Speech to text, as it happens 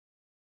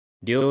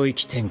領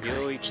域展開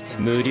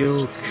無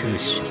料空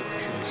襲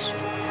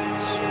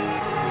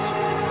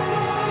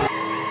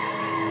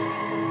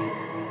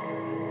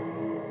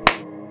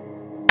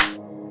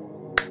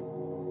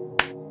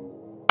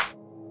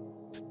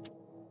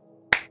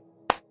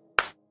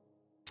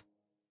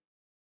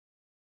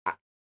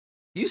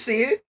You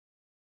see it?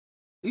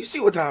 You see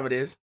what time it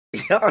is?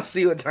 Y'all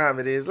see what time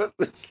it is?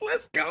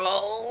 Let's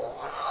go.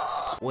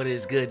 What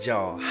is good,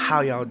 y'all?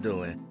 How y'all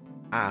doing?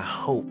 I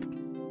hope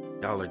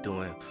y'all are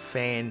doing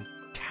fantastic,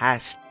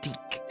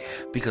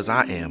 because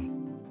I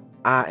am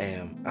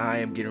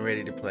getting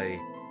ready to play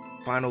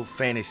Final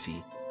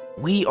Fantasy.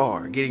 We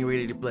are getting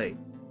ready to play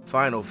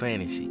Final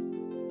Fantasy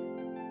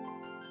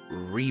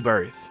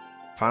Rebirth.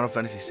 Final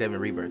Fantasy VII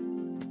Rebirth.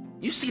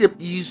 You see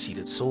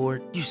the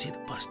sword, you see the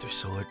Buster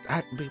Sword.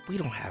 We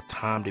don't have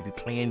time to be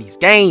playing these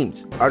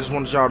games. I just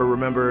wanted y'all to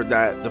remember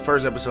that the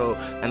first episode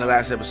and the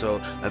last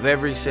episode of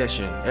every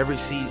session, every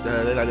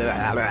season,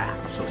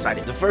 I'm so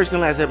excited. The first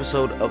and last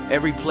episode of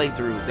every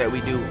playthrough that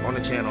we do on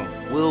the channel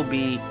will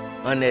be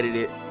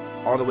unedited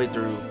all the way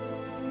through,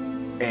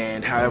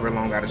 and however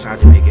long I decide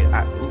to make it,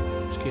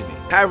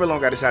 however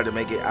long I decide to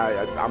make it,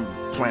 I'm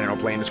planning on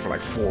playing this for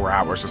like 4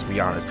 hours, let's be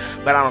honest.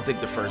 But I don't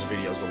think the first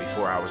video is gonna be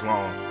 4 hours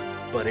long.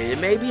 But it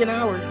may be an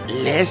hour.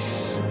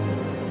 Let's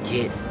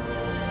get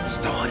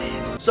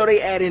started. So they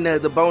add in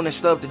the bonus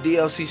stuff, the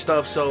DLC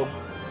stuff. So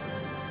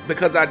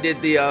because I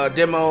did the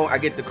demo, I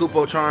get the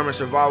Kupo Charm and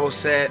Survival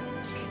set.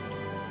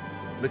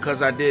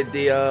 Because I did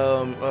the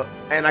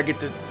and I get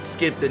to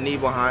skip the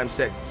Nibelheim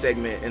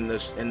segment in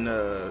the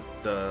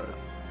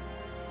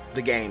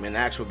game, in the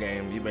actual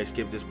game. You may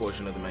skip this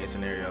portion of the main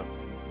scenario.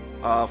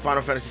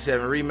 Final Fantasy VII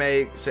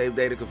Remake, save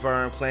data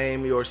confirmed,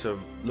 claim your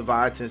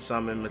Leviathan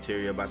summon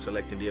material by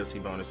selecting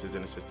DLC bonuses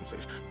in the system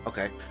section.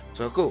 Okay,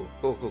 so cool.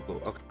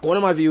 Okay. One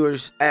of my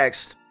viewers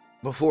asked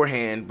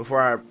beforehand,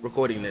 before I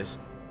recording this,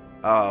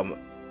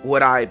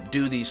 would I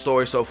do the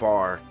story so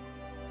far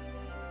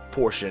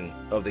portion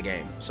of the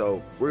game.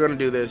 So we're gonna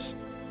do this.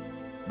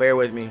 Bear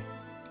with me.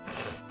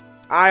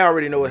 I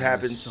already know what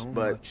happens,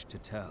 but much to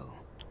tell.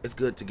 It's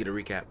good to get a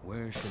recap.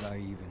 Where should I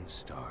even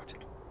start?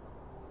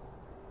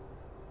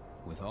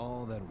 With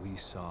all that we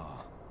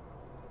saw,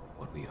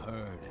 what we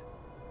heard,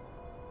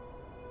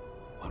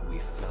 what we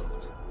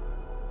felt,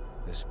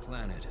 this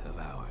planet of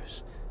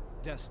ours,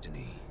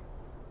 destiny,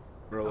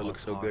 Bro, it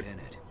looks so good. in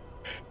it.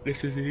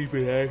 This isn't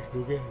even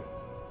actual game.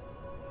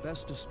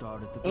 Best to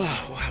start at the Oh,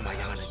 beginning. why am I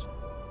yawning?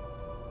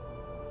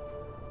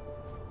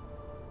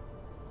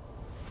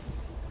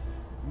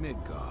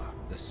 Midgar,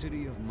 the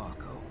city of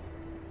Mako,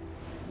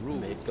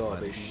 ruled Midgar, by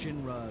the baby.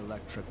 Shinra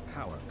Electric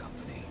Power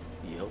Company.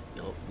 Yep.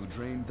 Who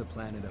drained the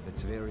planet of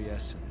its very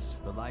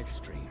essence, the life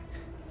stream,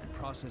 and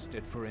processed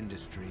it for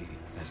industry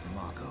as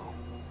Mako.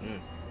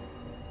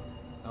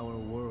 Our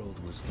world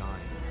was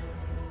dying,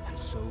 and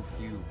so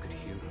few could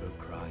hear her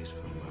cries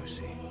for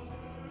mercy.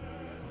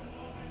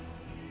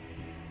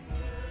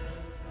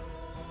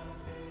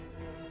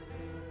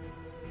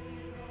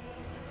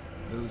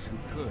 Those who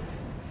could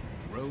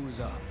rose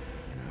up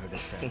in her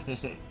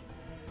defense.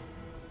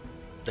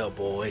 The The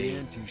boy.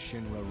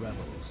 anti-Shinra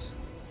rebels,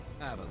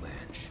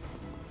 Avalanche.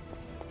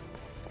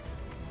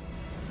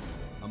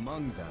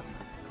 Among them,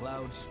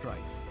 Cloud Strife,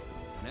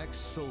 an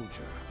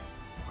ex-soldier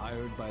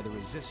hired by the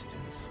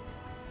Resistance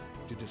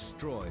to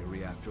destroy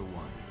Reactor 1.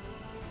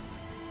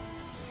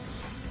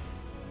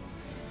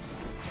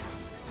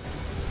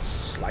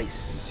 Slice. In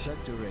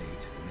Sector 8,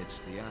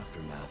 amidst the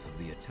aftermath of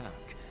the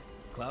attack,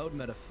 Cloud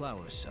met a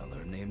flower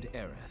seller named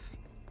Aerith.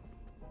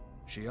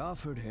 She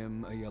offered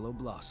him a yellow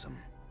blossom.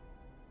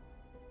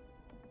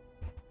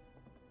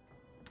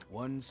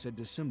 One said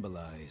to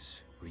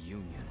symbolize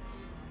reunion.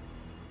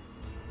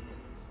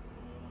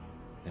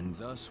 And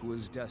thus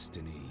was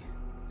destiny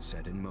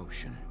set in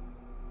motion.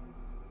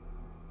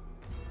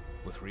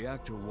 With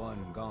Reactor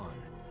 1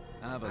 gone,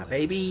 Avalanche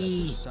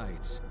baby. set their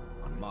sights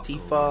on Mako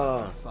Tifa.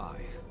 Reactor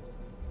 5.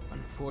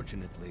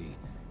 Unfortunately,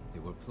 they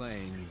were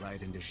playing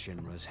right into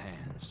Shinra's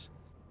hands.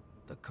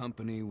 The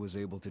company was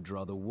able to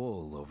draw the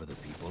wool over the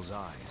people's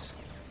eyes.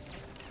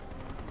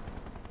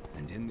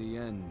 And in the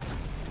end,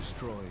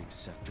 destroyed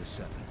Sector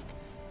 7,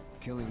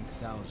 killing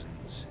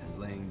thousands and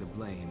laying the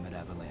blame at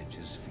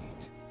Avalanche's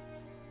feet.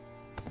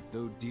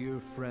 Though dear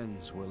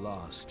friends were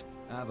lost,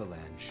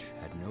 Avalanche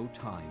had no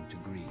time to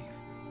grieve.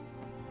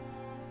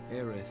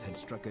 Aerith had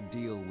struck a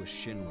deal with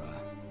Shinra,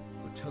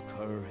 who took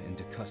her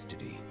into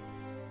custody.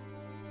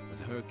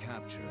 With her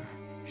capture,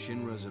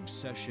 Shinra's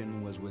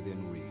obsession was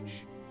within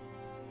reach.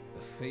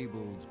 The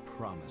fabled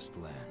Promised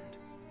Land.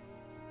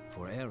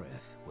 For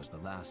Aerith was the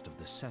last of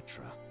the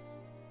Cetra,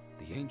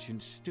 the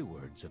ancient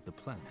stewards of the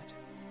planet.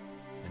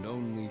 And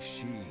only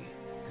she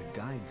could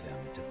guide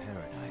them to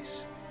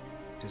paradise.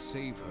 To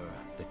save her,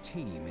 the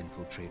team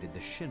infiltrated the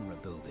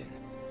Shinra building,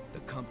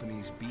 the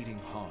company's beating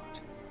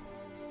heart.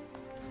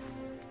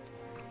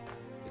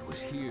 It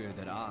was here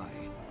that I,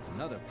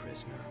 another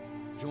prisoner,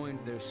 joined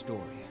their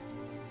story.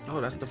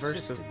 Oh, that's the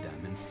first of assisted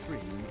them in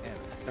freeing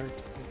Aerith.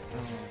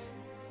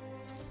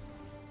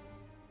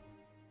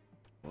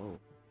 Whoa.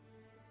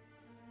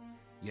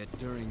 Yet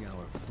during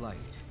our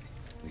flight,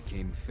 we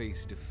came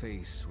face to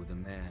face with a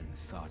man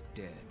thought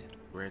dead.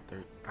 Red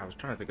 13. I was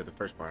trying to think of the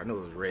first part. I knew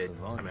it was red.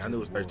 I mean, I knew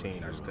it was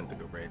 13. I just couldn't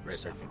think of red. Red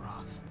 13.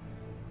 Sephiroth.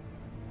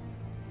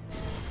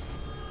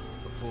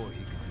 Before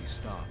he could be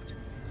stopped,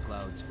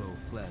 Cloud's foe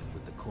fled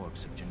with the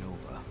corpse of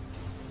Genova,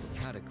 the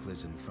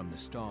cataclysm from the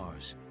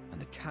stars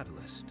and the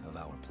catalyst of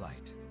our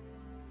plight.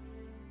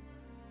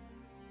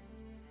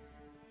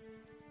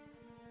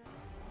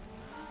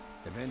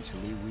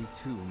 Eventually, we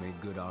too made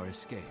good our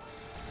escape.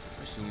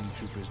 Pursuing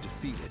troopers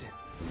defeated,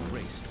 we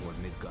raced toward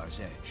Midgar's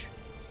edge.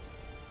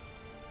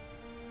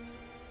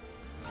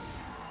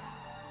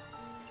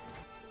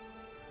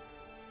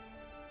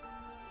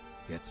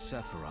 Yet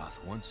Sephiroth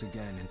once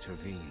again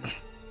intervened.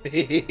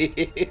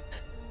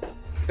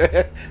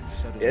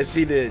 Yes,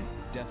 he did.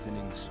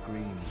 Deafening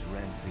screams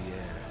rent the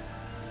air.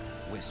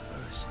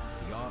 Whispers,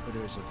 the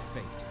arbiters of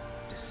fate,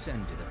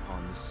 descended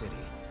upon the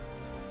city.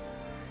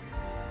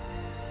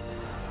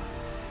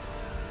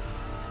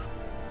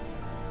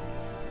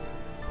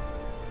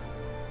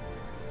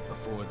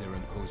 Before their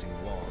imposing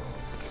wall,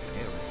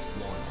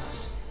 Aerith warned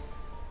us.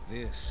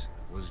 This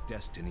was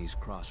Destiny's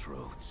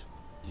crossroads.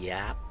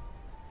 Yep.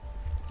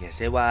 Yes,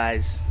 it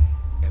was.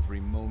 Every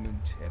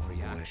moment,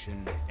 every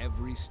action,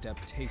 every step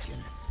taken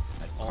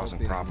had all Causing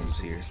been problems as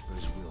the here.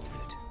 Whispers willed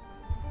it.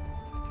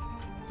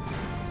 To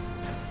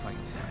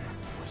fight them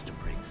was to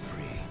break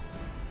free.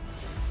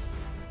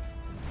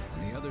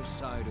 On the other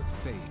side of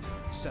fate,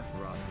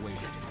 Sephiroth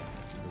waited,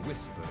 the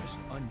Whispers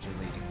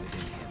undulating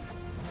within him.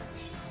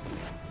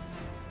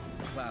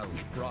 Cloud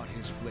brought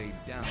his blade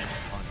down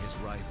upon his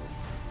rival,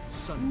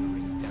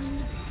 sundering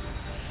destiny.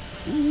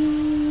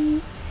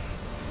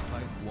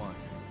 Fight won.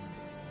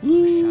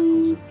 The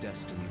shackles of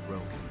destiny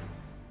broken.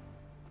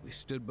 We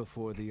stood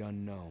before the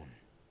unknown,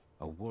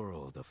 a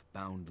world of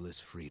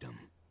boundless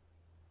freedom.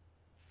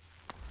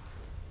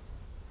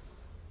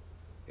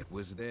 It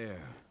was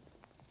there,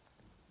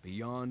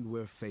 beyond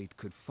where fate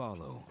could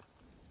follow,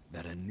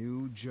 that a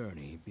new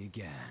journey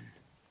began.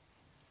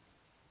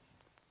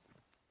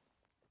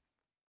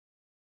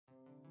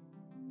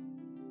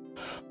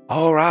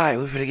 All right,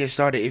 we're gonna get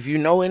started. If you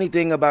know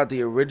anything about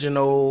the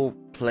original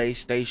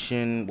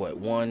PlayStation,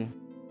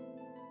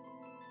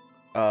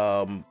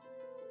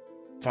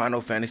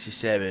 Final Fantasy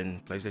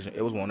VII PlayStation,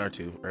 it was 1 or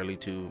 2, early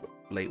 2,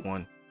 late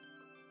 1.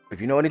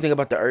 If you know anything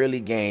about the early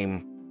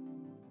game,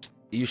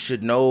 you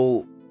should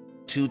know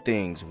two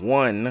things.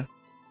 One,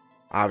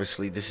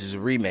 obviously this is a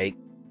remake,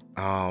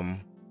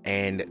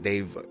 and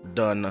they've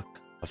done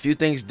a few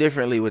things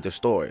differently with the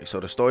story. So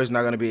the story's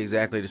not gonna be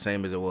exactly the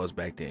same as it was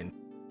back then.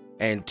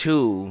 And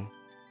two,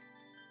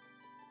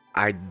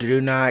 I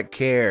do not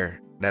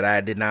care that I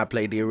did not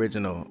play the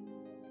original.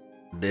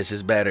 This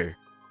is better.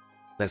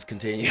 Let's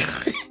continue.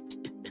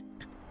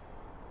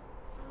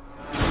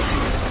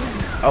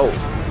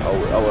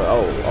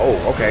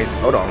 Okay.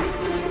 Hold on.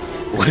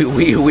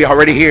 We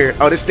already here.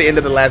 Oh, this is the end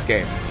of the last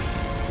game.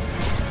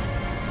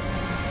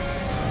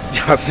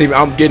 Y'all see me?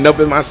 I'm getting up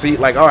in my seat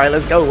like, all right,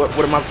 let's go. What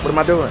am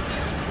I doing?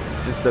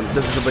 This is the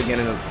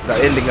beginning of the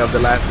ending of the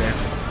last game.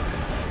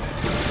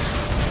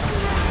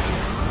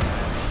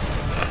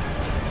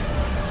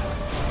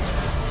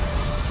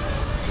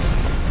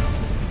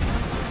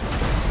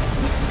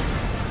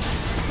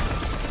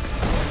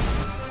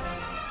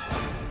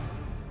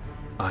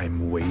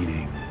 I'm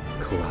waiting,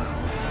 Cloud.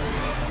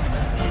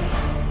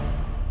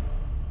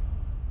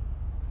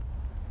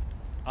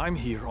 I'm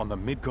here on the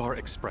Midgar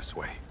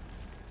Expressway.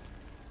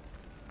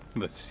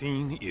 The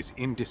scene is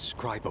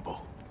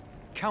indescribable.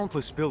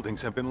 Countless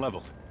buildings have been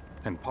leveled,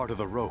 and part of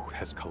the road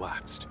has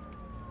collapsed.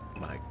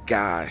 My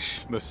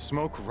gosh. The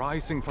smoke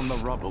rising from the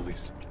rubble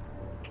is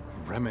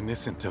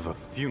reminiscent of a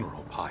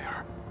funeral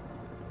pyre.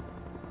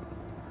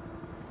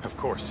 Of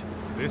course,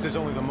 this is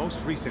only the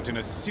most recent in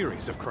a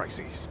series of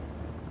crises.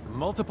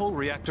 Multiple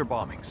reactor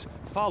bombings,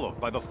 followed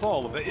by the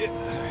fall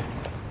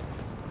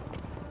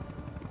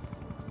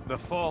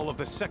of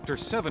the Sector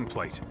 7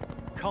 plate,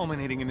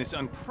 culminating in this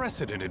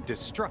unprecedented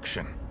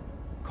destruction,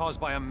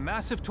 caused by a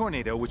massive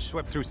tornado which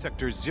swept through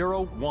Sectors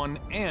 0, 1,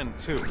 and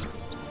 2.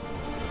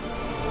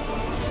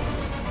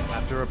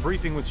 After a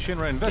briefing with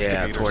Shinra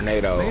investigators,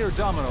 Mayor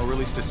Domino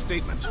released a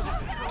statement,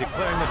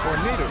 declaring the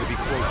tornado to be,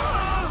 quote,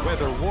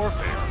 weather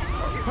warfare,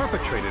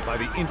 perpetrated by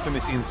the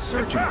infamous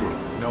insurgent group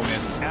known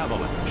as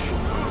Avalanche.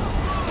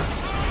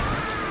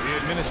 The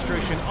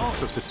administration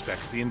also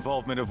suspects the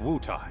involvement of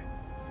Wutai,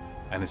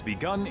 and has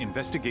begun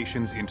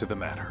investigations into the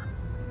matter.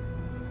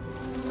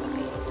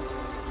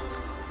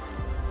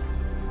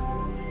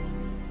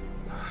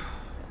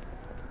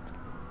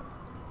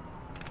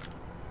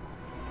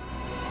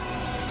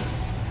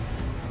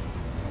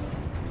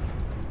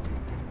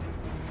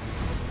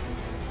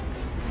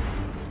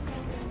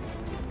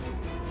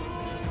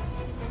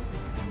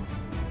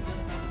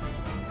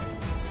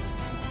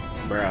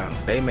 Bruh,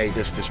 they made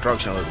this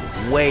destruction look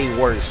way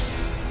worse.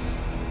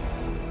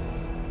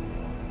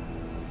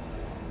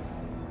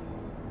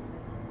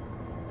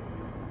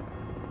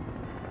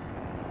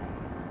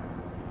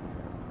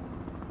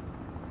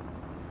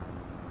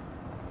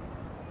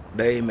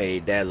 They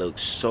made that look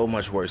so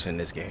much worse in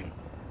this game.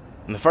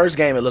 In the first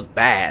game, it looked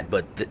bad,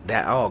 but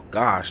that, oh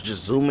gosh,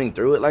 just zooming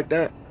through it like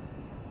that.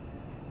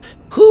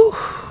 Whew.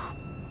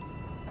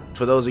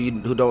 For those of you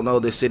who don't know,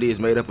 this city is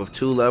made up of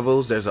 2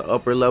 levels. There's an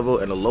upper level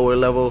and a lower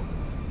level.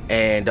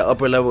 And the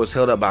upper level is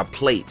held up by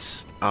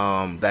plates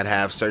that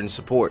have certain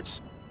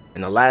supports.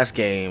 In the last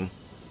game,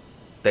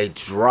 they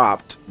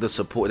dropped the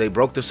support. They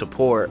broke the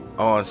support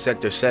on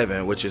Sector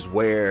 7, which is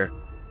where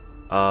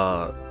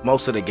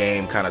most of the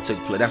game kind of took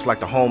place. That's like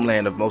the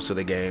homeland of most of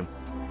the game.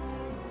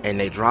 And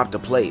they dropped the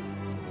plate.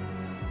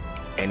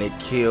 And it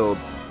killed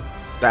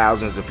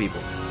thousands of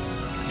people.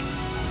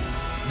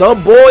 The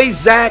boy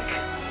Zach.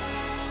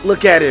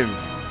 Look at him.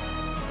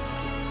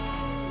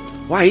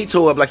 Why he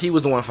tore up like he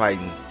was the one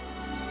fighting?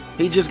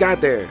 He just got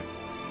there.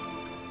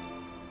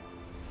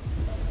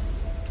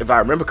 If I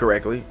remember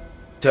correctly.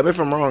 Tell me if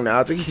I'm wrong now.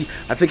 I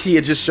think he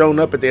had just shown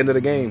up at the end of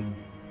the game.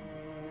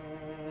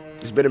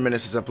 It's been a minute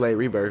since I played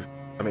Rebirth.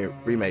 I mean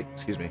Remake,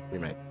 excuse me,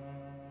 Remake.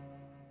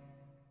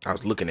 I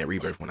was looking at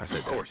Rebirth when I said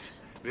that. Of course,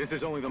 this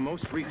is only the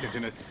most recent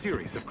in a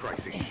series of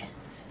crises.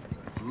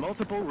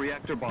 Multiple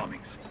reactor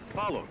bombings,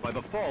 followed by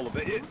the fall of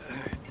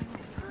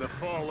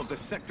the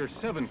Sector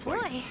 7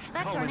 flight. Boy,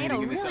 that tornado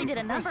really did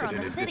a number on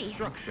the city.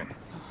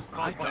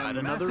 I thought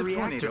another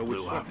reactor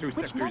blew up.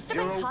 Which must have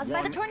been caused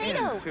by the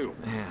tornado.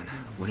 Man,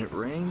 when it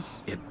rains,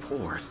 it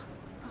pours.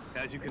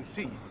 As you can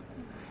see.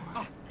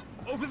 Ah,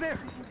 over there.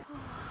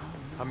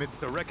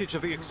 Amidst the wreckage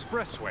of the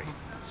expressway,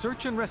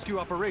 search and rescue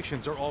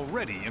operations are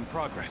already in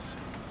progress.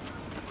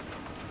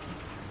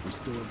 We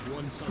still have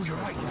one suspect. You're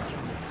right.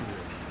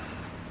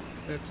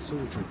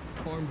 Ex-soldier,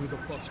 armed with a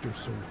buster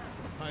sword.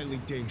 Highly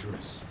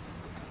dangerous.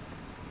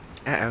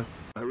 Uh-oh.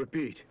 I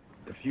repeat,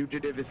 the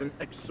fugitive is an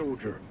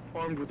ex-soldier,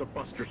 armed with a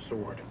buster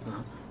sword.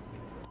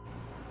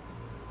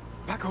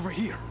 Back over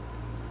here.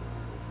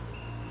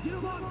 Get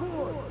him on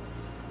board!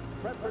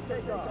 Prep for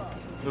takeoff.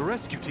 The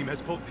rescue team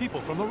has pulled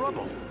people from the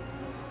rubble.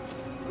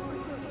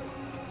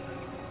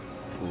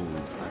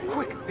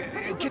 Quick,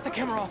 get the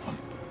camera off him.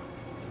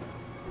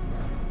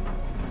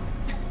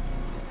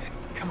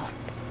 Come on,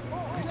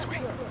 this way.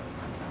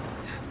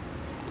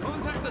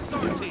 Contact the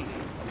SAR team.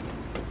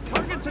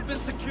 Targets have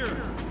been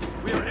secured.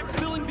 We are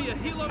exfilling via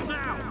helo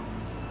now.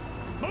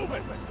 Move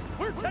it.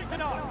 We're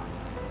taking off.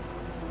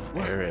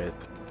 Where it?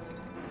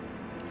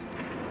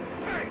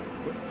 Hey,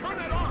 turn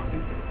that off!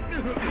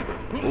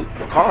 Ooh,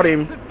 caught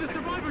him. The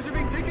survivors are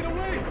being taken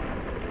away!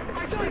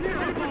 I got here!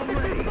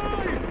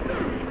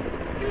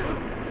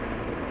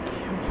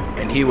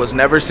 And he was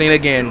never seen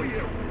again.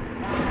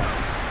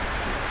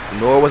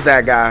 Nor was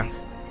that guy.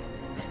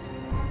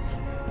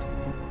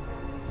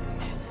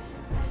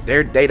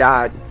 They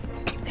died.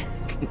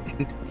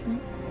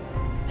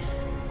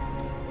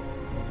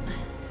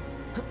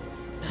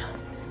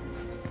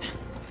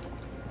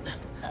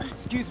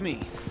 Excuse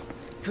me.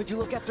 Could you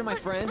look after my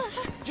friend?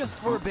 Just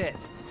for a bit.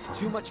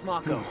 Too much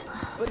Mako.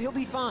 But he'll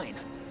be fine.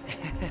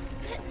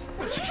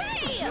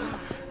 Hey!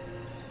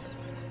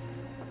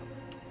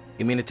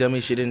 You mean to tell me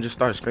she didn't just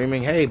start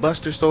screaming, "Hey,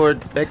 Buster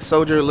Sword,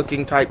 ex-soldier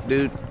looking type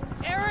dude"?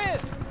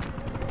 Aerith!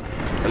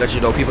 I let you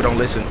know people don't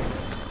listen.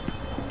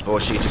 Or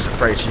she just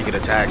afraid she get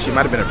attacked. She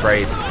might have been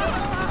afraid.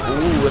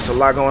 Ooh, there's a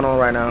lot going on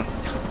right now.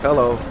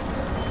 Hello.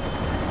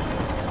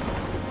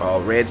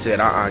 Oh, Red said,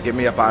 get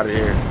me up out of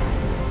here.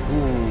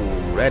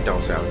 Ooh, that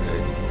don't sound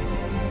good.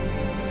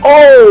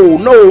 Oh,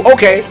 no,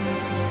 okay.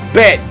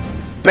 Bet.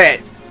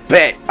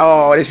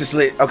 Oh, this is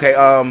lit. Okay,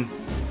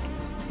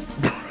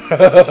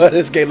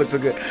 this game looks so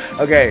good.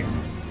 Okay.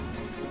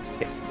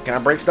 Can I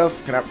break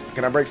stuff? Can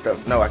I break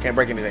stuff? No, I can't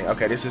break anything.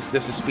 Okay, this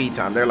is speed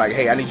time. They're like,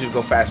 hey, I need you to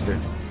go faster.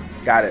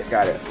 Got it.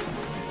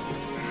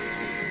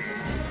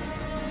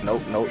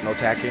 Nope, no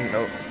tacking.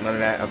 Nope, none of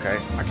that. Okay,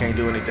 I can't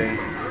do anything.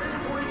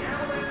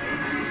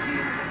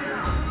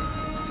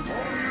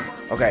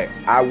 Okay,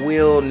 I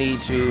will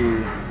need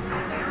to...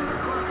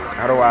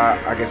 How do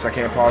I guess I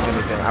can't pause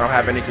anything. I don't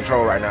have any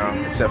control right now,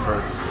 except for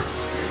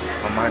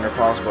a minor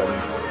pause button.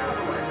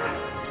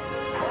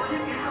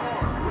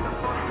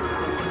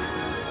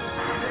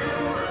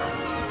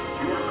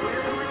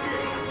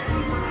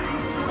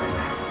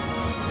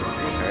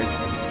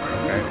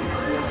 Okay.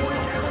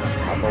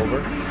 Hop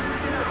over.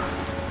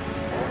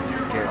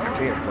 I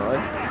can't run.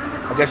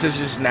 I guess it's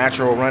just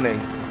natural running.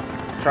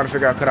 I'm trying to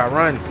figure out, could I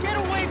run? Get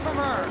away from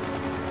her!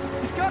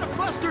 He's got a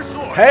buster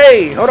sword!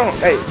 Hey, hold on.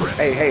 Hey,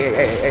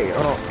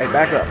 hold on. Hey,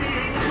 back up.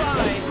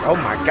 Oh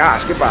my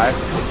gosh, goodbye.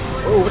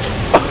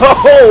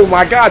 Oh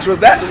my gosh, was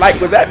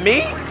that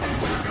me?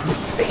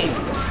 Hey,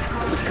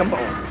 come on.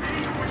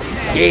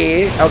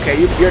 Yeah, okay,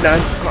 you're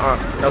done.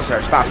 No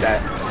sir, stop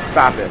that.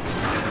 Stop it.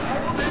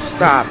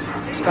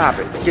 Stop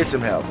it. Get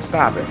some help.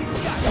 Stop it.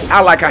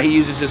 I like how he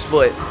uses his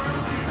foot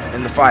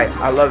in the fight.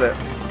 I love it.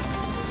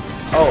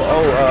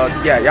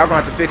 Yeah, y'all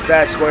gonna have to fix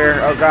that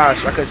square. Oh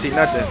gosh, I couldn't see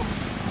nothing.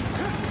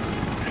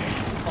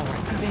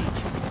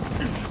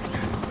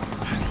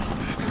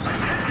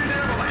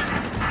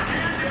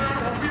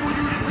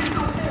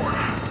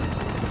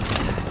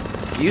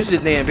 Use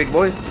it then, big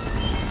boy.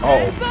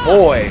 Oh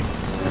boy.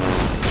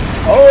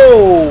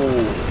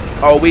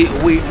 Oh, we.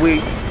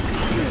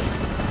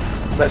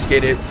 Let's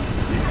get it.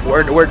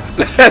 We're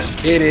let's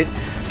get it.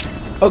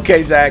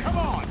 Okay, Zach. Come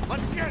on,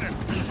 let's get him.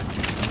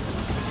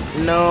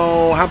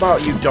 No, how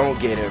about you don't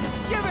get him?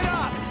 Give it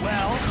up.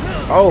 Well.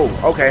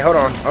 Oh, okay, hold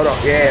on.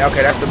 Yeah,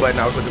 okay, that's the button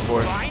I was looking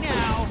for. Bye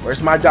now.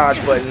 Where's my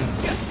dodge button?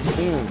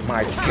 Oh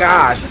my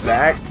gosh,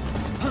 Zach.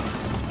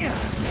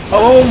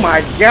 Oh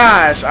my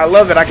gosh, I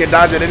love it. I can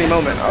dodge at any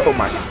moment. Oh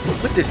my,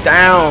 put this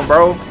down,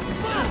 bro.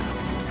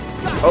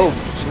 Oh,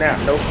 snap,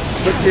 nope.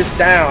 Put this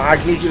down. I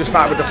need you to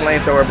stop with the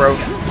flamethrower, bro.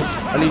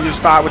 I need you to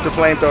stop with the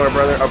flamethrower,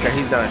 brother. Okay,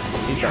 he's done.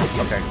 He's done.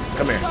 Okay,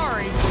 come here.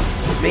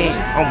 Me.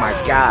 Oh my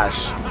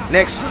gosh.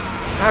 Next,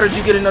 how did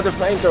you get another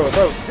flamethrower,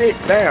 bro? Sit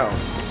down.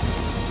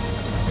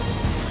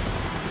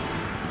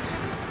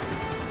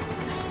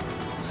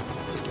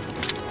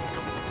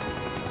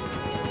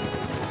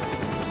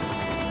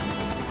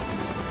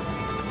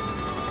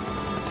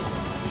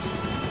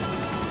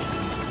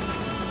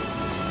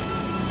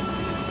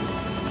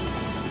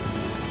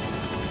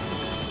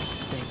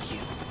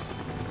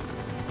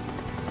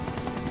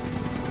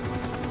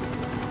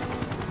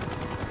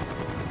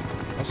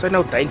 Don't say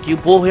no thank you.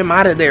 Pull him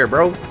out of there,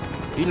 bro.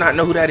 Do you not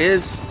know who that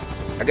is?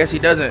 I guess he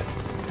doesn't.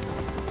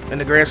 In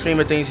the grand scheme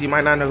of things, he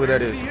might not know who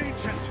that is.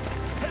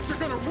 Heads are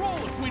gonna roll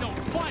if we don't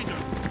find him.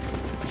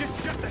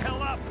 Just shut the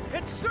hell up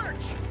and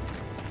search.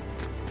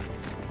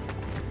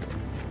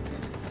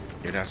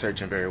 You're not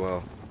searching very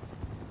well.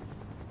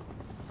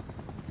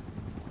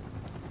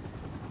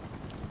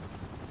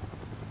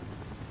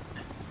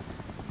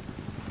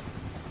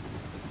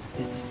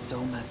 This is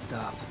so messed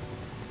up.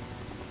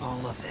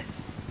 All of it.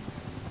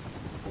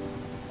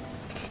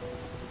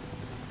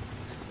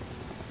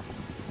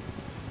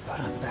 But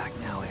I'm back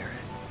now,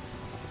 Aerith.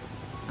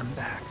 I'm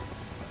back.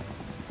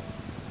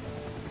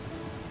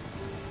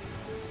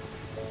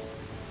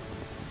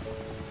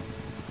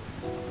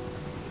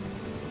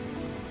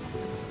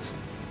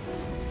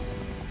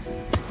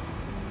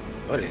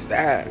 What is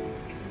that?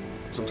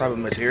 Some type of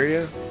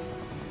materia?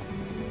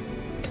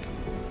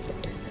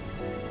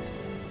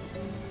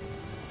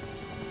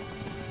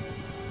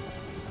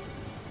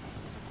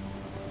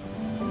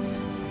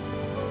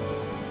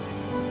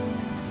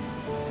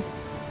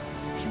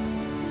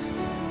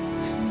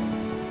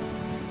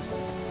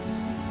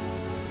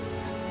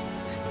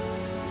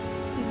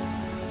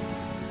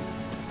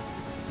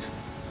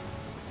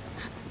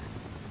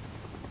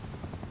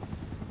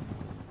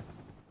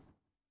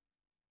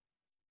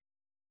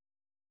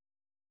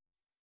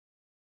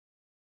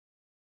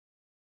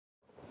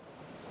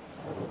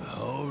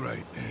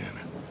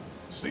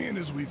 Seeing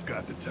as we've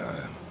got the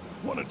time,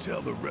 want to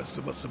tell the rest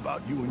of us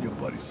about you and your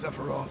buddy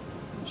Sephiroth?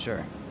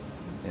 Sure,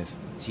 if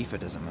Tifa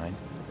doesn't mind.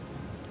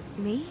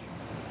 Me?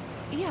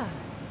 Yeah,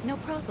 no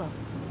problem.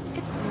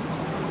 It's cool.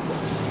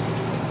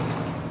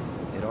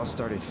 It all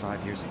started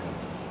 5 years ago.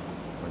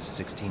 I was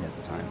 16 at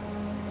the time.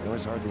 There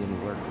was hardly any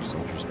work for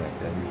soldiers back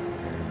then,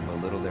 and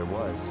what little there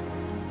was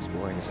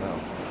boring as hell.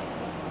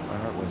 My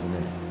heart wasn't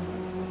in it.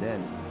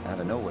 Then, out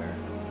of nowhere,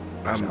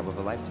 a job of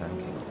a lifetime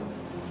came up.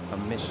 A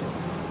mission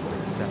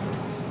with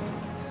Sephiroth.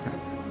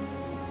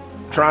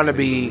 Trying to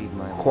be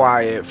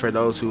quiet for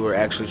those who are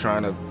actually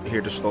trying to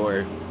hear the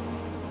story.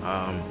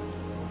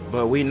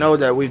 But we know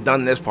that we've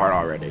done this part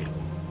already.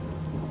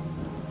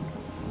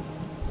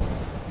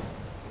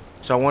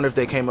 So I wonder if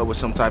they came up with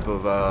some type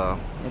of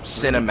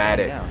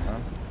cinematic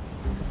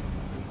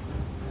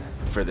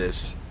for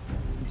this.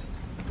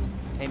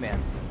 Hey man.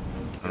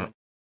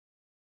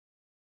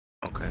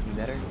 Okay. You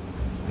better?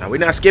 Now we're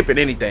not skipping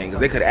anything because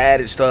they could add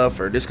it stuff,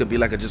 or this could be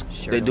like a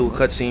they do a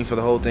cutscene for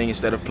the whole thing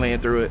instead of playing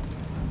through it.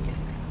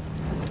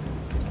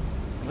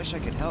 I wish I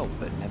could help,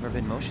 but never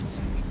been motion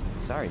sick.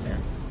 Sorry,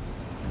 man.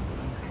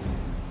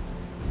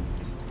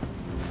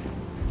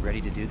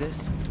 Ready to do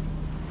this?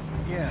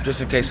 Yeah.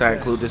 Just in case I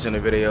include this in the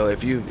video,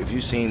 if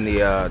you've seen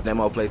the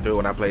demo playthrough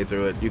when I played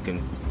through it, you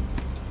can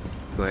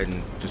go ahead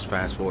and just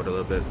fast forward a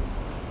little bit.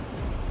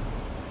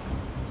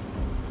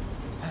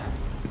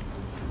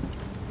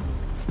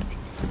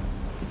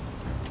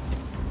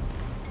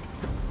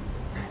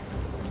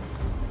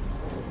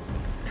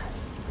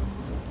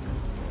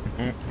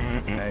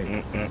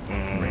 Hey,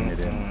 bring it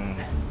in.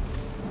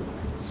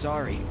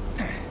 Sorry.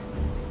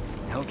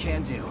 No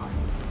can do.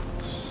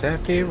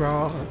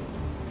 Sephiroth.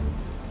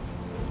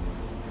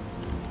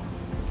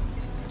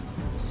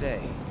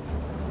 Say,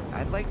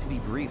 I'd like to be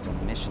briefed on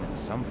the mission at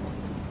some point.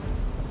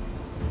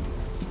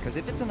 Because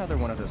if it's another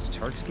one of those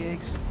Turks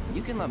gigs,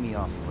 you can let me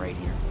off right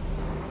here.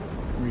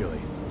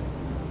 Really?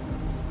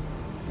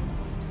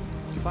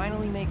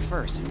 Finally make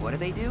first, and what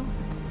do?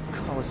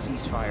 Call a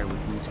ceasefire with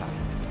Wutai,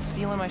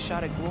 stealing my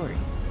shot at glory.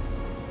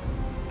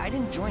 I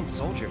didn't join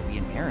Soldier to be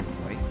an errand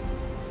boy.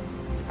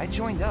 I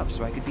joined up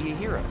so I could be a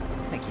hero,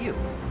 like you.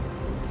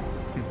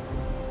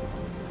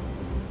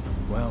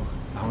 Well,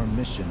 our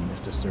mission is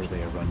to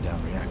survey a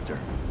rundown reactor.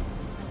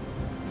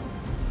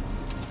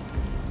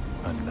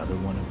 Another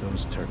one of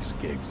those Turks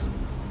gigs.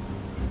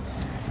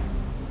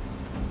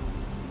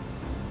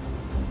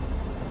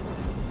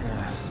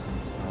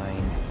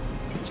 Fine.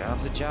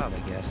 Job's a job,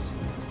 I guess.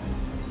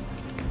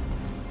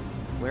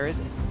 Where is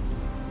it?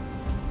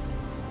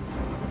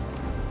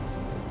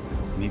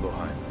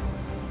 Nibelheim.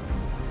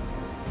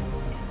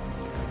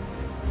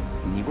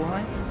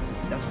 Nibelheim?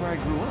 That's where I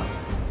grew up.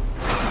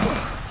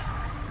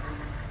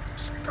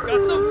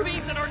 Got some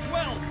feeds in our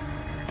 12.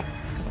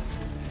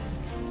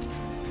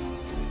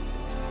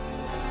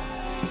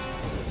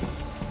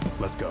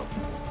 Let's go.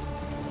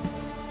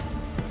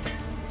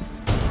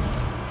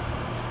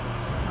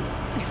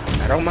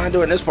 I don't mind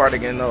doing this part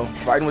again though.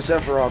 Fighting with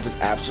Sephiroth is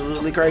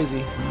absolutely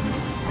crazy.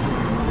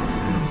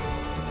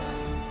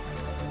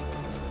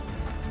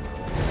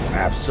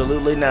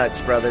 Absolutely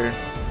nuts, brother.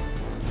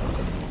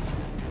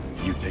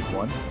 You take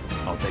one,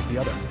 I'll take the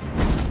other.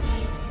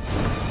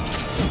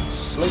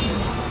 Sleep.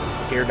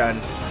 Here done.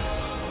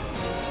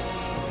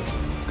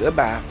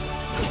 Goodbye.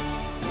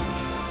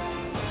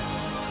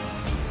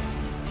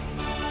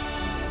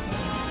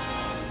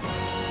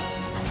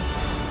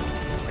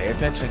 Pay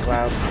attention,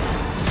 Cloud.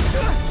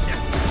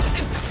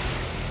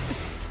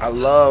 I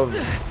love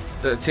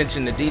the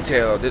attention to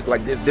detail.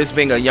 Like this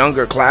being a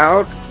younger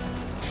Cloud,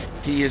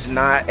 he is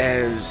not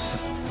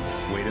as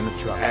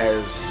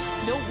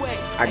No way.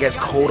 I guess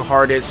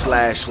cold-hearted /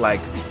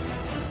 like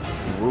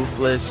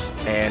ruthless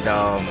and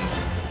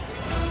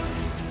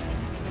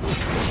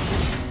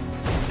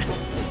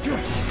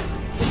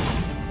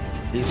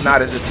he's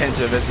not as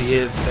attentive as he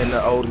is in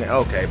the old game.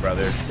 Okay,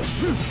 brother.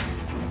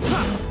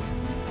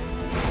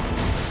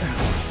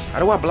 How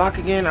do I block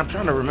again? I'm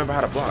trying to remember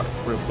how to block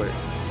real quick.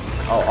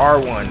 Oh,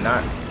 R1,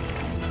 not.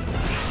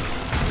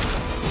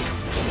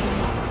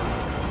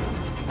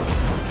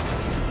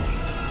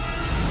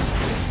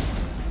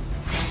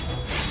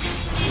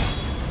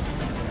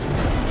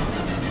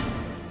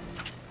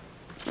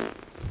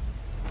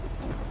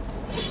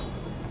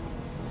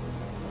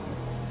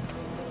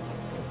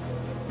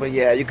 But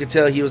yeah, you could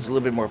tell he was a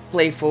little bit more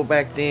playful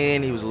back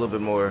then. He was a little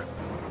bit more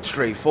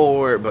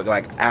straightforward. But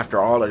like after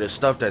all of this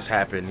stuff that's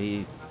happened,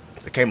 he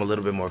became a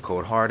little bit more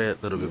cold-hearted,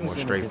 a little bit more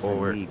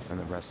straightforward. League from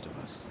the rest of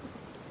us.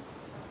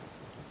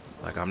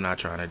 Like I'm not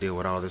trying to deal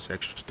with all this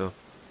extra stuff.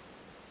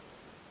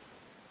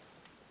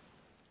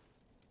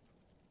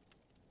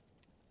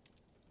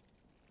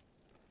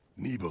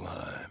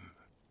 Nibelheim.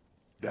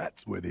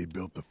 That's where they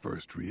built the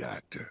first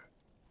reactor.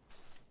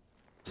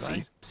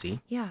 Right? See?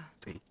 Yeah.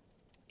 See?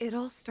 It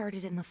all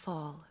started in the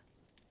fall.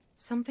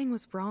 Something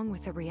was wrong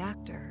with the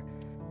reactor,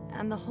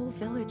 and the whole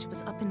village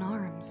was up in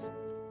arms.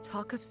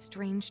 Talk of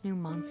strange new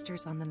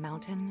monsters on the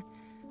mountain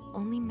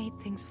only made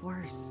things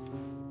worse.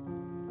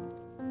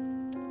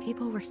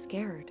 People were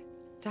scared,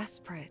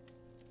 desperate.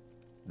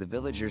 The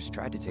villagers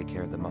tried to take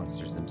care of the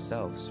monsters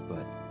themselves, but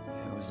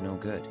it was no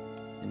good.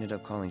 Ended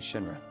up calling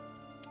Shinra.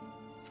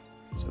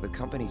 So the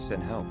company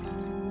sent help.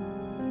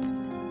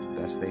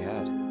 Best they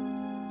had.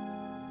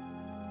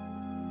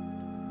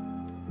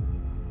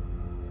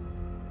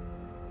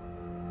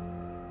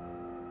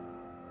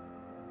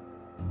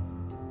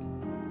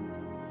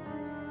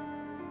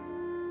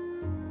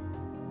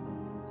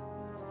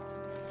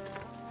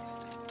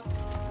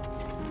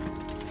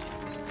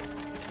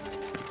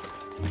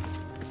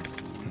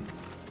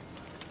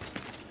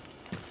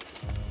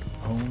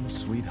 Home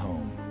sweet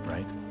home,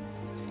 right?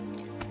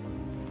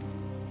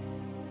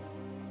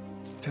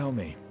 Tell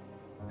me,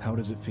 how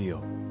does it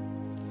feel?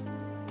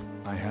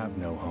 I have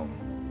no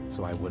home,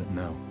 so I wouldn't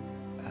know.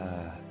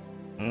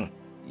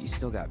 You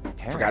still got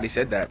parents. Forgot he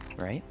said that.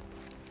 Right?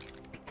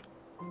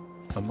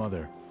 A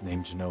mother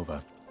named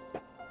Genova.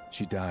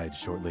 She died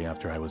shortly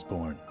after I was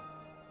born.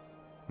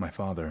 My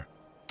father...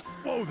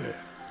 Whoa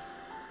there!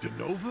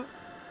 Genova?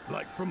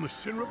 Like from the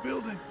Shinra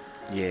building?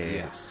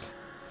 Yes.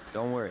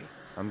 Don't worry,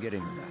 I'm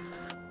getting to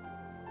that.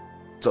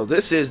 So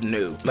this is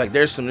new. Like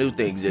there's some new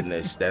things in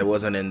this that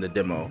wasn't in the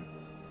demo.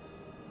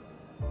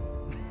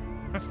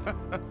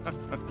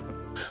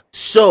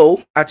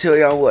 So I tell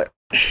y'all what,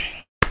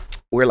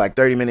 we're like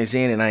 30 minutes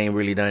in and I ain't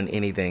really done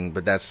anything,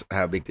 but that's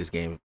how big this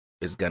game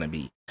is gonna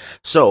be.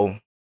 So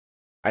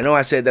I know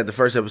I said that the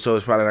first episode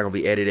is probably not gonna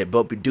be edited,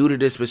 but due to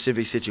this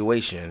specific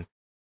situation,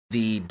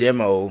 the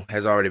demo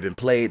has already been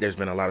played. There's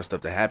been a lot of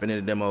stuff that happened in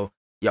the demo.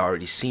 Y'all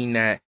already seen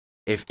that.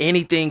 If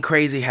anything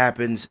crazy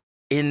happens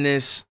in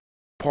this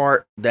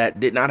part that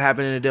did not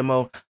happen in the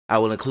demo, I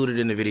will include it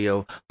in the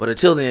video. But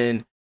until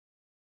then,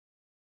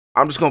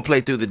 I'm just gonna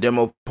play through the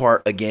demo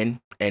part again,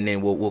 and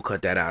then we'll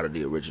cut that out of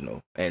the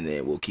original, and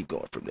then we'll keep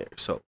going from there.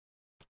 So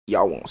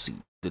y'all won't see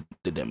the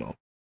demo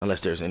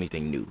unless there's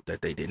anything new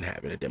that they didn't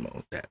have in the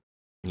demo that,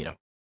 you know.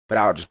 But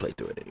I'll just play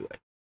through it anyway,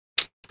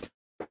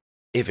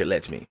 if it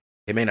lets me.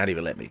 It may not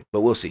even let me,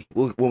 but we'll see.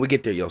 When we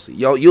get there, you'll see.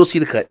 You'll see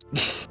the cut.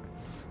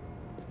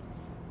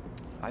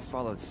 I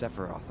followed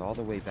Sephiroth all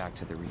the way back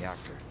to the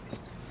reactor.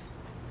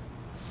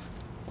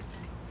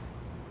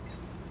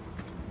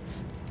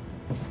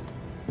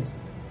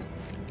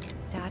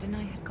 Dad and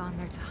I had gone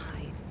there to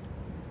hide.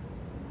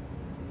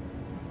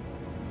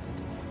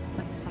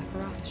 When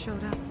Sephiroth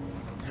showed up,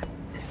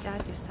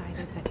 Dad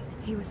decided that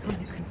he was going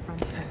to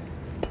confront him.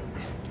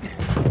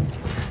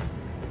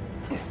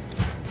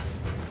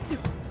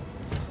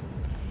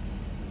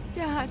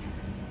 Dad.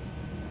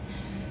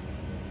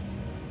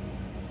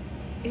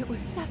 It was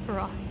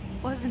Sephiroth,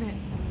 wasn't it?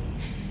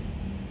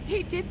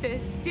 He did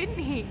this, didn't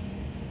he?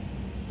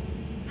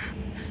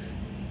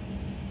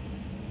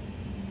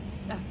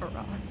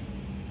 Sephiroth.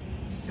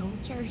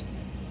 Soldiers.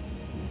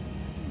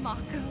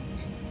 Mako.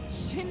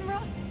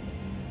 Shinra.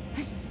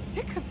 I'm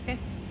sick of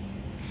this.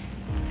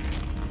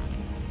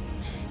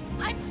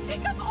 I'm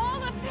sick of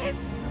all of this!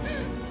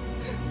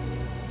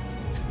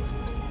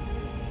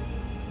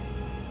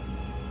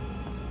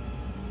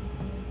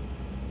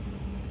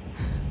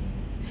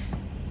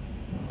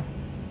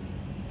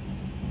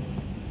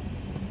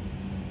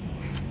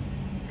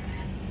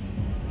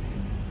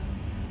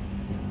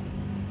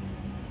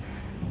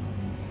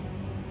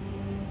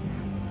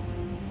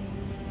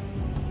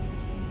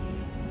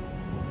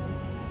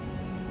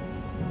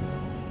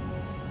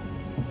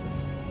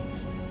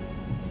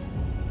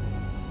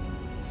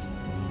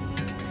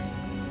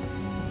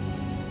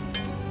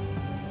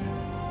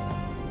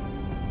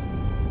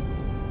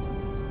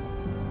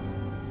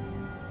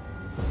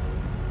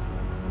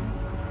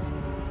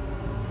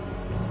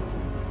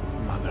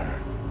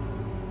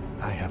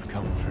 I have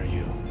come for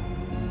you.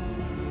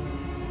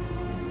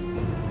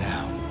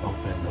 Now,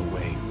 open the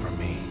way for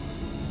me.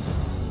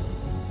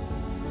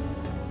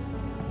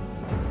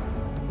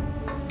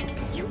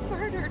 You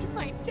murdered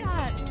my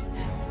dad!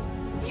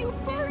 You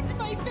burned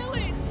my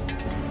village!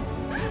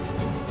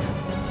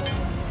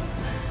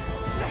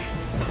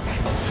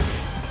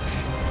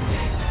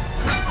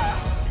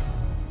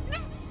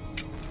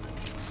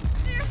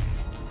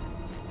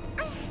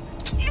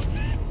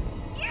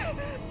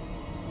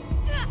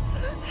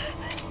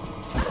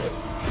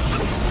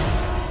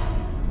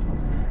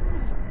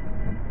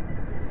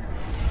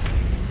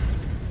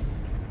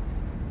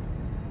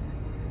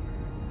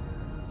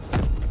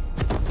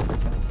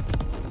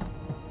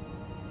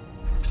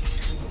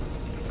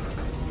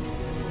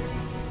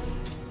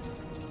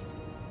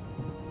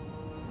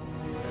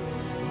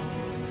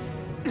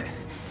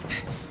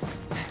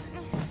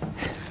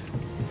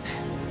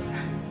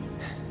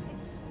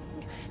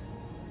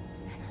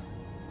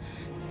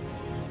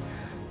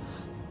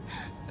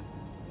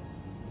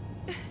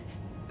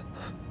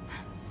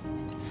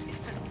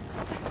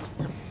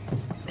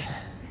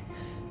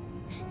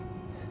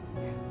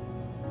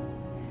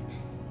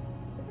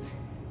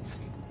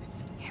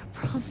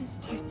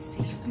 Promised you'd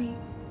save me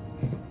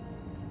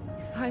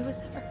if I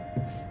was ever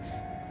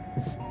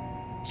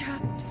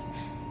trapped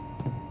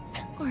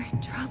or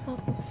in trouble.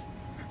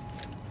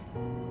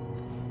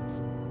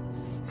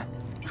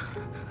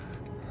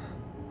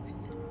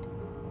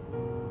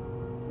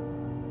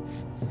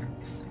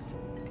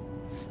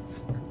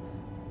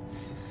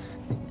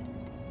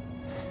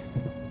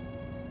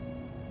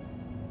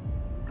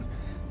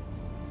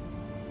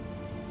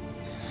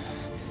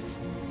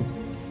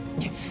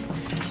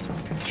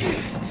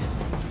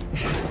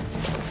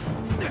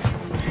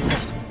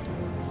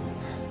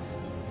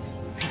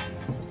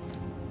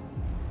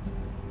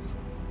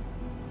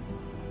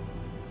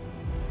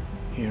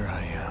 Here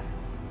I am,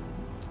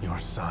 your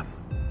son.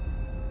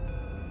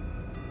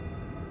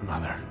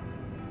 Mother,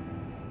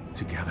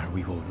 together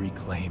we will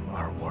reclaim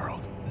our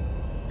world,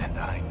 and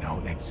I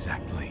know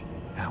exactly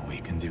how we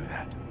can do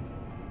that.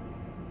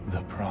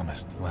 The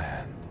Promised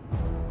Land.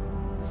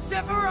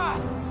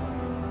 Sephiroth!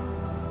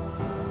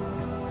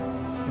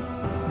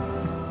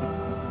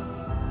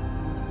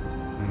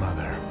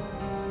 Mother,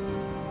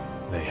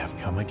 they have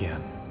come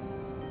again.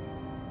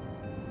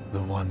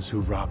 The ones who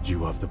robbed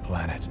you of the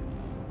planet.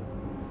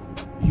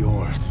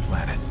 Your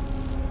planet.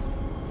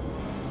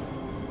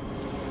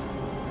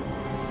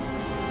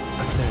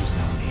 But there's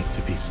no need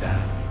to be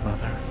sad,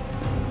 Mother.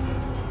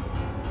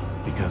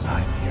 Because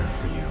I'm here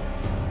for you.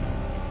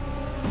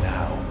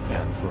 Now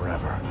and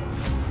forever.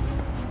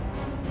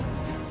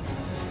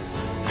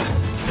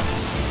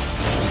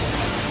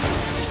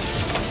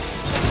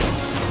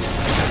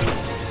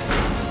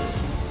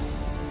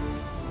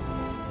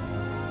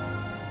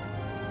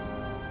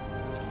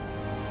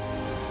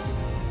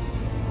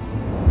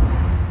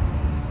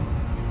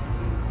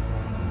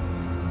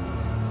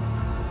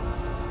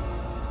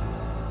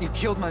 You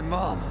killed my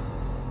mom.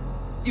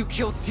 You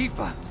killed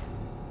Tifa.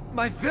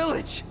 My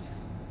village.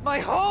 My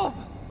home.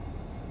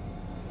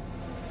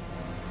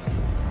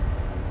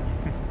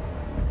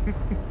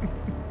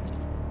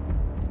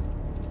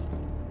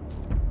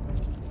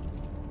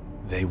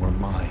 They were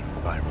mine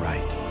by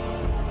right.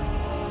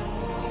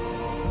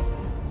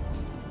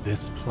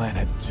 This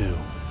planet too,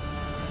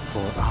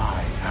 for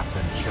I have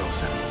been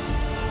chosen.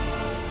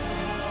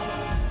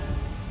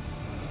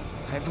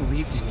 I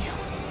believed in you.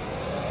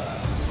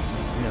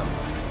 No.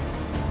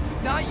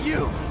 Not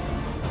you!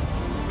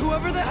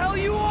 Whoever the hell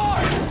you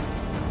are!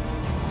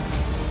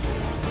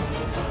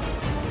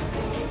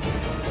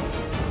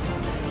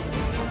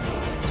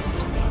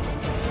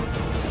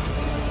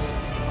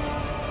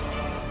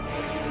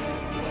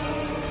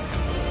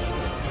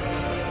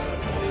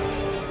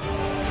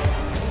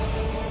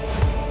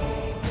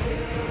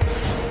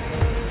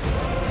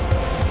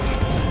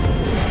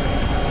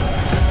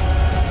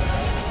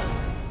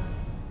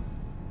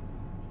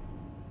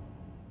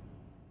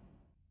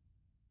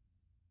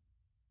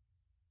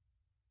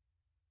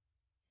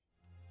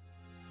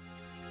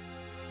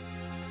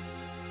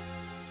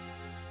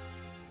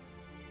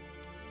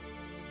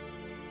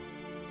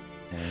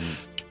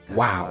 That's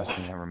wow. the last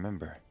thing I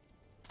remember.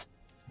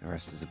 The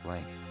rest is a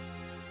blank.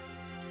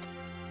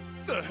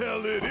 The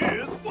hell it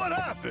is? What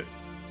happened?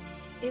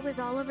 It was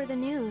all over the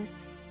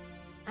news.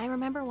 I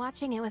remember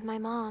watching it with my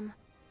mom.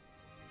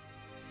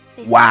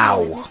 They said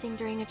wow. he went missing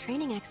during a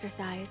training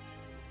exercise.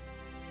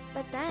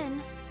 But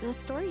then, the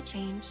story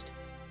changed.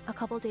 A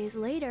couple days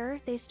later,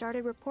 they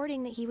started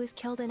reporting that he was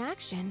killed in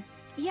action.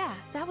 Yeah,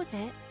 that was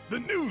it. The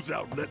news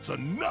outlets are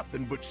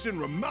nothing but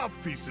Shinra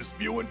mouthpieces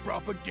spewing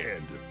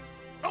propaganda.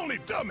 Only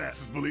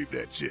dumbasses believe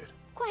that shit.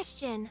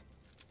 Question.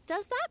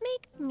 Does that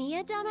make me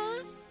a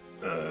dumbass?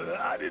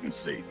 I didn't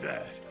say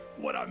that.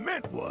 What I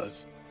meant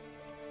was,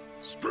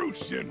 screw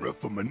Shinra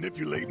for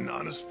manipulating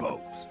honest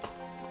folks.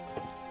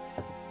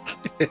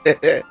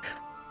 It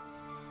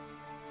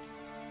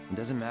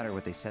doesn't matter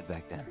what they said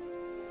back then.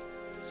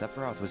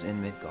 Sephiroth was in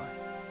Midgard.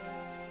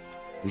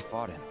 We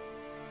fought him.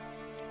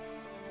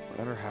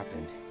 Whatever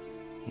happened,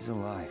 he's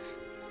alive.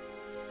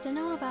 Don't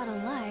know about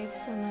alive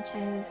so much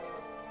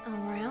as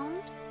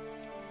around?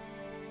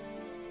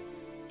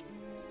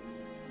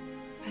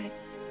 But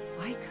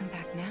why come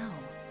back now?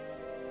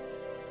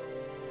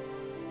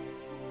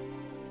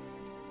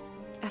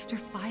 After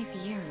 5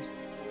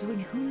 years, doing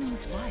who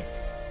knows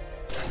what?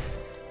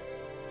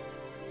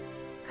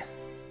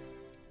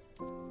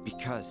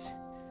 Because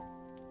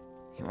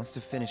he wants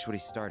to finish what he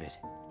started.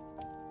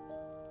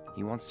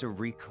 He wants to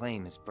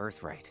reclaim his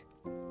birthright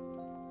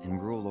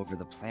and rule over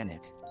the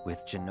planet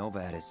with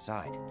Jenova at his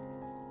side.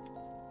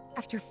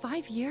 After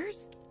 5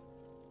 years?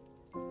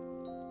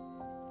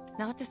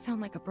 Not to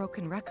sound like a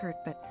broken record,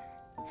 but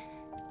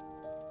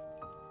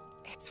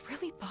it's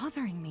really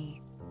bothering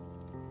me.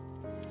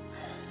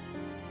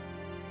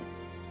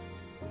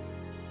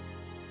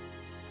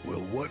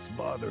 Well, what's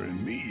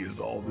bothering me is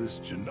all this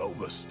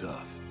Jenova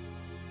stuff.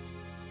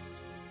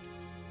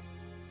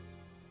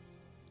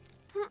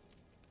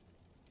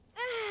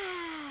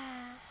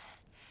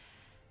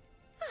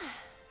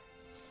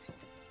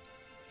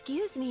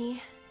 Excuse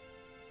me.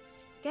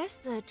 Guess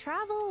the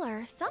travel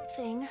or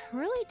something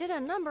really did a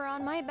number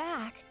on my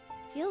back.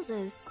 Feels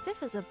as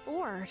stiff as a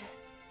board.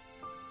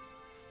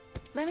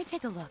 Let me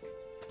take a look.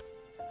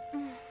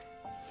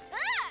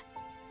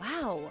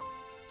 Wow.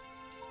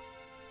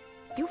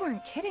 You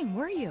weren't kidding,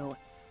 were you?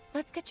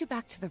 Let's get you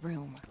back to the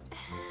room.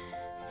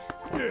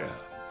 Yeah,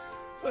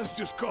 let's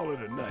just call it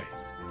a night.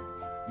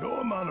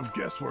 No amount of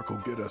guesswork will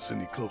get us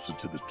any closer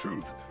to the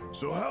truth,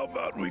 so how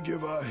about we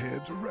give our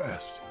heads a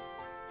rest?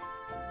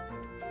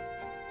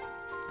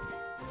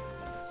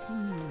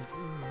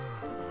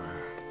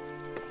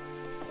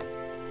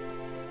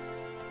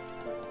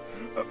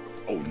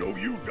 Oh, no,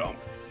 you don't.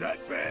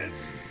 That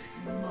bed's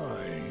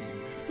mine.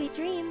 Sweet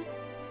dreams.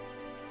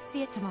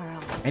 See you tomorrow.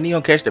 Ain't he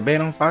gonna catch the bed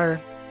on fire?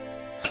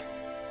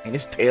 Ain't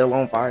his tail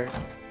on fire?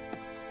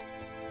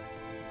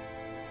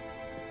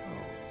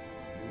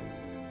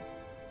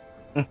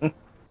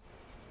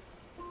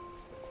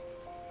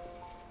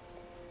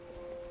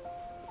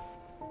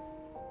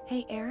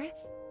 Hey,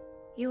 Aerith?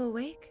 You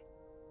awake?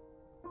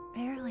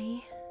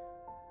 Barely.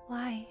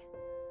 Why?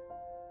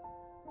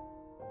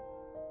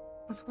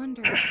 Was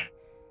wondering,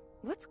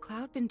 what's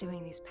Cloud been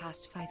doing these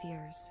past 5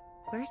 years?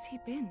 Where's he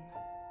been?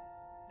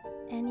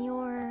 And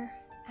you're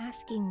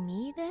asking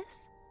me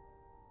this?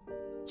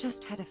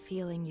 Just had a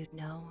feeling you'd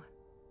know.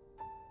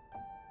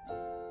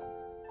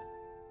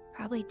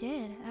 Probably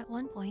did at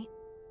one point.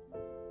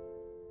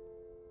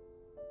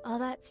 All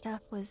that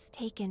stuff was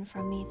taken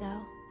from me,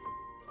 though.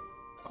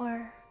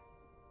 Or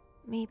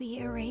maybe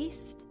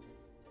erased?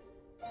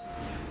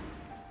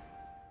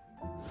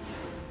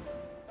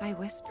 By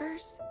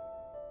whispers?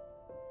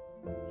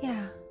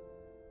 Yeah.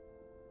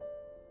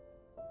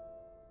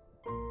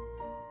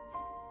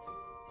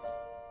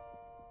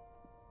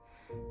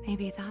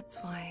 Maybe that's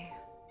why.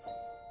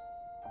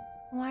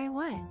 Why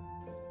what?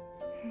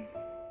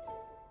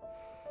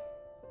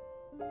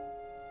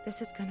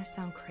 This is gonna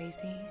sound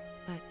crazy,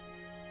 but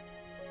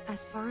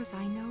as far as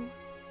I know,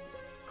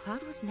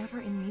 Cloud was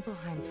never in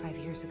Nibelheim 5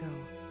 years ago.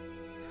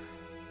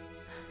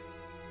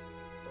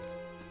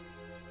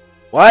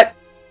 What?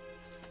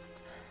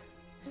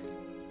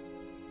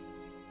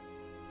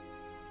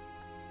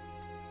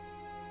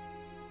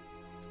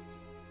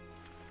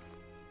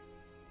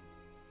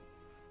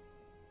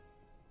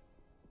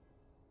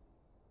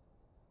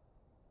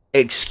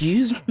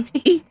 Excuse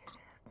me?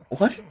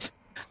 What?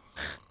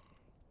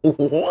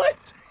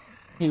 What?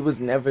 He was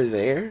never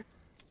there?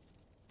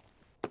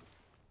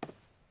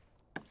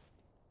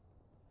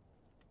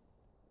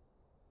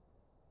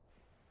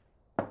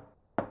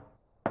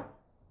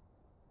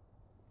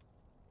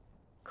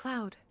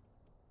 Cloud,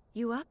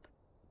 you up?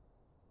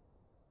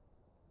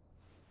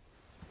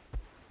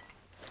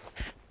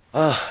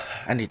 Oh,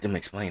 I need them to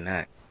explain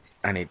that.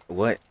 I need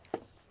what?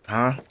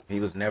 Huh? He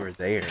was never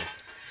there.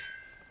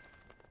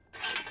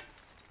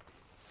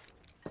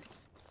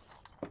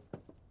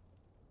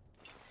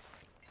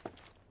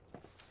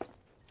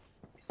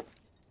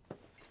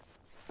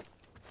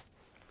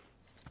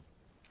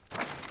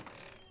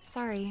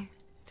 Sorry,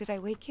 did I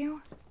wake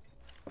you?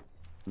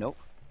 Nope.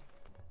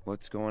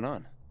 What's going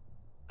on?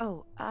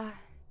 Oh,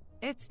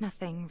 It's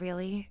nothing,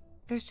 really.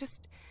 There's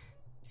just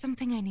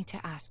something I need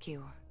to ask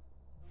you.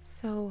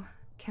 So,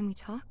 can we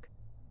talk?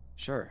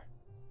 Sure.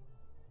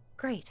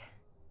 Great.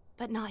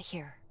 But not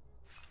here.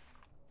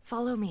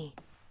 Follow me.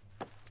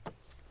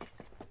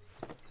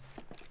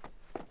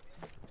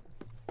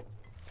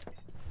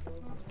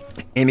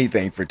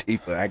 Anything for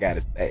Tifa, I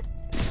gotta say.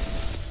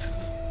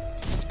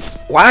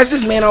 Why is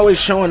this man always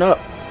showing up?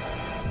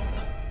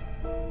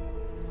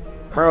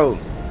 Bro.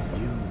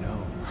 You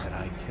know that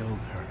I killed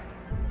her.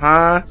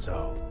 Huh?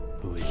 So,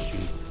 who is she?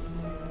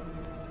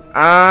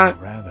 Or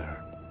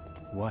rather,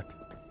 what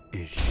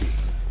is she?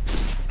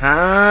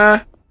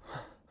 Huh?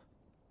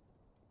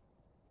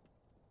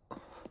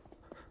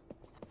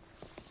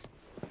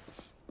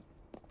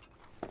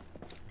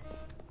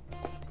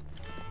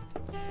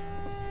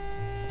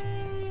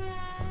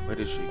 Where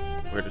did she?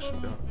 Where did she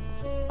go?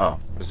 Oh,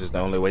 this is the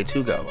only way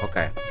to go.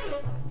 Okay.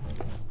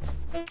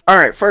 All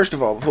right. First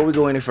of all, before we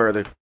go any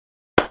further,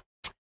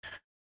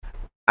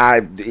 I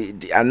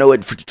know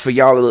it for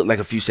y'all. It looked like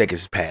a few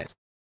seconds has passed.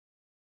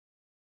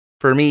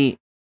 For me,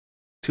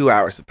 2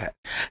 hours have passed.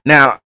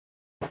 Now,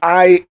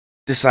 I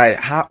decided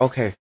how.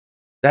 Okay,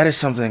 that is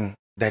something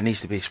that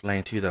needs to be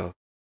explained too, though.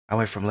 I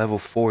went from level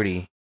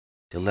 40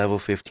 to level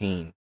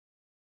 15.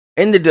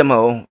 In the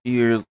demo,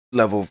 you're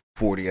level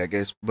 40, I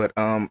guess, but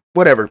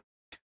whatever.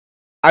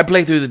 I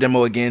played through the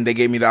demo again. They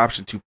gave me the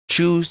option to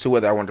choose to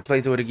whether I wanted to play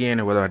through it again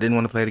or whether I didn't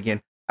want to play it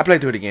again. I played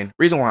through it again.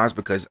 Reason why is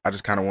because I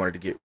just kind of wanted to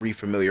get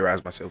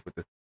refamiliarize myself with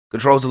the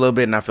controls a little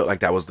bit, and I felt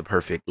like that was the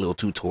perfect little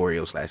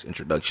tutorial /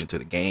 introduction to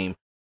the game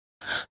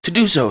to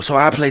do so. So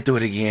I played through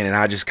it again, and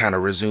I just kind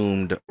of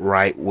resumed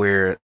right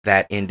where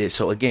that ended.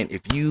 So again,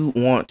 if you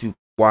want to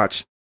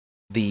watch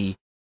the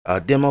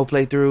demo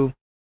playthrough,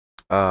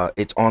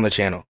 it's on the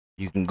channel.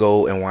 You can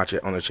go and watch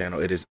it on the channel.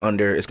 It's going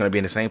to be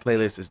in the same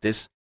playlist as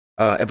this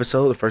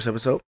episode, the first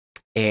episode.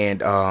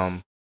 And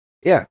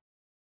yeah, if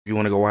you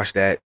want to go watch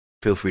that,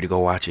 feel free to go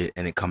watch it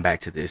and then come back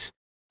to this.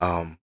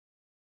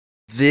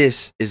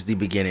 This is the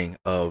beginning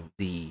of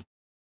the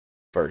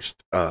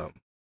first, the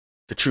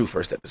true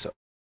first episode.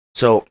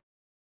 So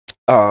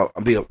I'll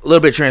be a little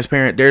bit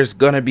transparent. There's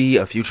going to be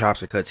a few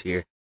chops and cuts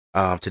here.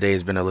 Today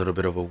has been a little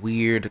bit of a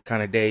weird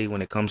kind of day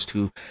when it comes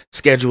to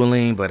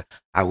scheduling, but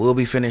I will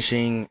be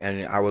finishing, and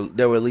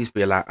there will at least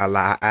be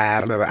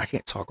I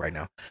can't talk right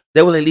now.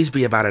 There will at least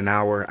be about an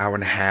hour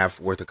and a half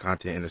worth of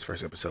content in this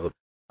first episode.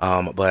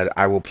 But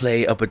I will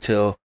play up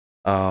until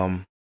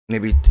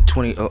maybe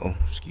 20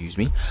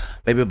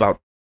 maybe about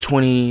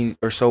 20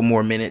 or so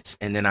more minutes,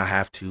 and then I'll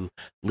have to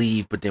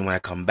leave. But then when I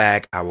come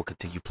back, I will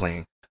continue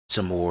playing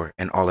some more,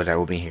 and all of that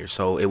will be here.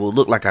 So it will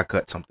look like I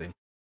cut something,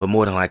 but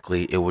more than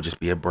likely it will just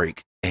be a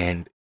break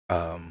and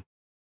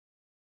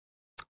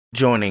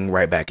joining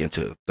right back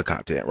into the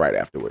content right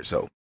afterwards.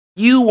 So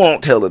you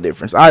won't tell the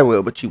difference. I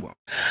will, but you won't.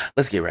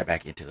 Let's get right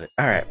back into it.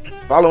 All right,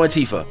 following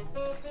Tifa.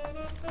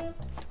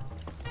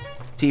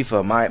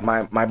 Tifa,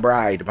 my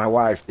bride, my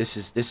wife. This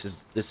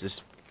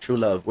is true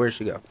love. Where'd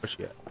she go? Where's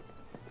she at?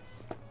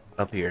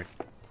 Up here.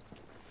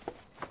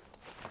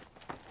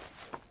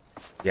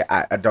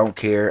 Yeah, I don't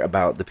care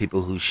about the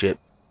people who ship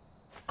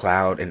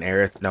Cloud and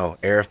Aerith. No,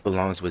 Aerith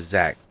belongs with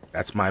Zack.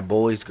 That's my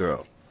boy's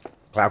girl.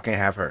 Cloud can't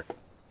have her.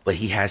 But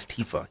he has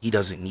Tifa. He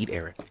doesn't need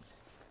Aerith.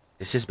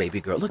 This is baby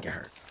girl. Look at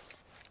her.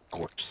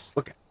 Gorgeous.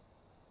 Look at her.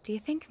 Do you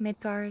think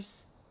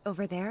Midgar's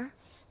over there?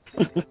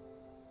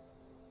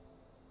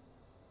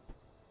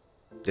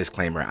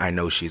 Disclaimer, I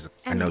know she's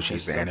an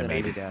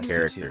animated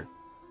character.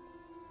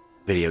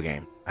 Video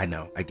game. I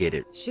know. I get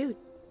it. Shoot.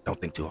 Don't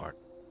think too hard.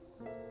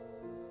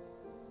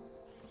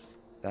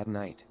 That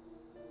night,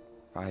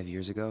 5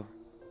 years ago,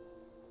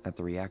 at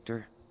the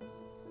reactor,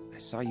 I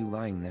saw you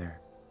lying there.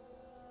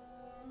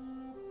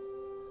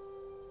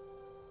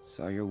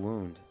 Saw your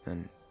wound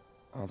and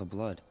all the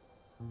blood.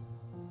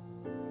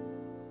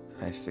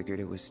 I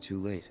figured it was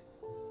too late.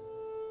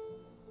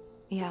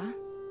 Yeah?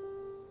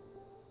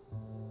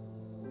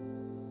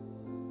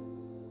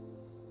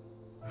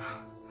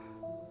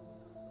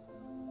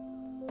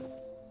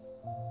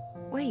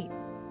 Wait,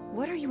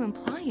 what are you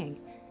implying?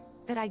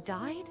 That I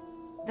died?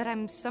 That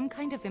I'm some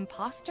kind of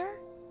imposter?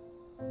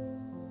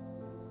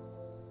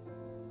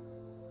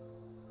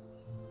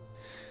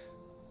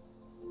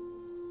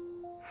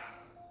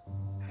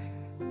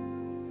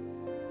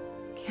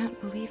 Can't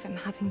believe I'm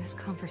having this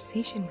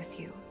conversation with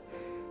you,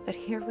 but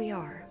here we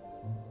are.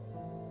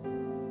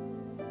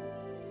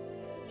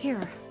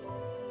 Here,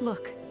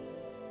 look.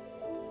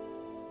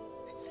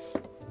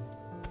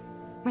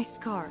 My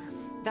scar.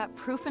 That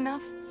proof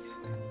enough?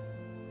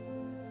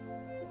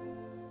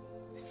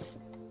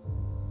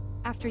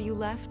 After you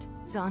left,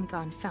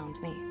 Zangan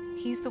found me.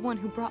 He's the one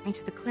who brought me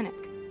to the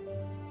clinic.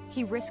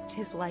 He risked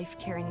his life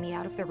carrying me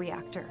out of the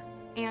reactor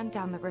and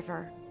down the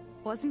river.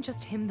 Wasn't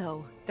just him,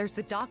 though. There's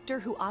the doctor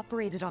who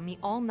operated on me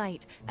all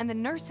night, and the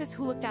nurses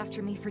who looked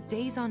after me for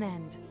days on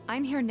end.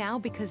 I'm here now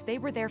because they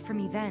were there for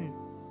me then.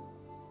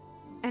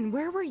 And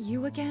where were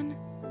you again?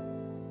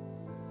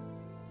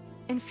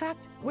 In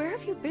fact, where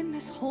have you been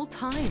this whole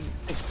time?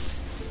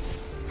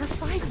 For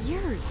 5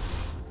 years.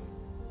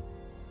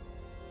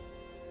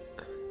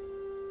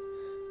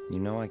 You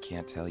know I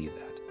can't tell you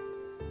that.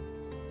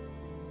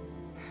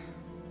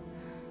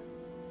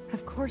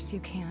 Of course you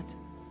can't.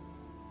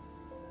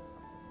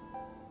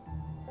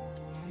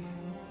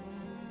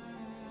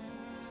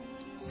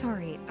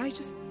 Sorry, I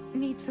just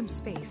need some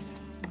space.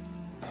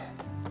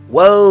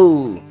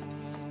 Whoa!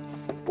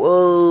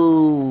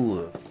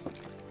 Whoa!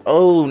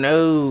 Oh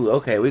no!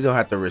 Okay, we're gonna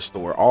have to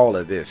restore all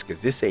of this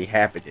because this ain't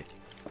happening.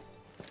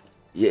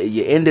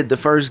 You ended the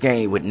first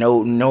game with no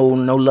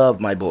love,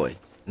 my boy.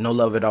 No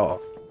love at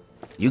all.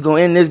 You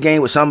gonna end this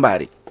game with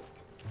somebody.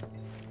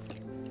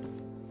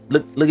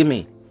 Look at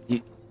me.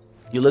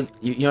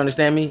 You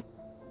understand me?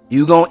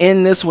 You gonna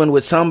end this one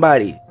with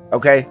somebody,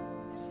 okay?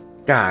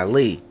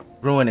 Golly,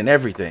 ruining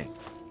everything.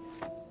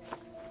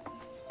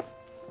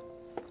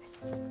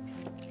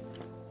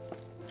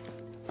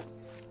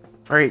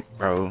 Freak,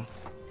 bro.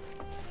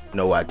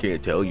 No, I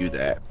can't tell you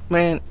that,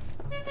 man.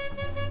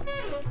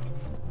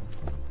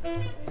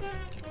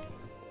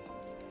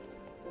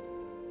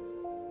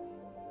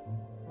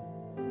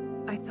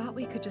 I thought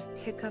we could just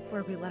pick up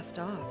where we left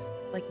off,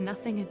 like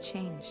nothing had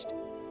changed.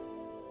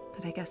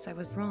 But I guess I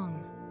was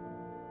wrong.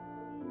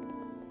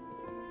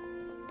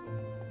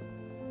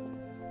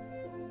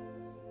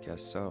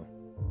 Guess so.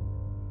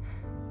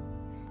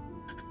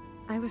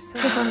 I was so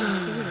happy to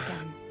see you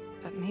again,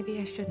 but maybe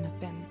I shouldn't have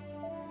been.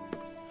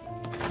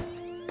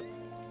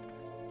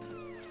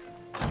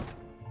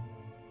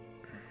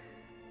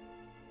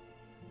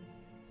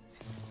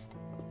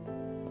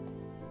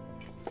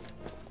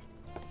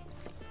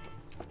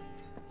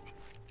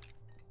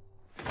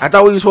 I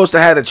thought we were supposed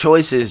to have the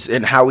choices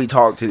in how we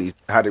talk to these.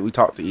 How did we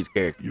talk to each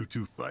character? You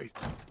two fight.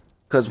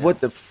 Cause what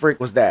the frick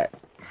was that?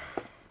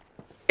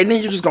 And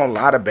then you're just gonna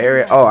lie to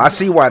Barrett. Oh, I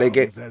see why they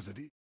gave.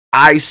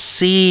 I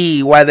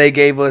see why they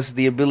gave us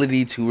the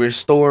ability to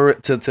restore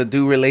to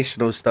do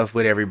relational stuff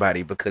with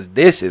everybody, because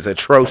this is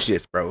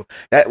atrocious, bro.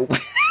 That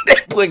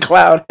boy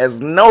Cloud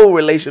has no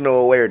relational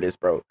awareness,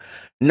 bro.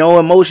 No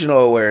emotional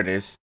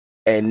awareness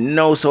and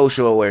no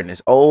social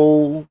awareness.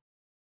 Oh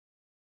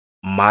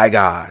my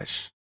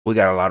gosh. We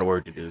got a lot of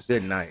work to do.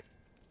 Good night.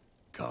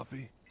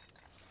 Copy.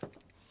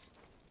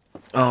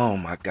 Oh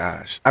my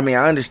gosh. I mean,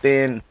 I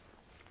understand.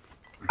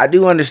 I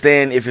do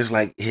understand if it's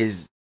like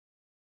his.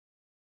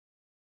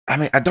 I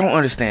mean, I don't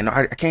understand.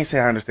 I can't say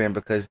I understand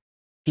because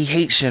he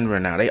hates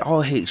Shinra now. They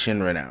all hate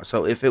Shinra now.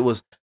 So if it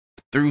was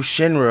through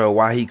Shinra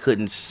why he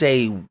couldn't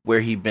say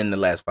where he'd been the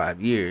last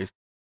 5 years,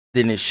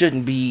 then it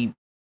shouldn't be.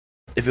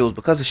 If it was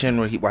because of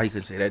Shinra why he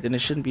couldn't say that, then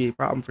it shouldn't be a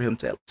problem for him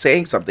to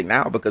saying something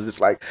now, because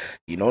it's like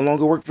you no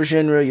longer work for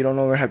Shinra. You no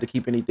longer have to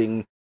keep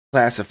anything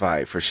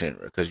classified for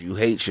Shinra because you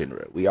hate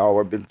Shinra. We all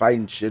have been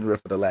fighting Shinra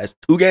for the last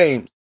 2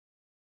 games.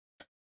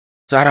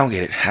 So I don't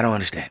get it. I don't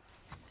understand.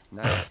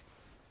 Nice.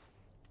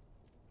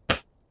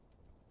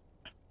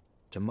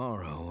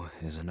 Tomorrow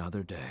is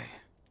another day.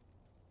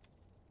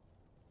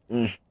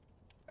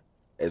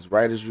 As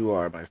right as you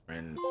are, my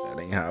friend. That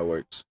ain't how it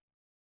works.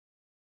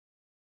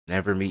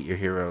 Never meet your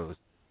heroes.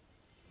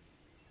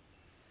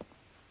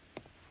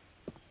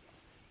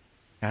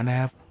 Kinda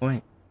have a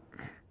point.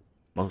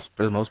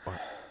 For the most part.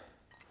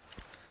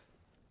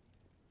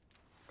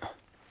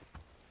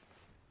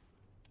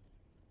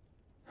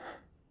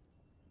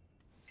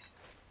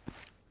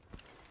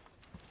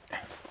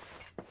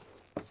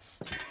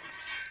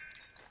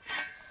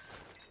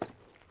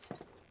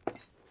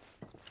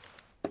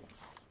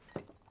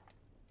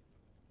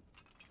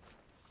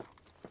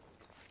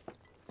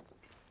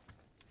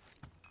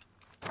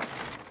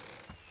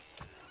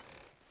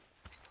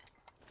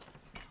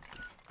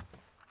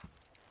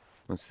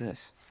 What's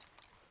this?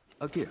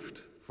 A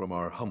gift from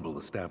our humble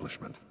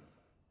establishment.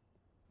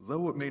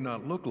 Though it may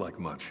not look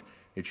like much,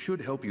 it should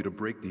help you to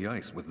break the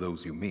ice with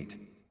those you meet.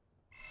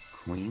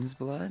 Queen's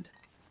blood?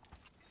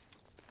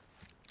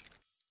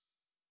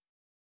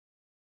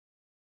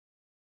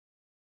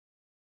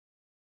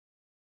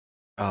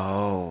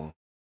 Oh.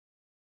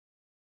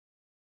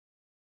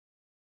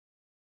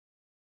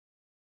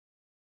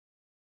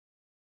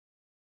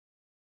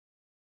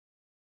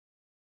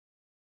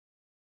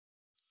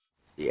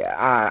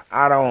 Yeah,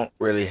 I don't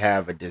really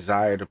have a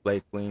desire to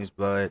play Queen's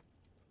Blood.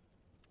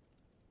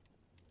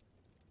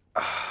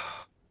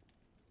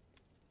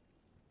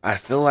 I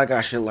feel like I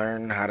should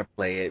learn how to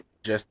play it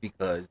just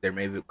because there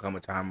may come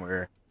a time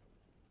where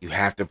you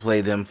have to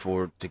play them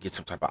to get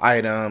some type of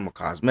item or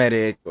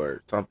cosmetic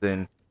or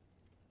something.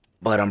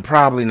 But I'm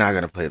probably not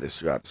going to play this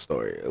throughout the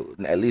story.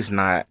 At least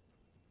not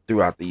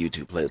throughout the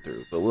YouTube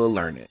playthrough. But we'll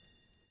learn it.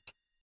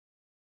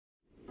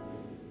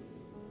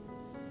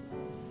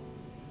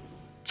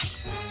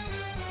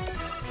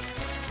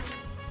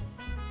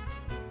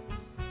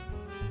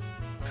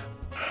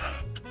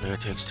 Player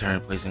takes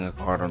turn placing a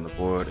card on the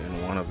board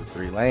in one of the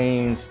 3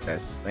 lanes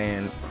that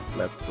span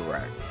left to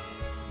right.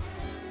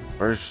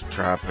 First,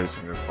 try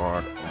placing a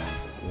card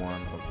on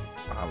one of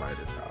the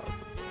highlighted tiles.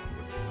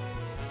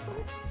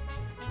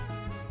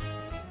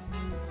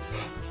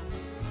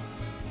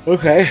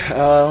 Okay.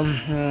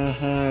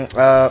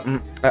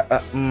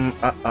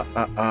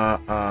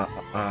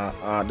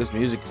 This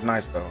music is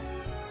nice though.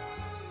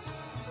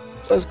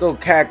 Let's go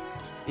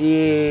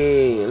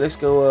Yeah, let's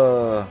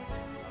go.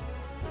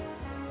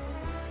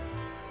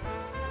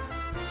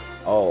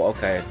 Oh,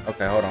 okay.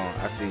 Okay, hold on.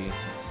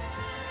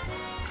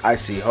 I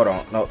see. Hold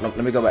on. No, let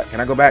me go back.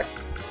 Can I go back?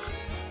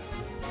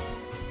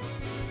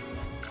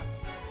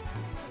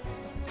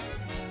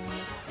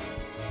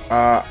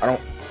 I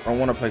don't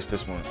want to place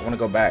this one. I want to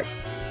go back.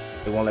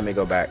 It won't let me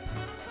go back.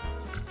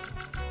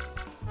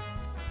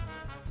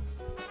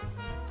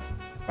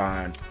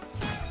 Fine.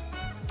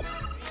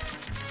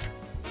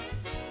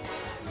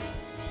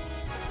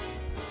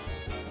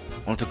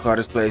 Once a card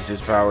is placed, its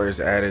power is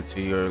added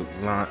to your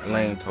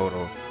lane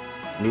total.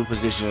 New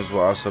positions will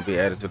also be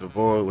added to the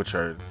board, which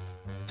are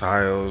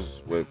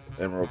tiles with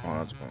emerald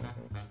pawns.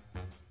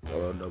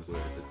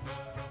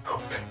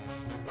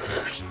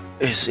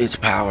 Its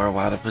power,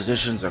 while the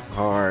positions of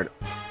card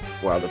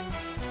will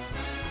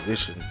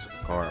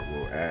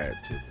add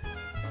to the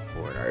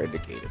board are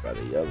indicated by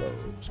the yellow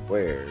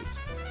squares.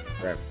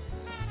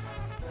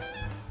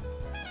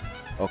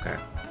 Okay.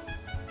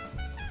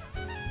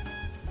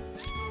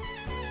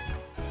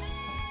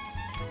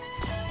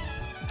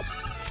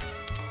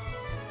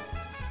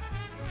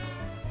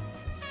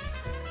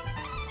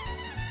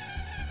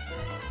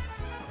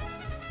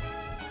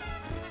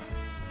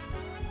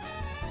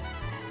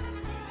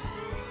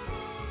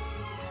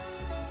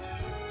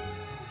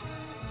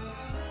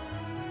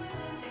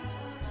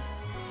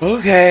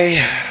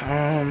 Okay.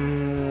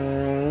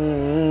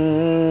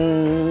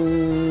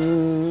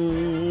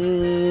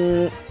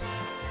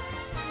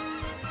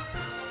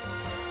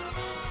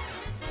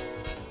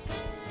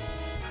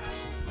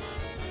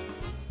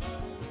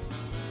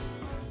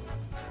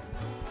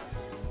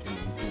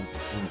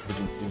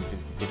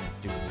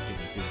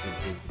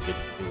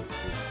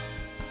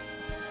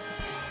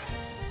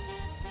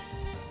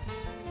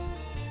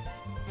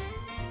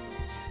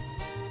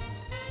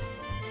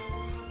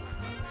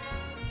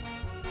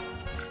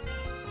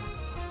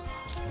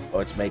 Oh,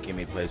 it's making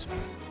me place one.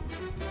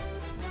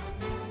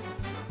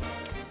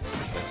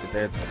 Place it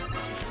there then.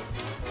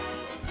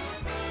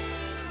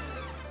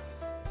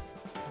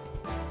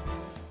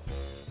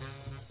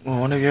 When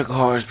one of your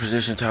card's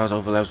position tiles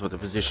overlaps with the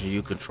position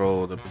you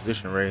control, the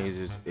position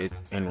raises it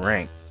in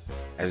rank.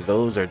 As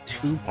those are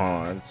 2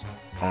 pawns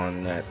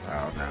on that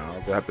tile now,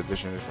 that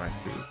position is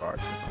ranked 3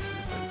 cards.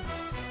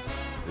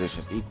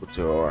 Positions equal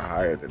to or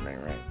higher than their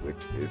rank,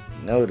 which is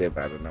noted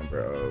by the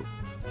number of.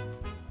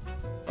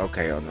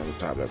 Okay, on the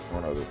top left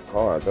corner of the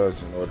card.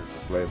 Thus, in order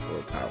to play for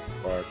a powerful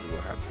card, you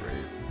will have to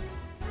raise.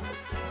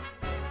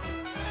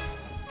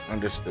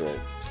 Understood.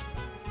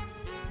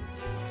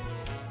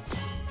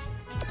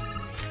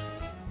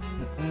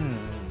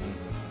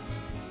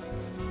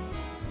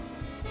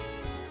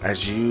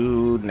 As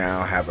you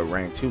now have a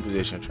rank 2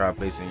 position, try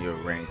placing your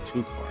rank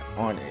 2 card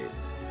on it.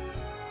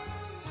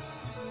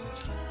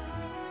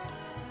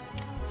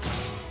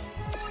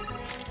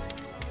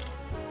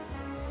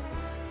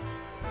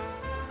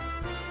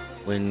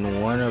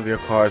 When one of your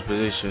card's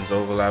positions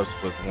overlaps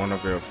with one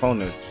of your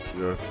opponents,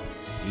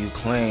 you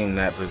claim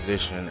that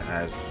position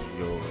as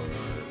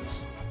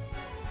yours.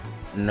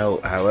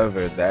 Note,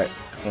 however, that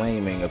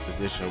claiming a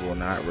position will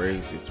not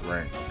raise its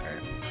rank.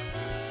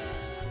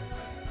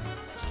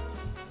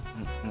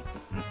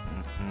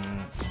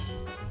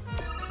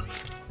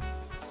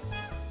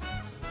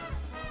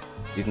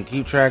 You can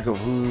keep track of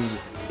who's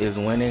is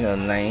winning a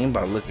lane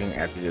by looking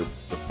at the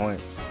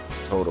points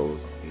totals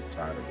on each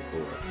side of the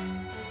board.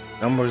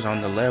 Numbers on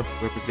the left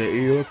represent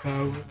your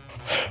power.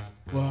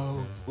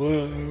 Wow.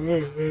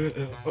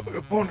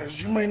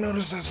 Opponents, you may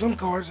notice that some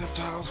cards have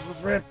tiles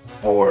with red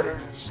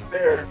borders.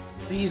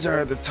 These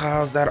are the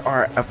tiles that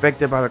are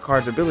affected by the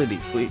card's ability.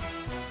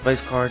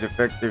 Place cards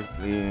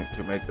effectively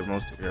to make the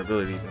most of your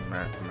abilities and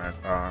match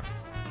power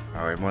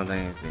more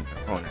lanes than your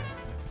opponent.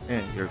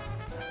 And you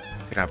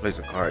cannot place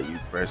a card you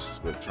press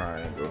with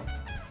triangle.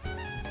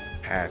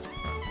 Pass.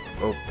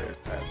 Both players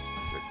pass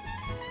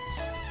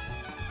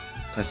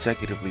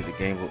consecutively, the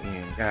game will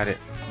end. Got it.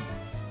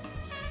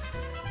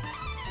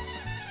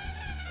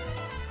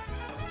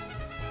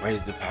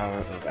 Raise the power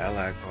of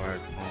allied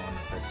cards on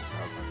effective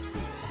power 2.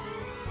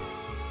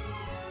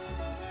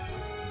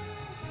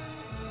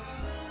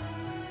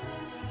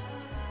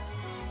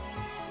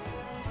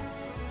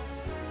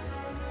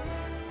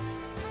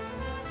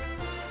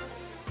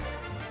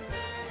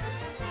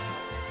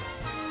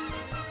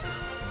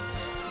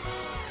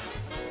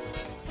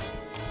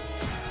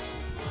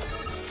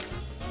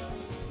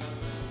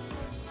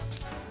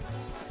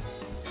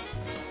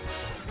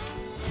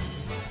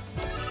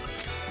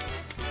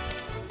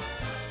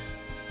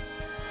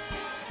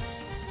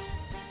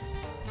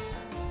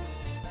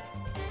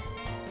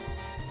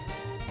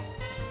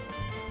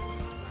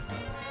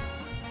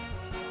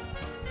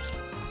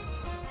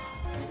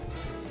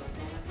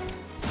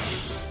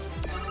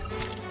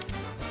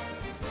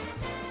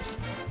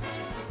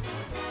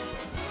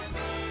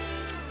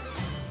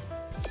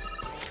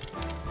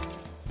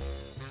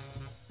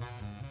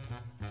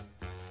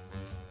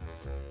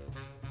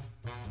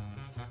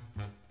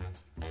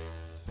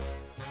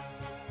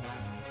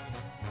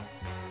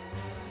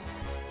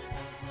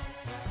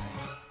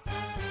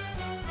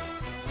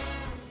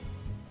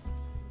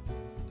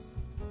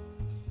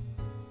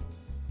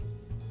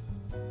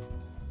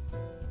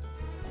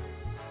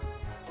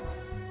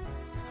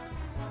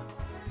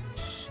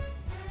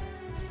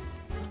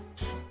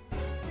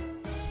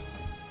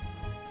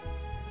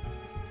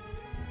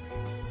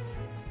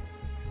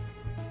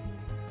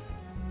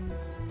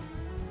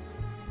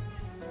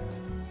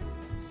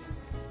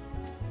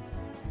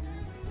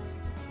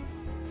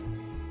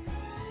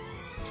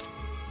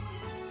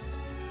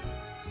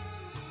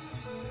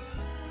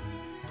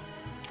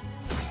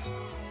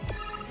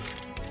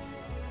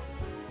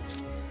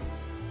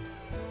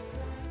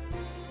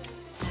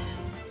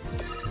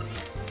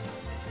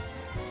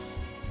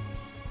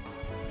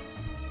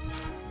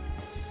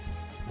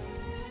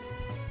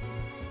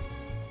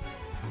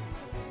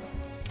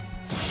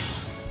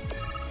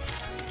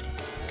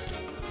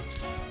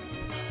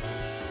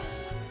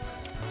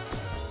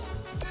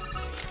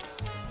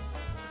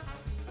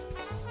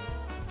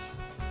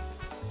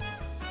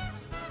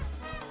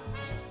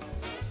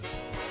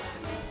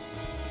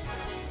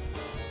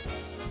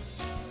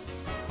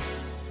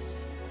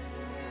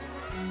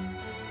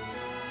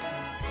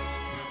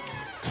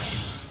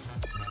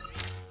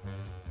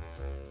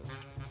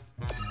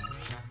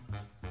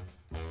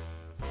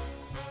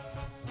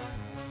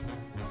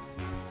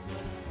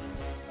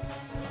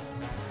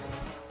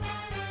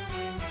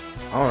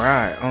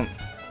 Alright,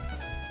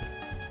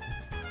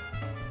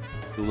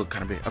 you look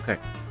kind of big. Okay.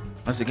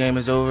 Once the game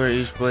is over,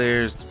 each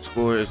player's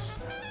score is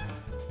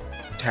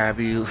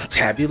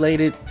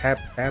tabulated.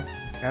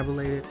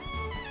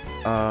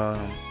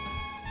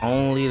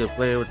 Only the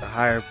player with the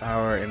higher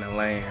power in the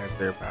lane has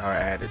their power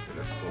added to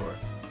the score.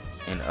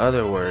 In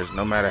other words,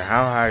 no matter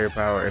how high your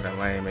power in the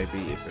lane may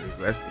be, if it is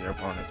less than your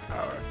opponent's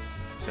power,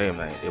 same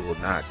lane, it will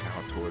not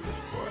count toward the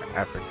score.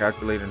 After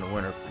calculating the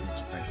winner for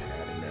each lane and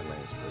adding their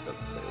lane score, the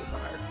player with the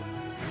higher score.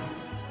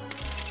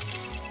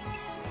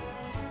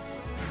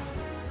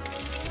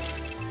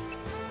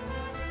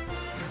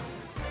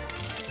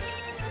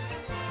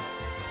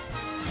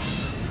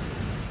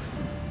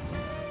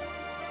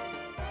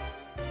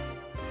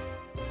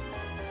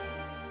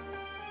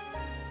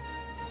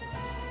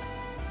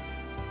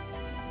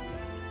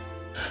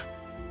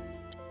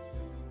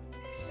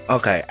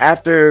 Okay,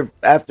 after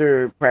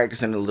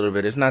practicing a little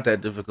bit, it's not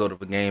that difficult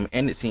of a game,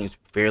 and it seems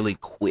fairly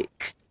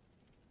quick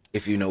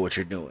if you know what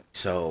you're doing.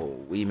 So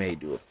we may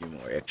do a few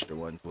more extra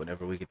ones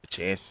whenever we get the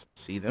chance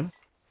to see them.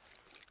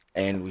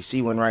 And we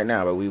see one right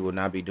now, but we will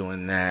not be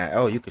doing that.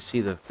 Oh, you can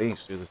see the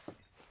things through the...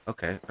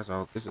 Okay, that's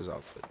all. This is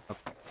all good.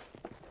 Okay.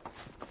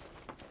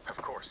 Of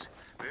course,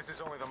 this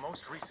is only the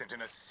most recent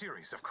in a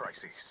series of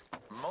crises.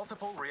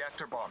 Multiple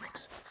reactor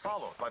bombings,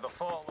 followed by the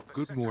fall of the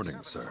Good morning,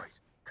 sir.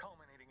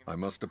 I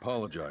must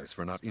apologize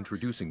for not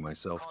introducing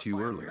myself to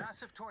you earlier.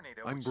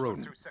 I'm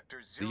Broden,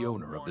 the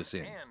owner of this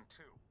inn.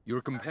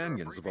 Your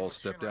companions have all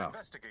stepped out.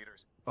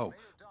 Oh,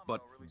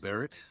 but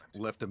Barrett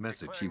left a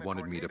message he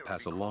wanted me to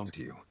pass along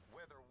to you.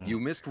 You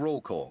missed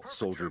roll call,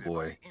 soldier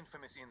boy.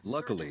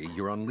 Luckily,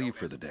 you're on leave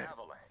for the day.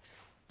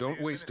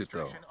 Don't waste it,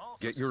 though.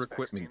 Get your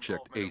equipment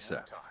checked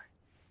ASAP.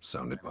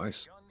 Sound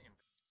advice?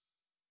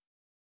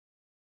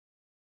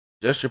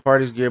 Just your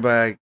party's gear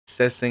by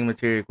accessing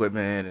material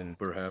equipment and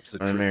perhaps a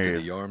trip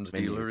to the arms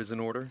dealer is in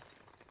order.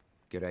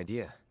 Good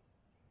idea.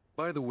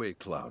 By the way,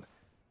 Cloud,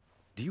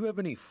 do you have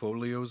any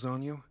folios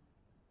on you?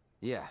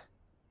 Yeah.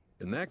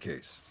 In that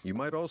case, you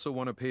might also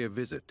want to pay a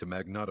visit to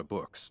Magnata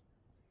Books.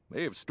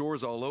 They have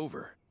stores all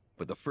over,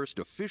 but the first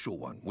official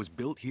one was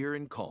built here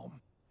in Calm,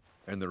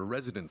 and their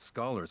resident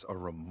scholars are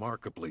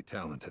remarkably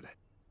talented.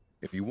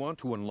 If you want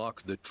to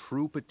unlock the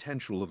true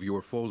potential of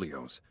your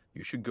folios,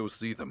 you should go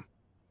see them.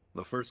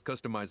 The first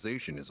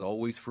customization is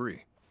always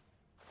free.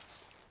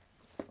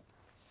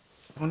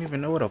 I don't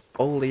even know what a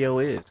folio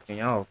is. Can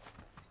y'all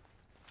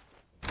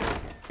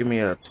give me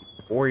a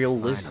tutorial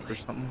list or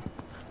something?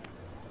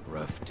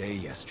 Rough day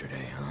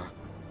yesterday, huh?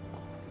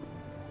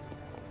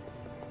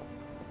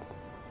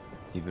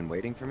 You've been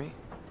waiting for me?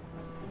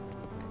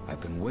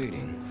 I've been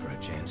waiting for a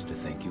chance to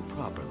thank you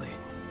properly.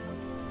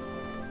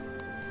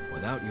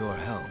 Without your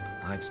help,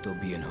 I'd still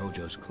be in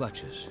Hojo's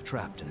clutches,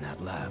 trapped in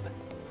that lab.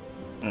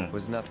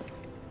 Was nothing.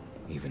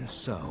 Even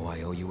so,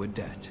 I owe you a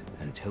debt.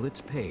 Until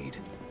it's paid,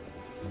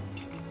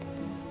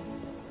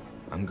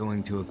 I'm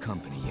going to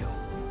accompany you.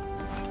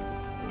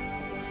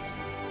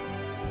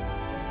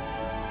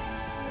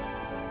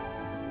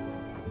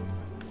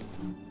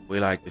 We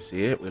like to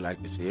see it. We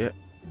like to see it.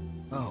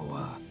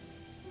 Oh,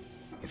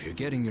 if you're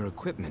getting your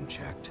equipment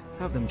checked,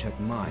 have them check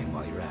mine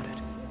while you're at it.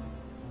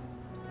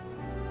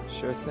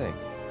 Sure thing.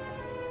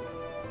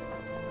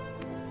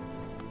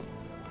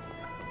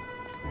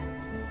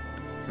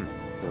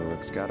 The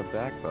Rook's got a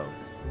backbone.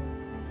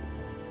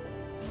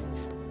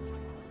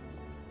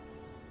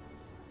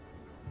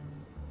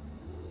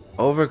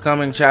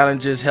 Overcoming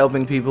challenges,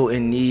 helping people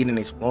in need, and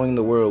exploring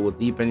the world will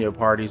deepen your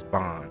party's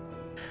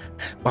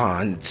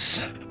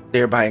bonds,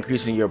 thereby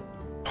increasing your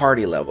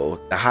party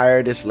level. The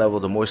higher this level,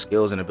 the more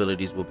skills and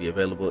abilities will be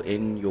available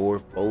in your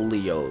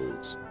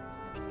folios.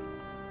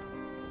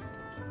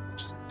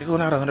 Still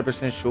not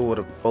 100% sure what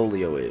a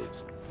folio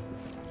is,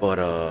 but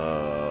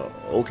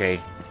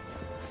okay.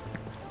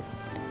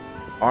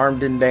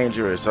 Armed and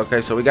dangerous. Okay,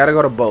 so we gotta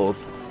go to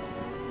both.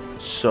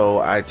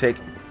 So I take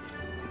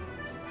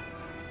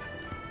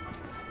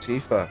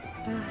Tifa.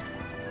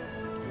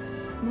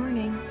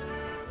 Morning.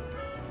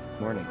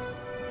 Morning.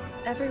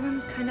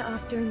 Everyone's kind of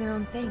off doing their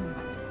own thing.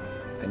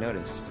 I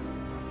noticed.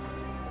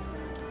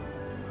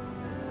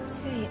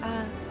 Say,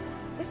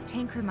 this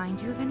tank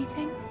remind you of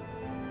anything?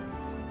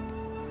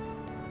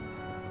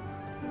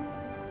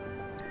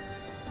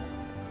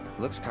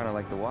 Looks kind of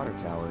like the water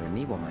tower in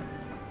Nibelheim.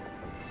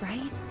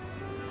 Right?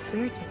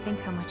 Weird to think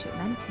how much it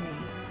meant to me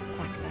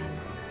back then,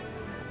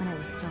 when I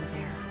was still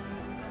there.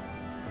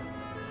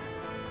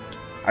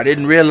 I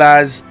didn't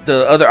realize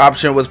the other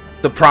option was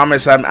the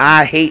promise.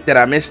 I hate that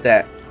I missed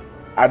that.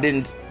 I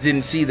didn't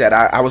see that.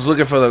 I was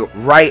looking for the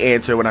right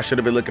answer when I should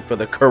have been looking for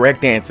the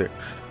correct answer.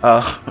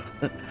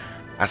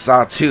 I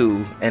saw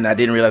two, and I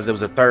didn't realize there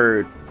was a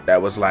third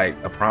that was like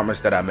a promise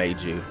that I made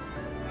you.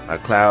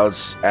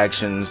 Cloud's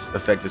actions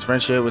affect his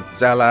friendship with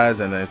his allies,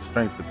 and the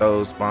strength of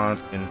those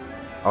bonds can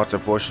alter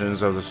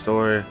portions of the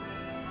story.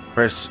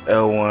 Press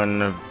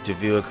L1 to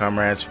view a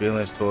comrade's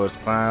feelings towards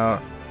Cloud,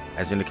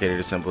 as indicated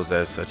in symbols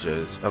as such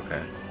as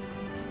okay.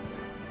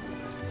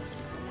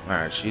 All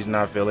right, she's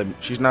not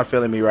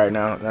feeling me right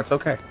now. That's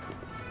okay.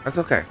 That's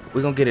okay.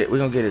 We're gonna get it. We're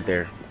gonna get it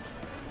there.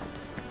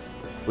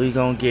 We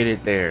gonna get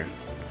it there.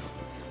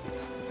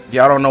 If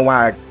y'all don't know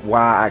why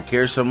I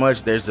care so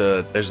much, there's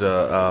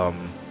a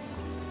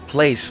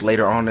place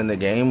later on in the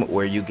game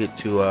where you get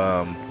to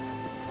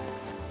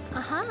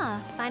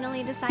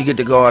finally decided. you get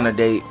to go on a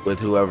date with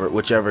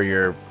whichever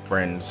your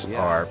friends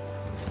are.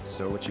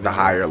 So what you the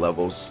higher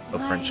levels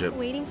of friendship.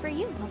 Waiting for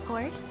you, of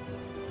course.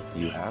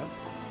 You have?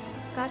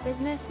 Got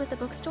business with the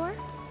bookstore?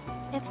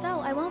 If so,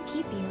 I won't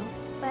keep you.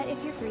 But if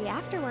you're free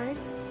afterwards,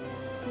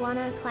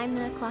 wanna climb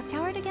the clock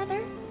tower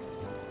together?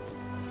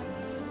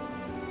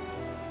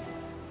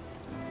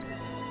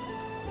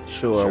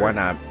 Sure, why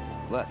not?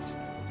 Let's.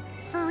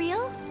 For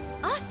real?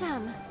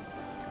 Awesome!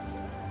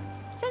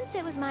 Since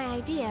it was my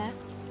idea,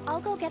 I'll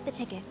go get the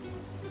tickets.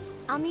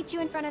 I'll meet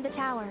you in front of the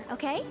tower,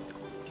 okay?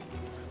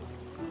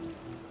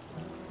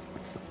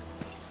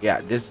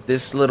 Yeah,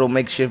 this little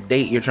makeshift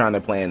date you're trying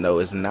to plan though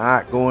is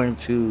not going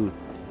to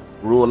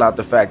rule out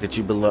the fact that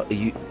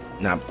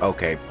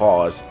okay,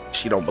 pause.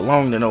 She don't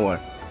belong to no one,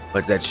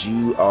 but that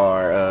you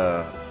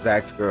are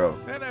Zach's girl.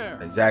 Hey there.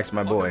 And Zach's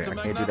my boy. Welcome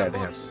I to can't do that to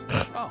him.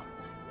 Oh,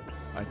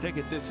 I take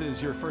it this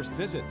is your first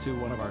visit to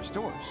one of our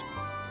stores.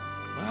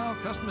 Well,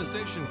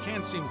 customization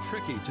can seem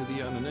tricky to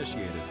the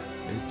uninitiated.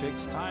 It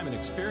takes time and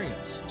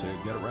experience to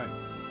get it right.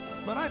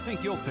 But I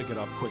think you'll pick it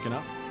up quick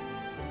enough.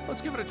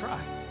 Let's give it a try.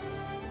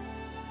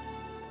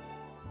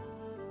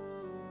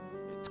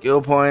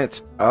 Skill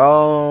points.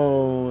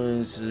 Oh,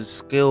 it's a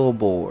skill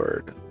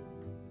board.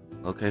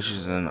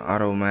 Locations and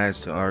auto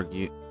match to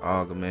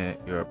augment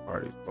your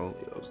party's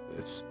folios.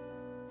 This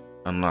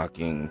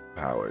unlocking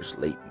powers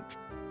latent.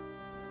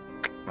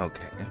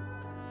 Okay.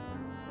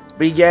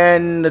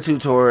 Begin the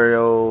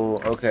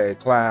tutorial. Okay,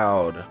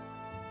 Cloud.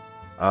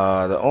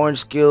 The orange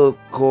skill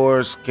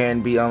cores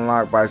can be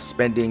unlocked by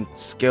spending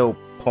skill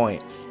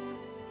points.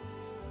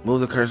 Move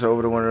the cursor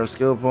over to one of those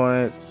skill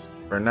points.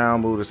 For now,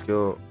 move the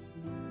skill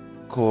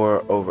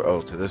core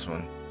over to this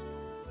one.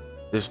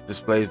 This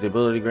displays the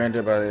ability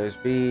granted by the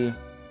SB.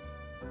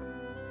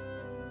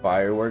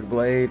 Firework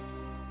blade.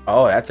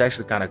 Oh, that's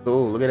actually kind of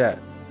cool. Look at that.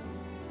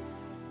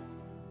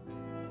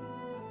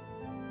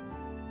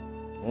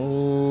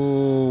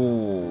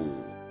 Ooh.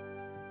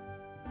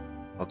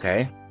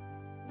 Okay.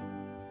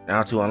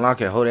 Now to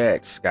unlock it, hold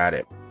X. Got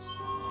it.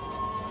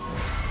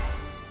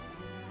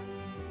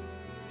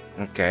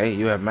 Okay,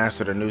 you have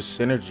mastered a new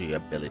synergy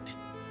ability.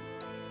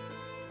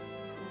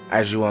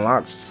 As you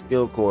unlock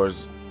skill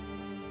cores,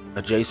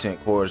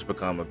 adjacent cores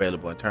become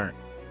available in turn.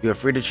 You are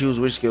free to choose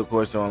which skill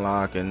cores to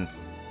unlock and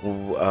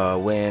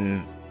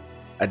when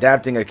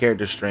adapting a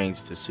character's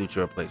strengths to suit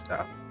your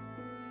playstyle.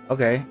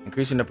 Okay,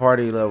 increasing the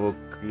party level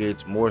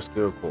creates more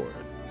skill cores.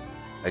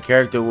 A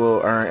character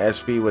will earn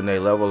SP when they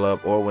level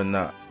up or when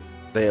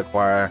they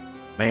acquire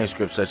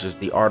manuscripts such as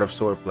the Art of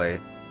Swordplay.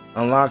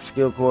 Unlocked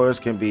skill cores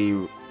can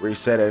be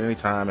reset at any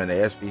time and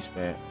the SP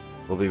spent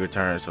will be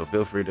returned, so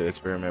feel free to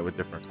experiment with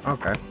different.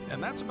 Okay.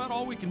 And that's about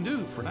all we can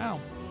do for now.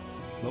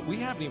 But we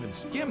haven't even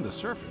skimmed the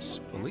surface,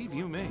 believe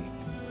you me.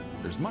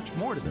 There's much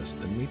more to this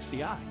than meets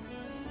the eye.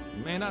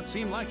 It may not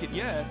seem like it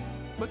yet,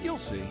 but you'll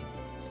see.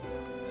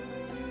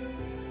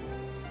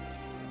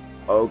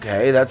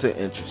 Okay, that's an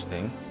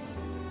interesting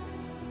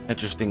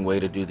way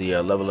to do the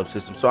level up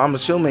system. So I'm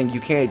assuming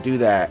you can't do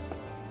that.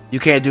 You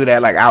can't do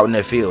that like out in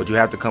the field. You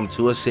have to come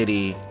to a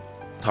city,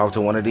 talk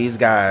to one of these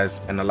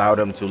guys, and allow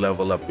them to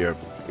level up your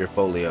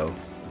folio.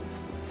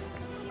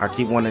 I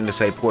keep wanting to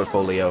say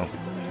portfolio.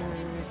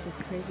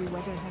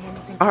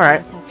 All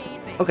right.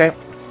 Okay.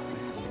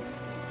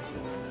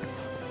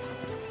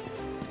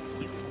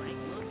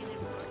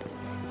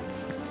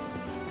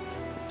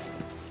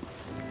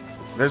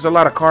 There's a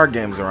lot of card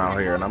games around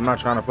here, and I'm not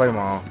trying to play them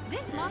all.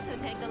 This Mako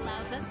tank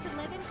allows us to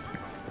live in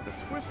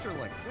a twister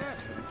like that.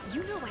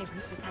 You know why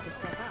Rufus had to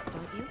step up,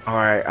 don't you? All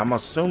right, I'm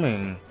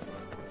assuming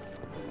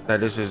that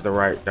this is the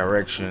right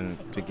direction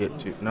to get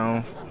to.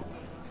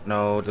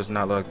 No, it does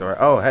not look the right.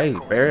 Oh, hey,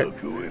 Barrett. Look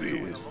who it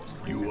is.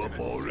 You up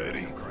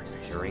already?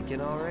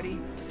 Drinking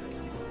already?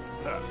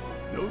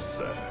 No,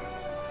 sir.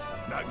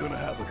 Not gonna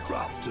have a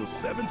drop till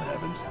 7th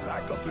Heaven's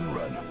back up and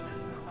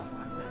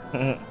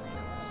running.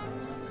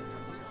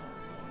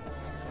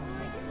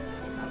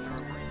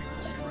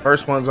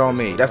 First one's on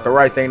me. That's the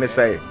right thing to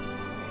say.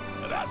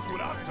 That's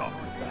what I'm talking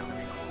about.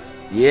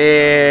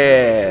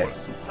 Yeah.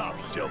 Some top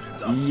shelf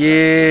stuff.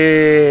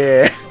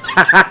 Yeah.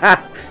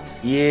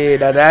 Yeah,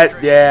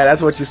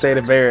 that's what you say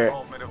to Barrett.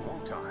 All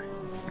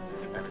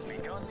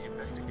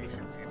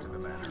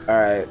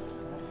right.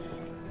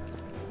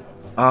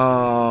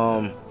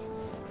 Oh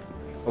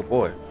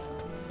boy.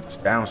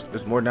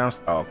 There's more down.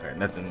 Oh, okay.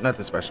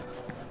 Nothing special.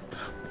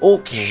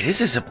 Okay,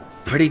 this is a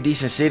pretty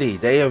decent city.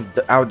 They have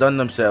outdone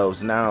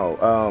themselves now.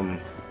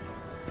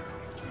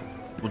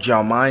 Would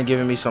y'all mind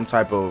giving me some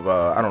type of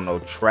I don't know,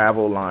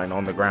 travel line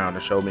on the ground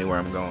to show me where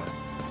I'm going?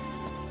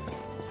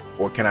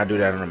 Or can I do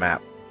that on the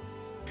map?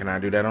 Can I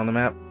do that on the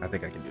map? I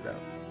think I can do that.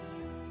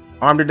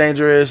 Armed or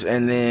dangerous,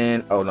 and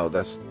then oh no,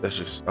 that's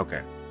just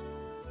okay.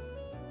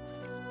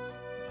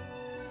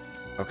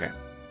 Okay.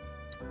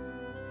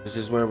 This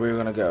is where we're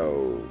gonna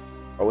go.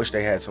 I wish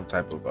they had some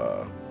type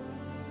of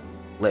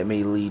let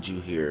me lead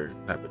you here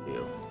type of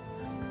deal,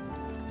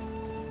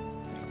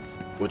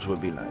 which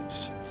would be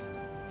nice.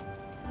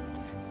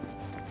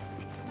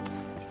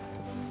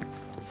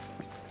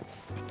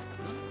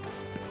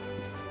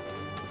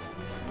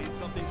 Need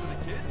something for the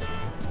kids?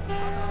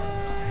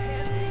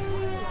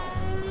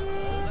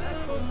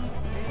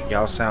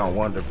 Y'all sound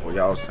wonderful.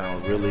 Y'all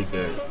sound really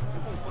good.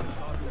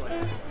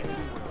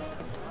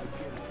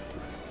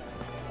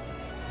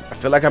 I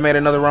feel like I made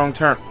another wrong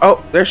turn.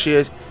 Oh, there she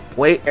is.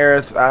 Wait,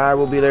 Aerith, I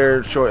will be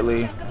there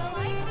shortly.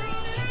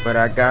 But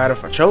I got a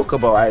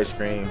chocobo ice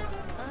cream.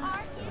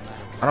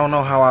 I don't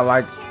know how I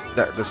like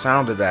the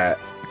sound of that.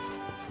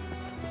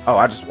 Oh,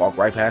 I just walked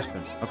right past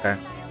him. Okay.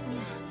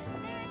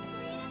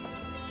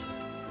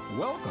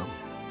 Welcome.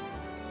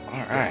 All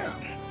right. Yeah.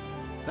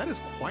 That is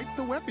quite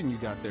the weapon you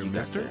got there,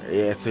 mister.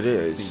 Yes, it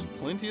is. Seen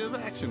plenty of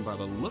action by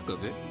the look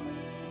of it.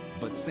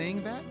 But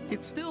saying that,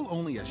 it's still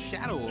only a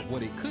shadow of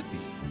what it could be.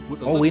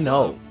 With a we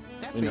know. Love,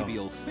 that baby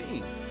will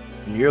sing.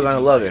 You're gonna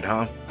love it,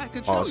 huh? I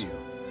could show you.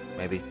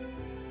 Maybe.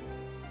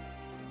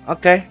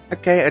 Okay.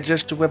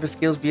 Adjust your weapon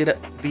skills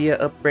via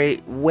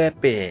upgrade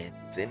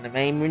weapons in the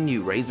main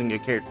menu. Raising your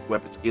character's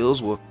weapon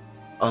skills will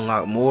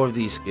unlock more of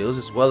these skills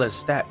as well as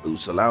stat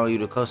boosts, allowing you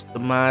to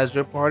customize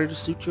your party to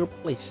suit your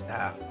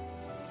playstyle.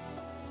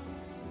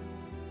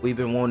 We've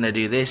been wanting to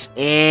do this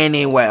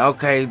anyway.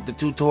 Okay, the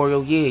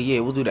tutorial. Yeah,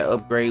 we'll do that.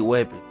 Upgrade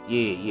weapon.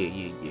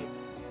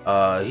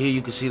 Yeah. Here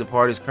you can see the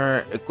party's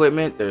current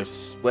equipment,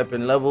 there's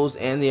weapon levels,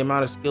 and the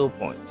amount of skill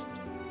points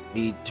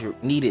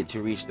needed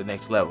to reach the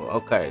next level.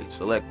 Okay,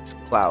 select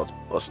Cloud's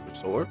Buster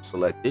Sword.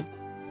 Selected.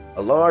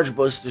 A large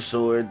Buster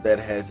Sword that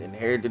has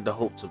inherited the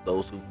hopes of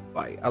those who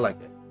fight. I like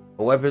that.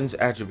 The weapons,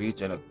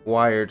 attributes, and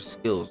acquired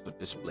skills are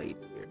displayed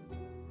here.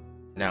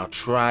 Now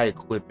try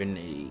equipping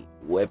a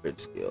weapon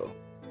skill.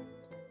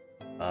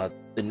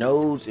 The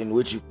nodes in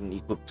which you can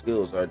equip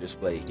skills are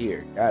displayed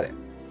here. Got it.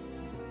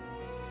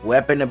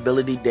 Weapon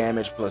ability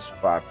damage plus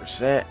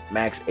 5%,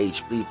 max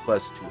HP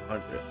plus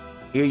 200.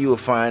 Here you will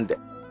find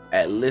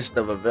a list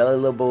of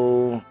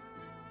available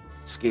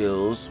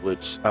skills,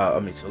 which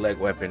select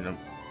weapon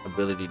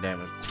ability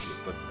damage.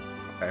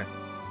 Okay.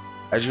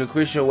 As you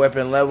increase your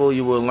weapon level,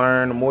 you will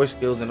learn more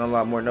skills and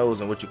unlock more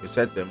nodes in which you can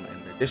set them.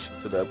 In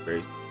addition to the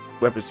upgrades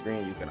weapon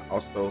screen, you can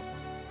also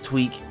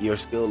tweak your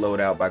skill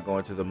loadout by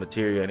going to the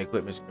material and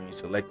equipment screen,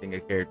 selecting a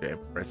character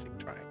and pressing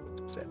triangle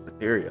to set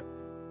material.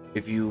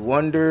 If you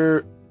would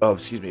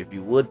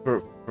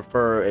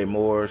prefer a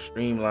more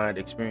streamlined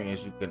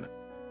experience, you can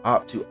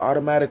opt to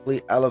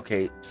automatically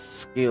allocate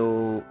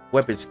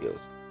weapon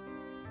skills.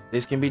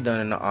 This can be done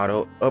in the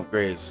auto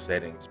upgrade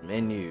settings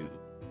menu.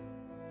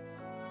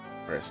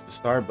 Press the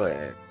start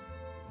button.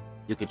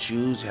 You can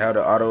choose how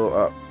to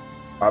auto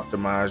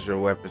optimize your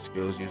weapon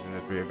skills using the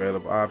 3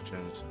 available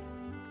options.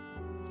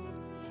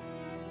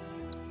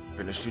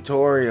 Finish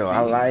tutorial. See,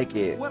 I like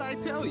it. What I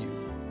tell you,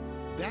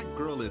 that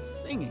girl is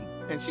singing,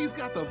 and she's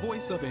got the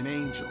voice of an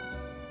angel.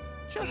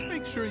 Just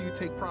make sure you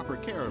take proper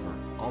care of her,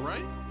 all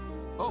right?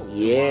 Oh,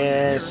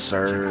 yes,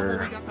 sir. Check out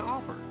what we got to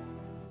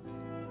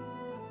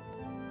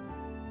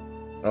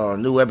offer.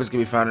 New weapons can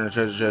be found in the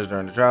treasure chest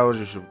during the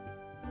travels.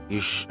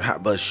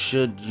 But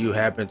should you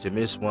happen to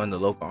miss one, the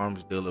local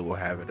arms dealer will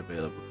have it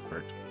available to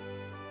purchase.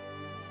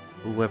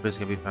 New weapons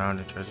can be found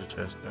in treasure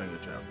chest during your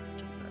travel.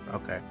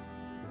 Okay.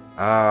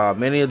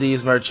 Many of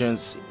these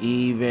merchants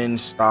even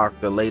stock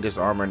the latest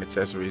armor and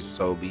accessories,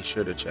 so be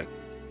sure to check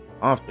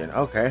often.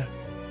 Okay.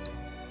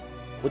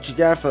 What you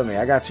got for me?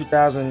 I got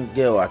 2,000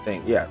 gil, I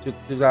think. Yeah,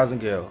 2,000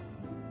 gil.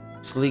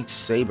 Sleek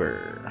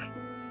saber.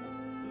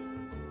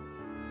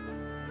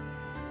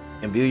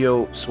 Imbue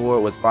your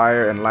sword with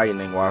fire and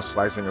lightning while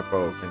slicing a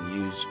foe. Can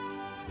use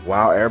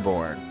while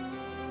airborne.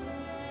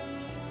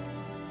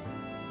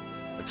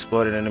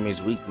 Exploit an enemy's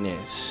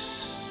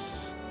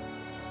weakness.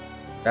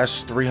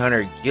 That's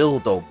 300 gil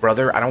though,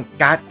 brother. I don't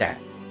got that.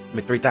 I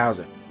mean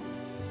 3,000.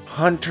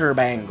 Hunter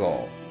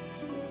bangle.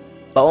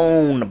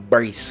 Bone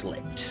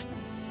bracelet.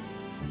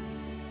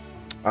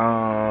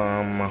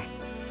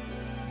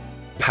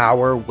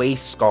 Power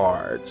waist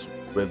guards.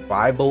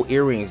 Revival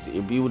earrings.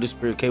 Imbue with a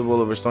spirit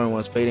capable of restoring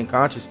one's fading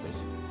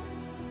consciousness.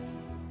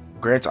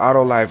 Grants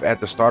auto life at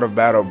the start of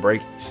battle.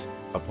 Breaks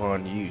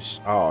upon use.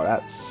 Oh,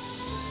 that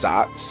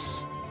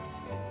sucks.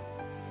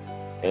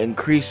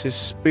 Increases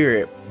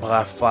spirit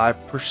by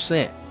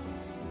 5%.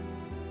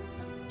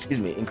 Excuse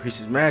me.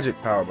 Increases magic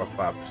power by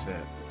 5%.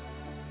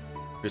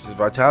 Increases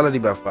vitality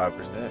by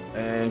 5%.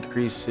 And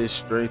increases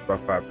strength by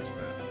 5%.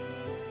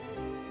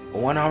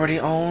 One already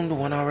owned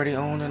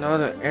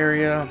another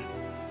area.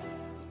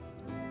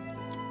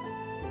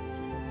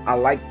 I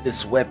like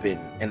this weapon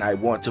and I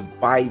want to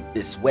buy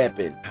this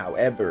weapon.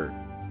 However,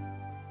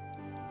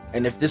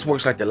 and if this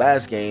works like the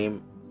last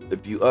game,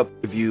 if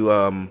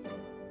you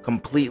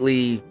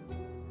completely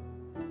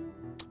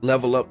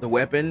level up the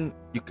weapon,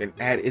 you can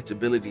add its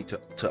ability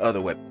to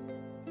other weapons,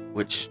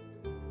 which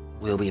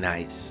will be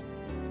nice.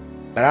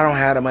 But I don't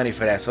have the money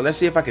for that. So let's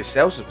see if I can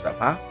sell some stuff,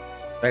 huh?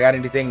 If I got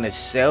anything to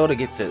sell to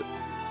get to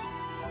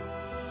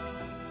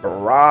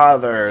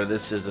Brother,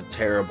 this is a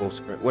terrible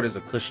script. What is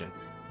a cushion?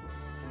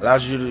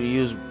 Allows you to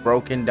use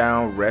broken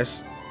down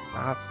rest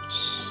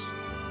stops.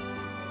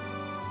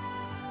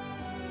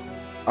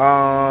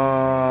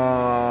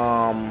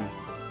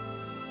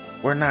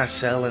 We're not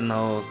selling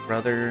those,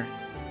 brother.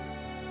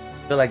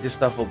 I feel like this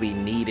stuff will be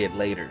needed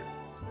later.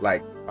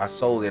 Like, if I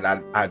sold it,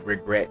 I'd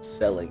regret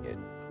selling it.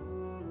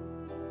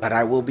 But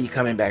I will be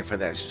coming back for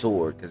that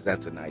sword, because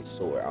that's a nice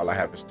sword. All I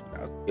have is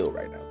 2,000 gil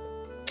right now.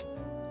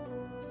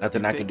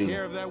 Nothing I can do. Take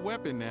care of that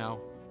weapon now.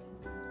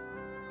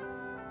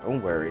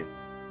 Don't worry.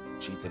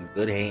 She's in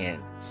good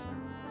hands.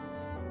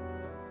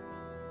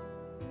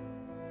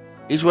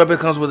 Each weapon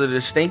comes with a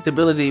distinct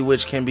ability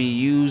which can be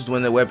used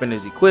when the weapon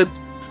is equipped.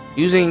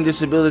 Using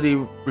this ability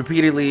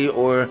repeatedly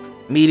or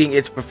meeting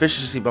its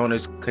proficiency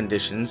bonus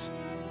conditions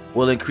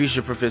will increase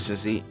your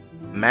proficiency.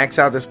 Max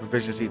out this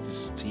proficiency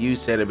to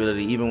use said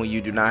ability even when you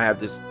do not have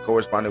this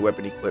corresponding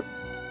weapon equipped.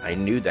 I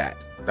knew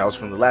that. That was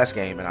from the last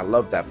game and I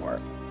loved that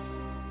part.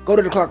 Go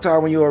to the clock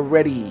tower when you are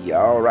ready.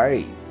 All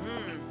right.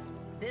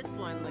 This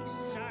one looks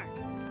sharp.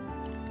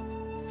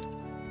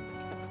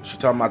 Is she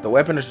talking about the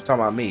weapon or is she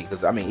talking about me?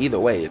 Because, I mean, either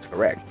way, it's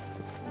correct.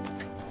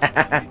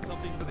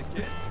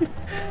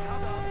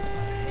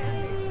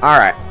 All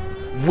right.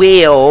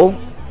 Well,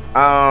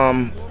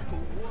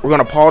 we're going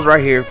to pause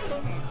right here.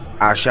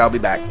 I shall be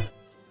back.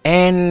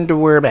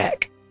 And we're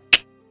back.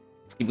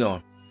 Let's keep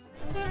going.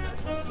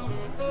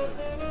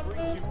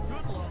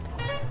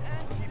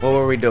 What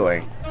were we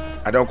doing?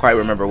 I don't quite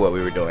remember what we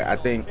were doing. I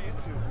think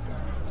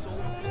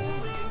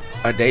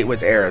a date with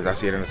Aerith. I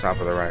see it in the top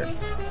of the right.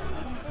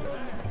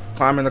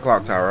 Climbing the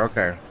clock tower.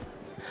 Okay.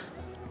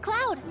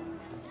 Cloud,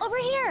 over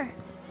here.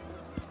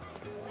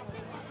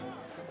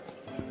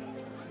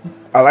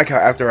 I like how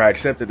after I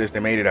accepted this, they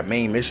made it a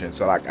main mission.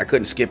 So like I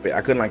couldn't skip it. I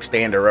couldn't like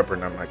stand her up or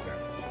nothing like that.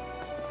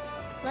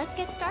 Let's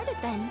get started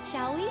then,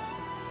 shall we?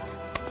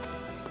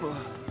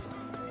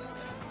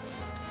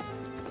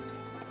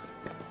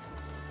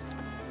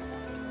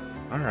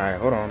 Alright,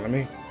 hold on, let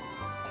me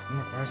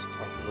my glasses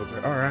off a little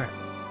bit. Alright.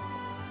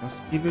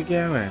 Let's keep it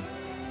going.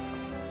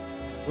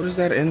 What is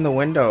that in the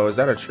window? Is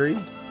that a tree?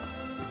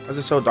 Why is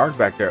it so dark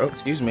back there? Oh,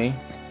 excuse me.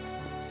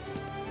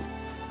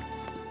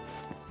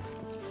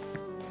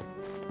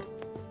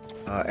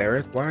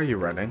 Aerith, why are you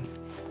running?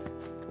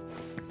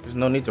 There's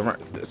no need to run.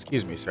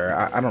 Excuse me, sir.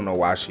 I don't know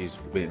why she's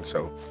being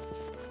so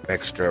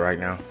extra right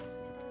now.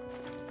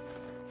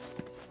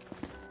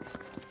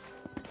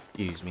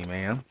 Excuse me,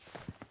 ma'am.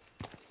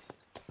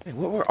 Hey,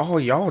 what were all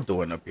y'all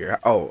doing up here?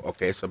 Oh,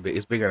 okay, so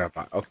it's bigger than I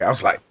thought. Okay, I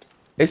was like,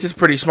 this is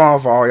pretty small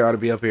for all y'all to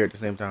be up here at the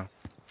same time.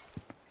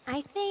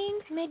 I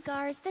think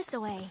Midgar's this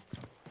away.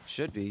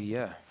 Should be,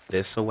 yeah.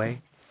 This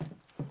away?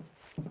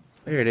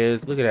 There it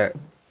is. Look at that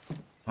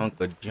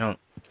hunk of junk.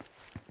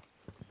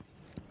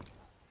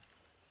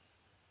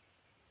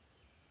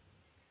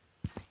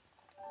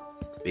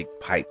 Big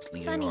pipes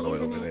leading Funny, all the way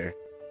isn't over it? there.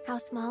 How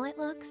small it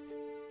looks.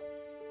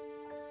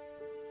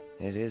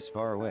 It is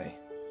far away.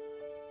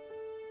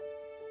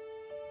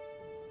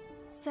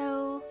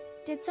 So,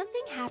 did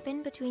something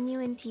happen between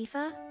you and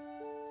Tifa?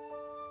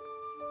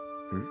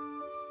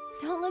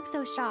 Don't look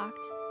so shocked.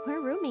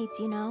 We're roommates,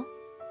 you know.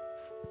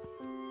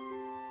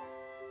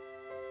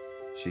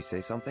 She say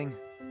something?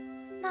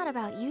 Not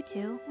about you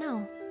two,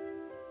 no.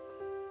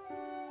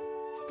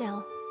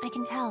 Still, I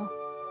can tell.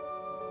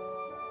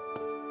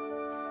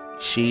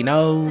 She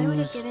knows. I would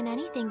have given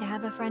anything to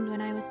have a friend when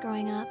I was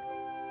growing up.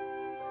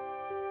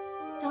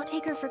 Don't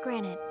take her for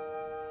granted.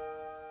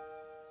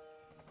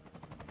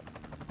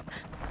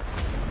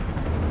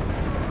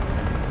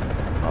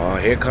 Oh,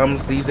 here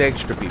comes these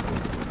extra people.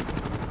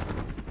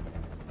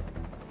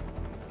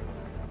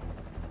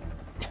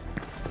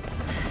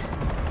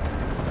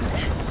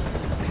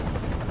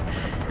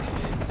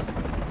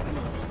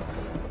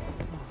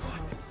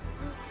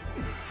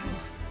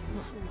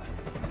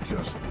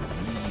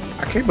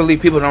 I can't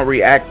believe people don't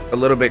react a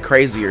little bit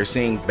crazier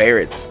seeing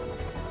Barrett's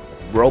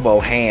robo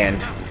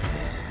hand.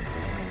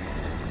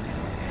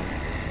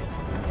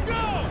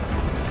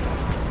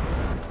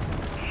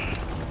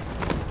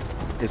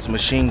 His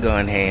machine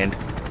gun hand.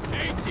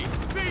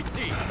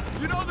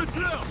 You know the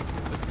drill.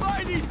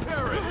 Find these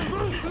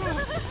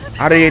terrorists.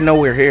 How do they know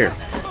we're here?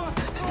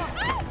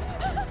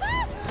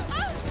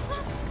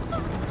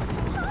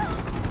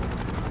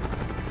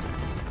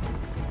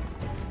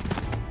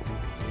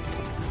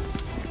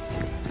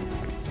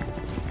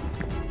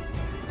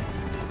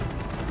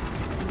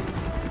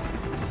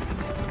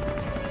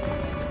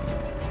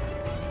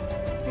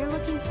 They're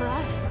looking for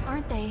us,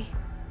 aren't they?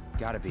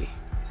 Gotta be.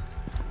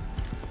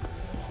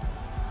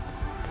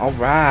 All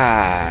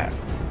right,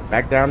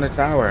 back down the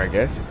tower, I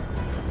guess.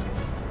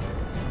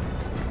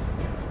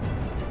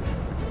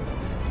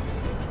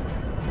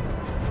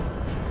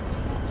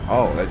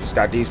 Oh, they just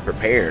got these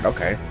prepared.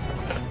 Okay.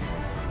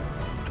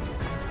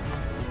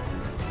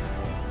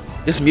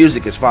 This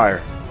music is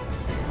fire.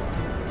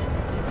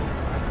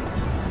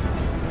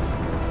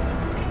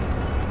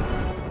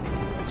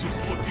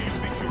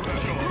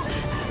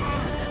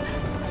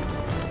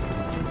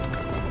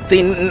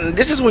 See,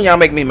 this is when y'all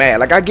make me mad.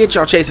 Like, I get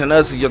y'all chasing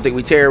us because y'all think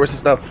we terrorists and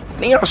stuff.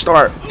 Then y'all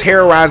start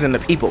terrorizing the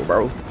people,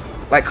 bro.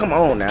 Like, come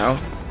on now.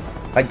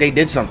 Like, they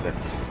did something.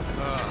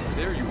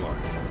 There you are.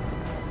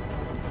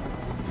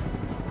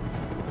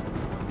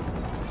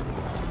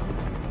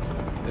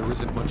 There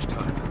isn't much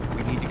time.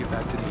 We need to get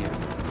back to the inn.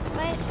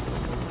 But...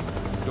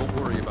 Don't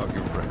worry about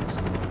your friends.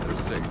 They're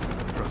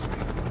safe. Trust me.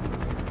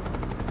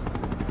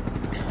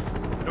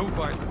 No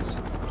violence.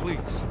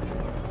 Please.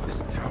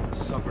 This town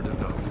suffered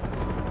enough.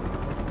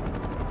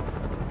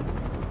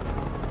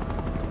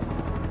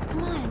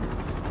 Come on.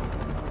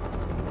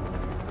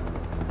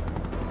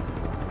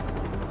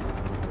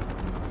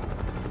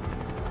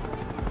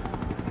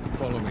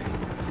 Follow me.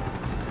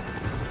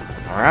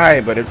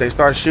 Alright, but if they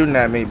start shooting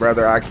at me,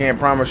 brother, I can't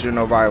promise you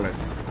no violence.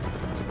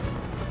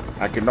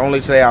 I can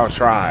only say I'll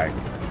try.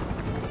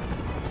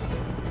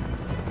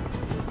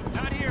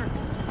 Not here.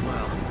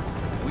 Well,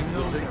 we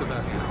know take them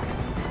out now.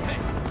 Hey,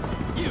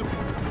 you.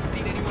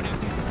 Seen anyone who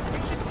too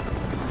suspicious?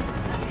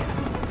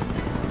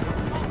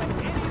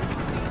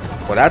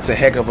 Well, that's a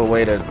heck of a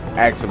way to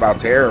ask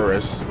about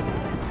terrorists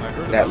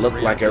that look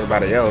like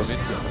everybody else.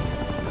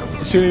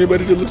 You seen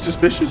anybody that looks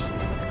suspicious?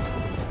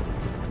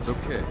 It's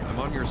okay. I'm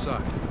on your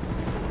side.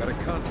 Got a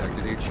contact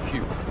at HQ.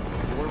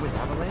 War with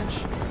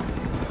Avalanche?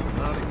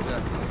 Not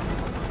exactly.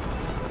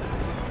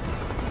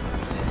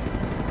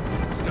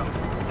 Stop.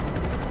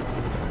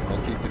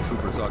 I'll keep the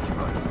troopers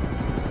occupied.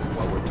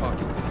 While we're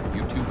talking,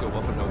 you two go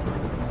up and over.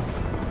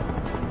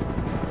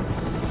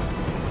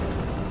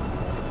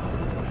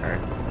 Okay.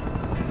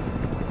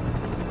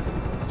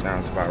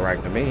 Sounds about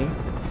right to me.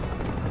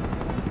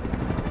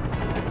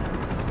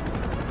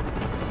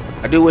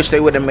 I do wish they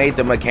would have made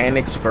the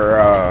mechanics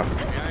for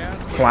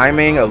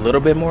climbing a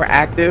little bit more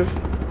active.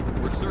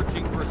 We're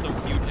searching for some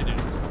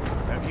fugitives.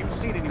 Have you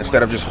seen anyone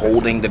Instead of just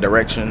holding the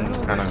direction,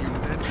 kind of.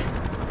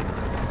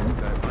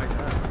 That might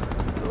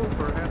have. Though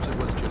perhaps it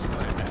was just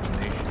my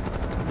imagination.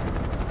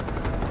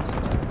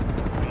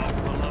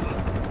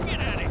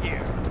 Get out of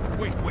here!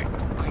 Wait.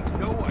 I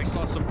know I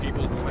saw some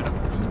people who had a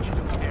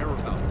fugitive air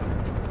about them.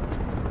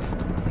 If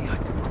only I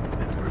could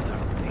remember their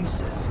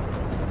faces.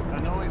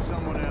 Annoy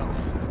someone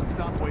else.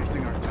 Stop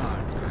wasting our time.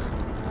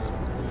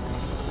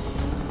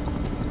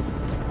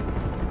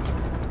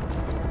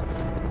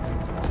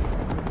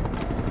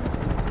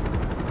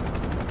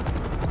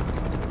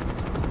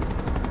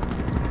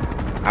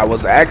 I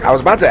was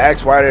about to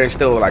ask why they're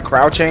still like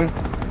crouching,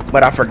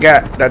 but I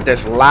forgot that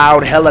this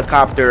loud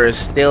helicopter is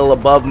still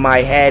above my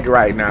head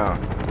right now.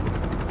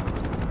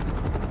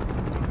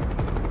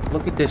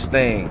 Look at this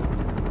thing.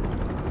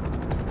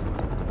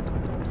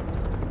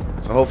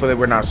 So hopefully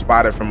we're not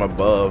spotted from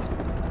above.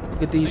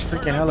 Look at these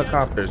freaking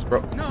helicopters,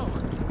 bro. No,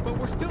 but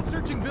we're still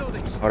searching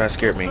buildings. Oh, that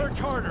scared me. Search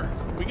harder.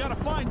 We gotta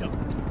find them.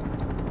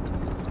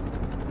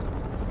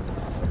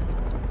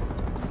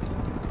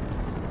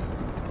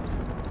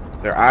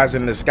 Their eyes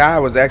in the sky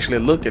was actually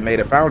looking. They'd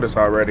have found us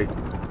already.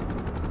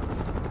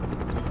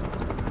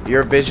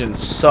 Your vision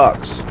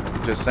sucks.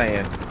 Just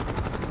saying.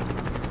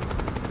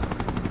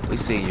 We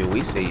see you.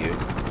 We see you.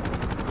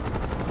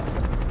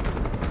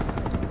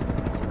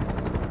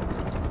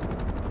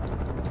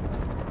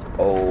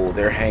 Oh,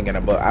 they're hanging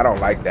above. I don't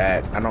like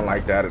that. I don't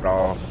like that at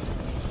all.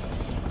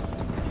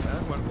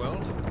 That went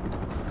well.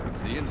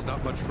 The inn's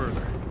not much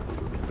further,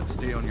 but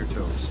stay on your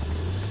toes.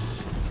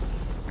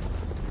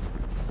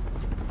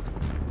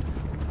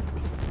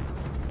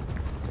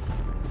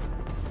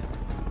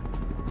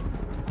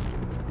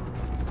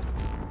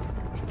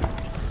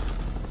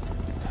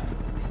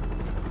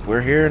 We're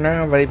here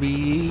now,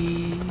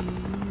 baby.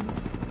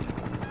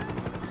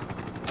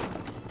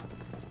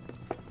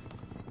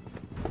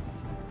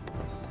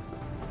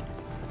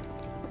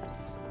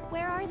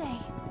 Where are they?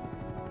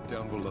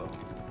 Down below,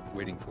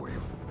 waiting for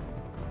you.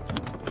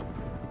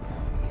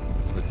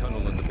 The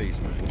tunnel in the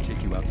basement will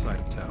take you outside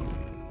of town.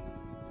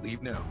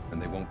 Leave now,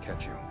 and they won't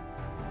catch you.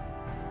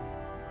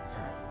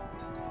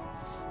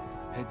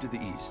 Head to the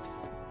east.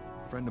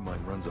 A friend of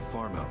mine runs a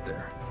farm out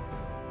there.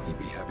 He'd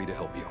be happy to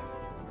help you.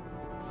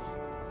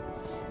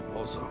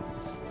 Also,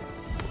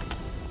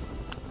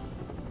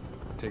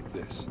 take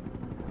this.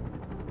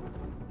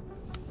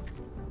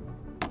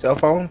 Cell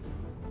phone?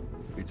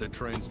 It's a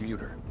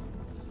transmuter.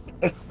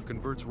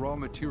 Converts raw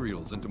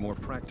materials into more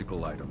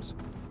practical items.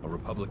 A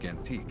Republic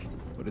antique,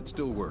 but it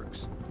still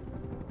works.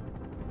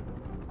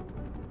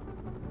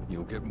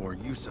 You'll get more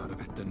use out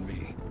of it than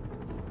me.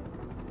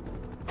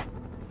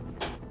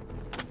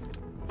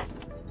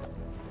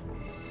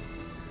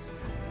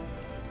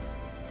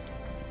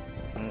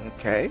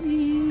 Okay.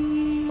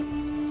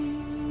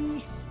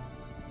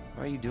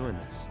 Why are you doing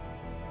this?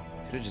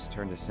 Could have just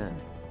turned us in.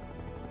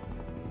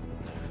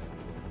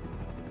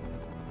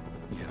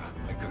 Yeah,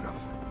 I could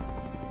have.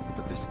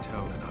 But this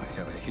town and I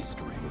have a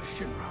history with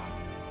Shinra.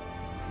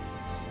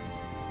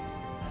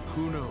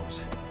 Who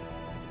knows?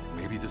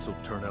 Maybe this will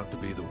turn out to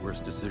be the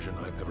worst decision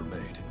I've ever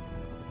made.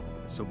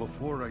 So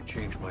before I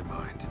change my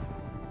mind,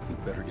 we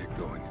better get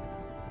going.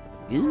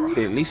 Ooh,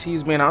 at least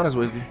he's being honest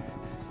with you.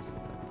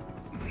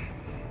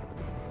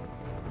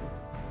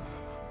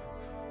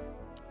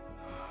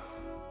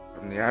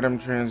 the item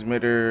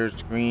transmitter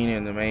screen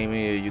in the main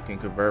menu, you can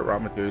convert raw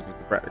materials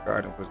into practical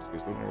items such as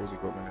consumables,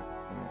 equipment.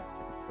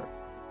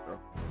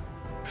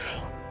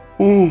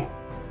 Ooh.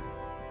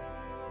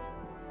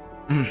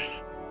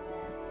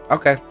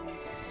 Okay.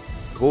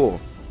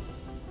 Cool.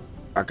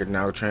 I could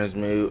now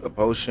transmute a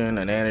potion,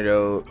 an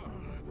antidote.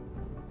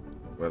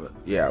 Well,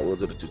 yeah, we'll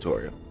do the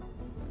tutorial.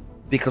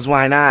 Because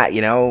why not?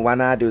 You know, why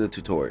not do the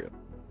tutorial?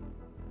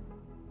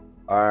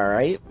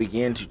 Alright,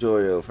 begin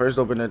tutorial. First,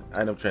 open the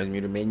item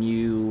transmuter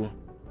menu.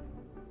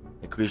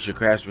 Increase your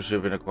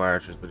craftsmanship and acquire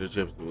transmitter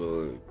chips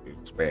will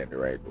expand it,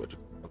 right?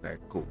 Okay,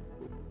 cool.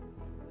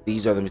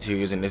 These are the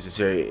materials and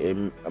necessary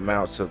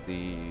amounts of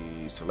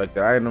the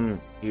selected item.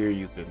 Here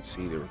you can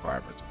see the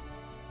requirements.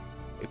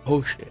 A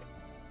potion.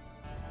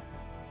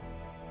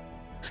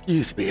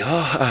 Excuse me.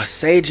 A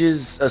sage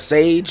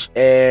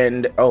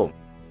and the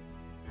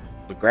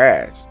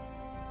grass.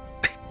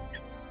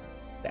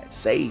 That's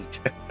sage.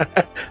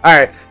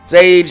 Alright,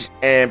 sage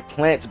and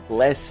plant's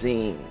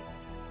blessing.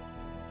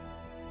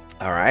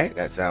 Alright,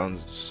 that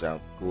sounds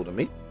cool to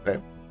me. Okay.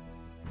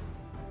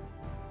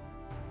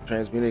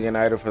 Transmuting an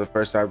item for the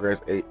first time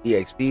grants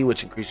EXP,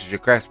 which increases your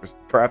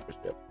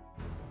craftsmanship.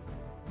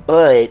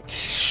 But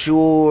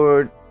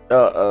sure,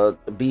 I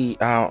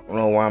don't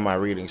know why my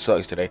reading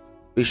sucks today.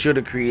 Be sure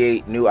to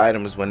create new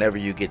items whenever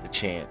you get the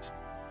chance.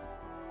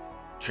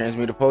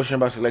 Transmute a potion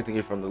by selecting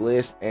it from the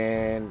list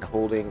and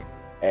holding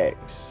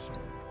X.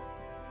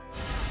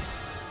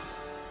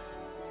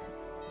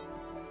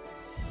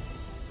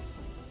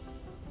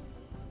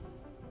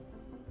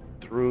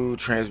 Through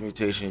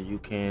transmutation, you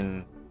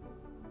can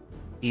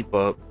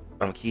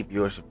keep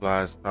your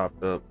supplies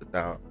topped up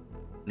without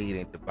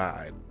needing to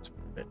buy items.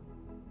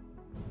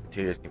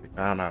 Materials can be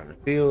found out in the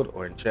field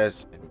or in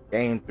chests and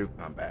gained through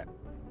combat.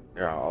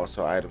 There are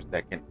also items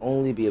that can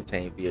only be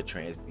obtained via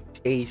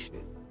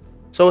transmutation.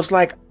 So it's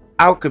like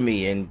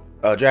alchemy in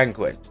Dragon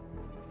Quest.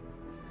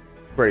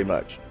 Pretty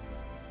much.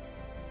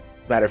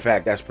 Matter of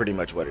fact, that's pretty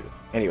much what it is.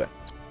 Anyway.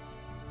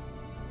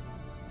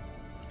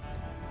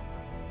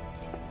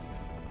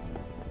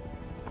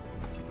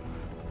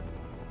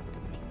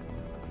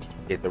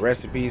 Get the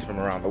recipes from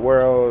around the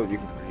world. You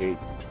can create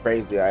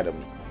crazy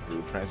items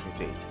through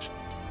transmutation.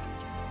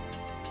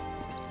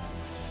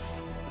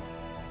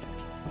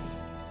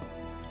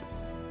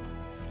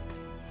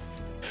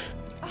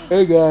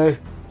 Hey guy.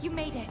 You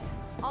made it.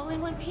 All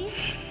in one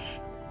piece?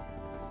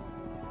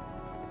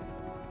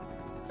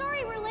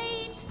 Sorry we're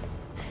late.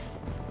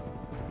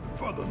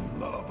 For the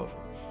love of...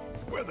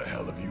 Where the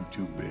hell have you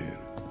two been?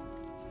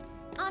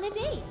 On a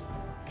date.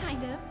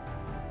 Kind of.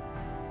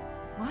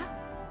 What?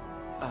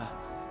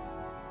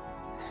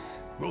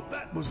 Well,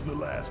 that was the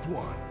last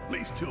one. At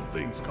least till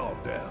things calm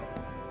down.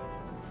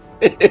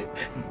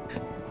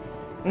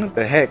 What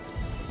the heck?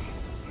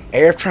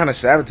 Air's trying to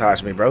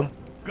sabotage me, bro.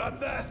 Got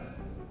that?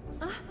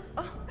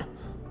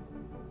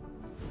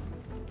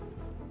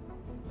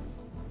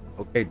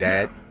 Okay,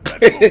 Dad.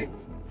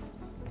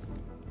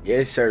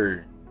 Yes,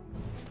 sir.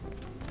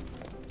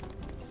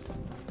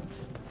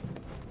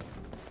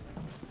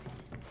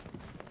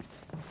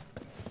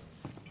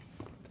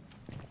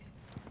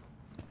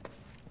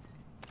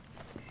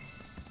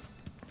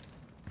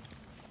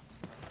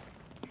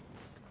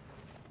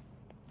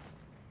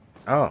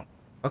 Oh,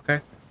 okay.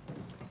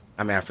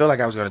 I mean, I feel like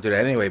I was going to do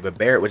that anyway, but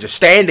Barrett was just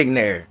standing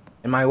there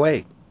in my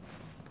way.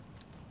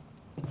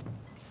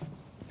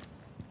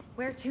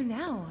 Where to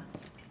now?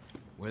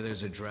 Where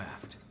there's a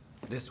draft.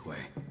 This way.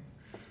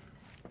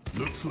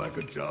 Looks like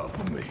a job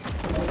for me.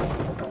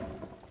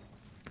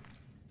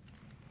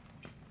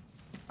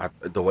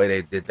 The way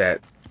they did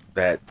that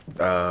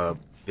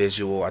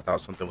visual, I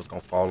thought something was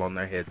going to fall on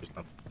their head or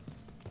something.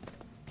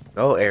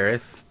 Go,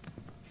 Aerith.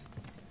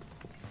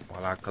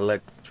 While I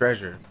collect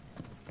treasure.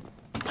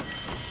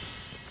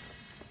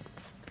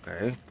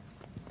 Okay.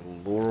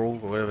 Laurel,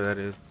 or whatever that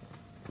is.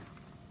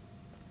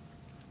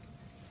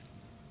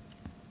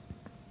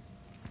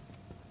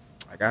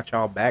 I got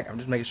y'all back. I'm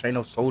just making sure ain't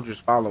no soldiers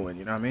following,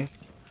 you know what I mean?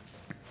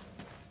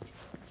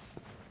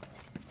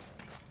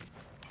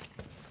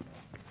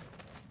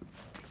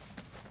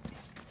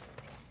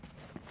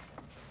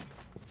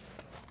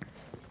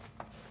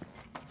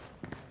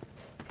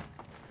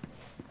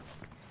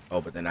 Oh,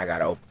 but then I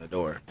gotta open the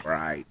door.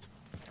 Right.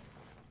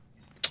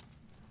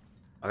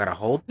 I gotta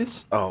hold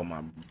this? Oh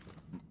my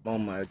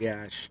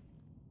gosh.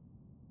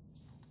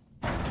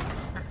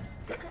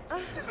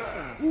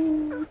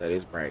 Ooh, that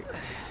is bright.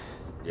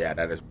 Yeah,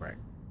 that is bright.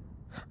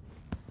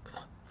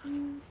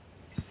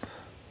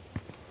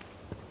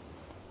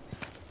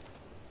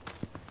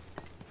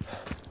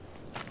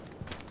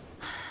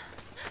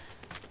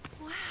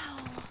 Wow.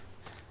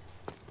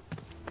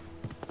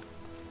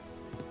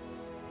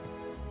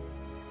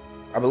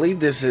 I believe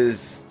this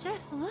is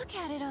Just look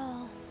at it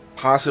all.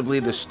 possibly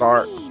the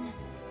start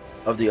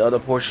of the other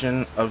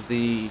portion of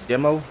the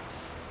demo,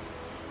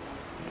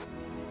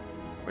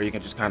 where you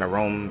can just kind of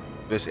roam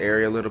this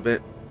area a little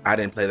bit. I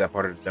didn't play that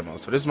part of the demo,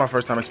 so this is my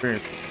first time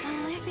experiencing this. A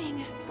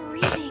living,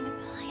 breathing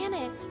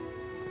planet.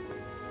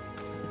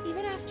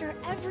 Even after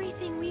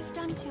everything we've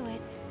done to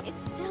it,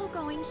 it's still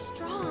going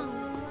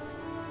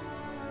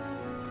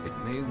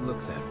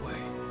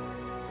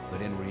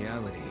But in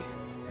reality,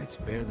 it's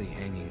barely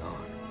hanging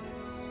on.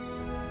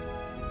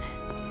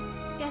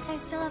 Guess I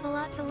still have a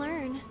lot to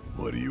learn.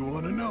 What do you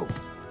want to know?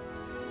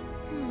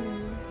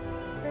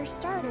 For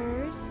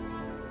starters,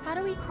 how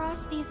do we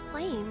cross these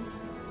plains?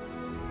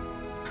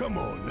 Come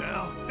on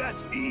now,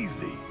 that's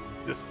easy.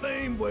 The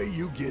same way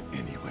you get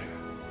anywhere.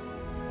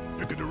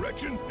 Pick a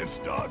direction and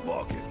start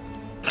walking.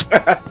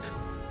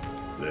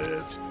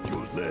 Left,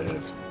 your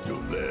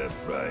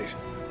left, right.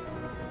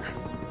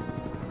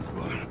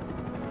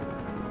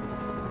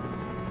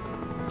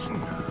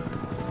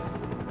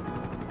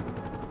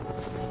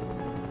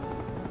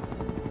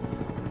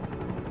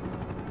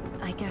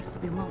 I guess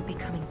we won't be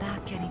coming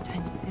back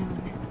anytime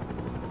soon.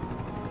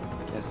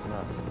 Guess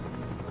not.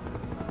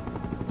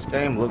 This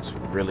game looks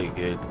really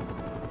good.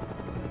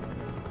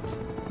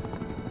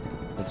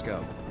 Let's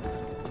go.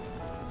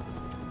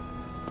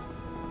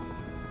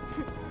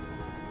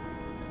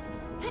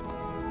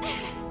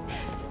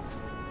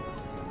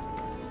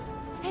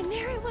 And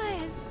there it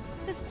was,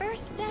 the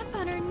first step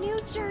on our new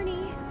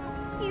journey.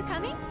 You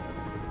coming?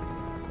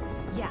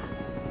 Yeah.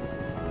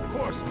 Of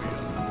course we are.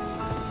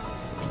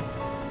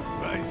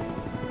 Right?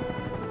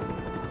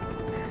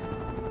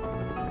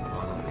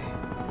 Follow me.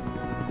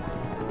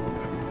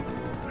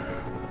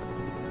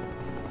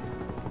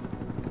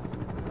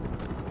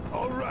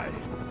 All right,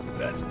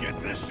 let's get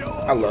this show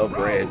on. I love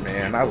Red,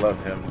 man. I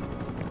love him.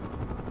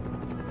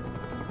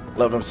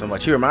 Love him so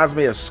much. He reminds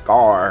me of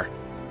Scar,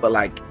 but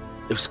like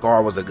if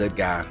Scar was a good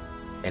guy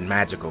and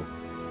magical.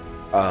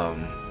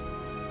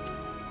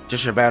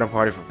 Just your battle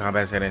party from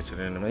combat set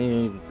incident. I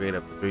mean, you can create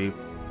up to 3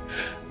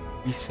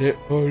 reset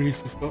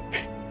parties.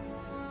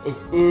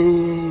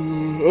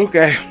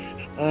 Okay.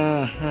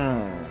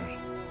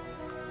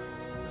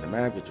 The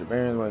map, get your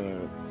bearings while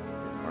you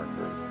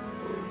marker.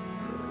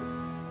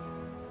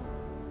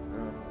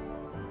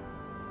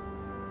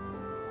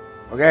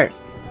 Okay.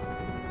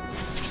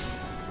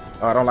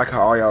 Oh, I don't like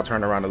how all y'all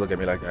turn around to look at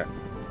me like that.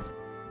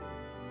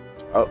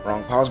 Oh,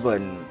 wrong pause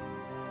button.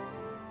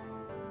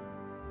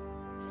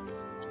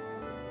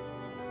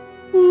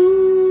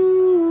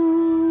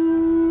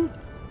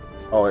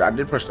 Oh, I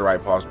did push the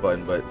right pause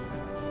button, but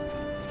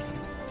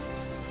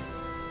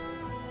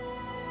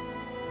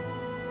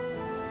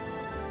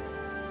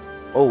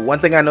oh, one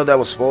thing I know that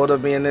was spoiled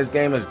of me in this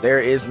game is there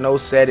is no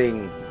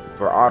setting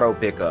for auto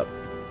pickup.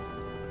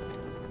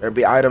 There'd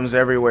be items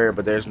everywhere,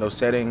 but there's no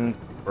setting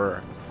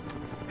for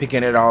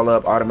picking it all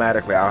up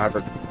automatically. I'll have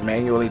to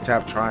manually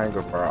tap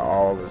triangle for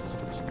all this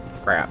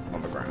crap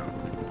on the ground.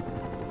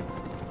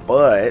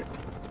 But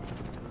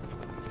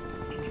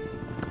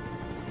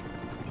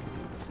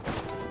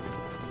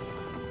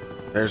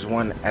there's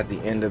one at the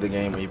end of the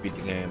game when you beat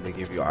the game, they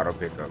give you auto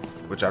pickup,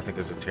 which I think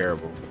is a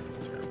terrible.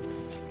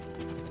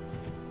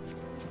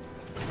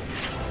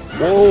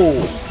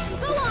 Whoa!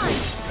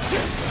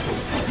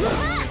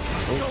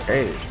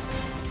 Okay.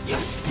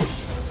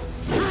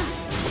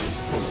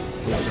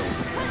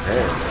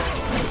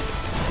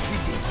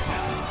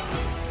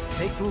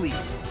 Take the lead.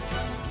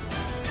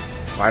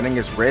 Fighting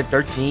is Red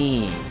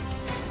 13.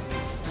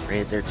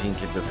 Red 13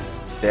 can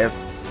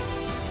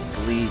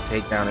deftly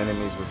take down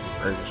enemies with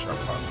his razor sharp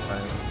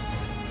blade.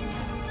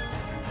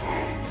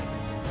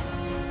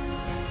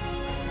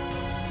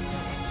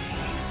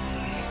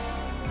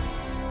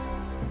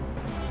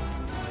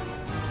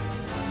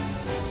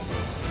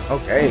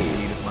 Okay.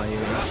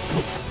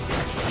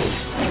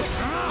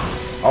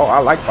 Oh, I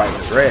like fighting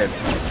as Red.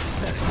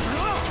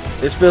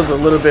 This feels a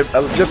little bit,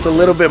 just a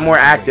little bit more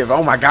active.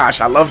 Oh my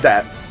gosh, I love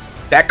that.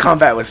 That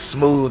combat was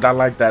smooth. I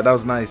like that. That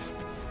was nice.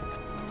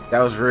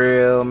 That was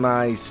real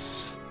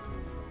nice.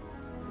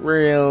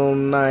 Real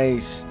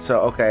nice.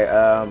 So, okay,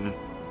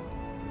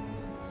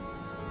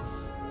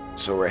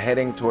 so we're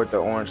heading toward the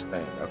orange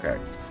thing. Okay.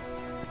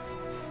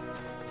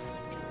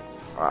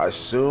 I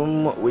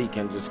assume we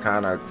can just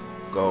kind of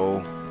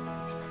go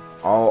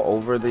all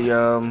over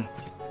the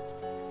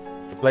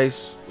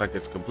place, like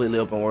it's completely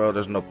open world.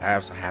 There's no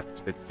paths I have to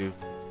stick to.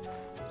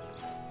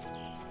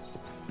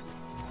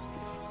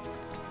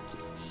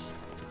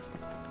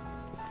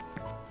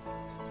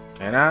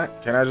 Can I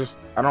just,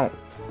 I don't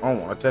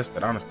want to test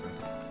it, honestly.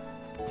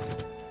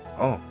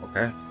 Oh,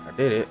 okay, I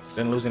did it.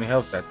 Didn't lose any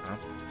health that time.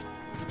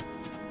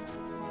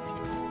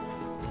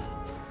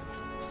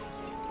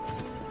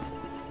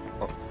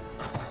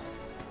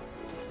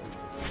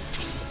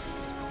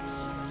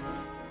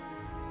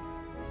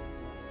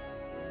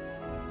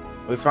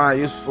 We find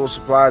useful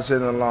supplies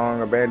hidden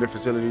along abandoned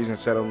facilities and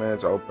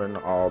settlements. Open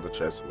all the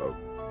chests located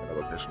in the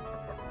location.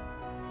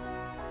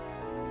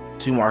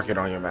 To mark it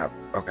on your map.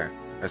 Okay,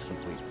 that's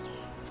complete.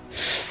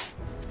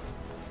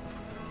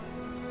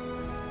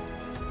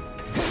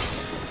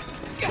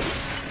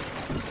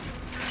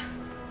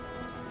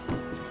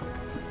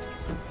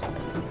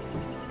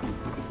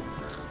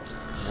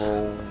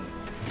 Whoa.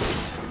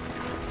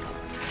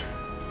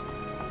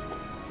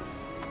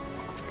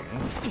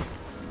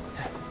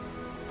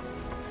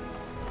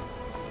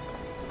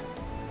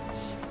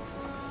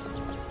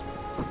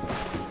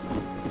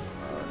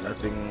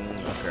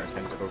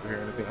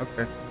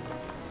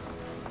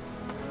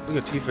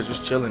 Look at Tifa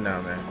just chilling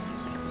down there.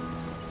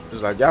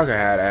 It's like, y'all can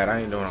have that. I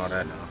ain't doing all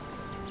that now.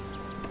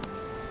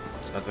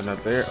 Nothing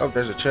up there. Oh,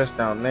 there's a chest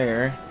down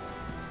there.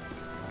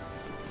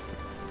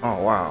 Oh,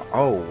 wow.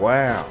 Oh,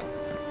 wow.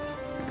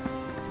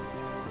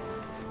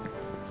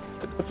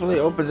 It definitely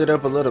opened it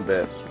up a little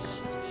bit.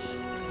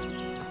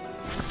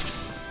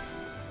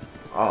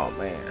 Oh,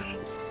 man.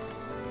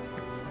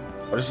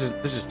 Oh, this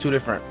is two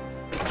different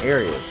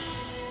areas.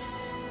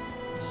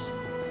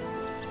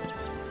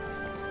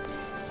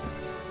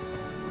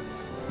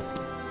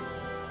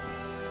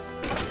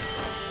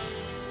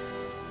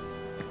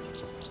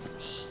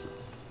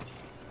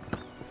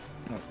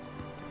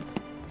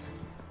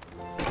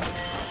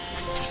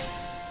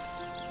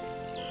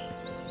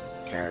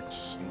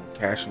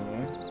 Cashing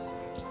in.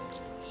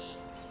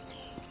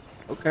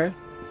 Okay. Is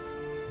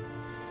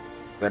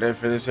that it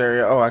for this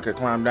area? Oh, I could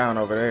climb down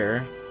over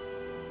there.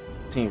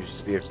 Seems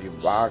to be a few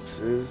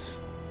boxes.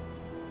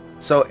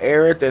 So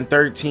Aerith and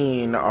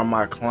 13 are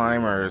my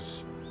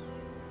climbers.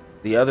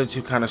 The other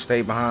two kind of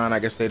stayed behind. I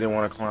guess they didn't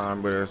want to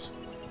climb with us,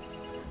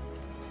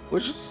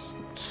 which is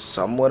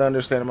somewhat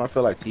understandable. I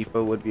feel like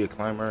Tifa would be a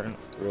climber in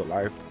real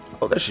life.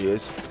 Oh, there she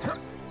is.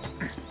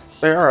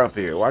 They are up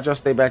here. Why'd y'all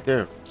stay back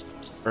there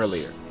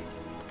earlier?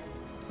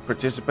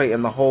 Participate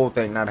in the whole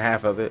thing, not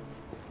half of it.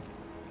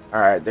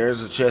 Alright,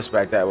 there's a chest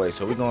back that way,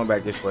 so we're going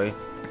back this way.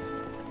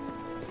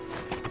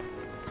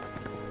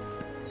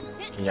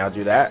 Can y'all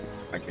do that?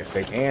 I guess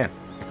they can.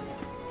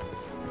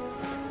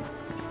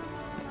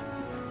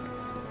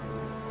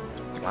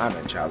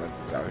 Climbing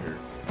challenges out here.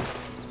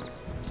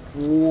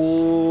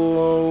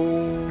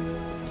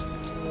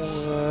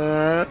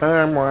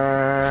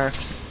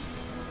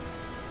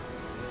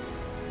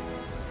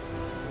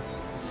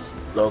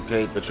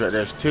 Locate the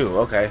there's two,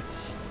 okay.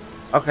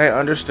 Okay,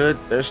 understood.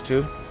 There's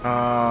two.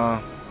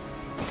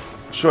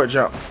 Short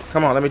jump.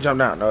 Come on, let me jump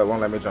down. No, it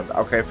won't let me jump down.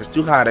 Okay, if it's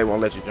too high, they won't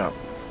let you jump.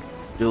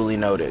 Duly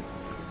noted.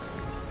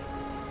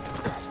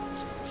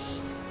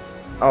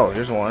 Oh,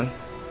 here's one.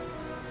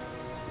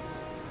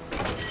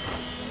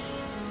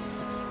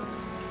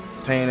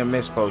 Obtain a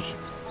mist potion.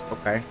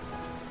 Okay.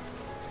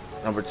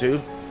 Number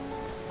 2.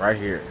 Right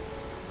here.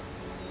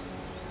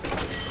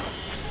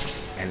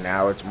 And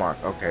now it's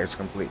marked. Okay, it's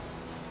complete.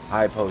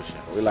 High potion.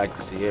 We like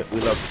to see it. We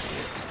love to see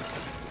it.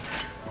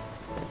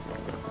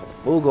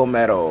 Ugo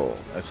metal.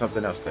 There's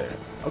something else there.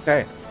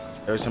 Okay.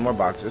 There's some more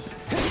boxes.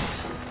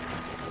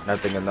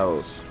 Nothing in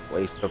those.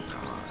 Waste of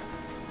time.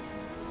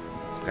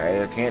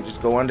 Okay, I can't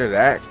just go under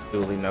that.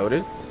 Duly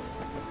noted.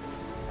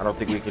 I don't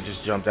think we could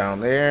just jump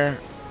down there.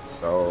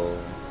 So,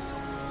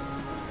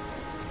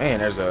 man,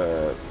 there's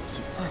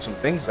some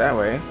things that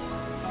way.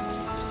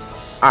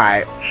 All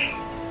right.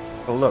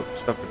 Oh, look,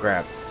 stuff to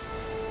grab.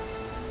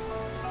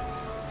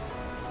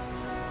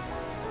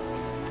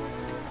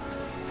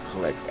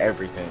 Collect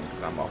everything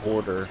because I'm a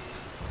hoarder. In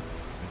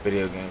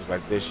video games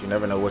like this, you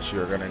never know what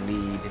you're gonna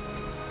need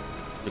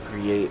to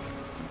create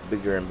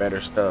bigger and better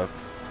stuff.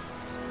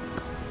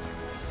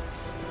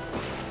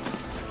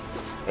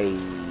 Hey,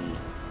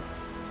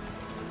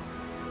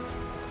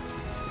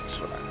 that's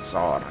what I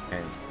saw and I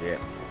can't get.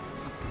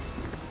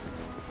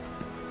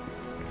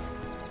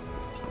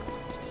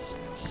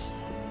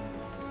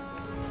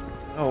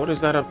 Oh, what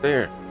is that up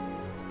there?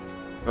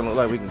 Doesn't look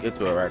like we can get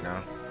to it right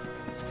now.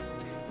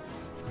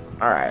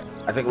 Alright,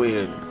 I think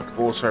we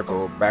full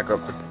circle back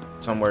up to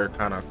somewhere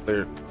kind of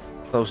clear,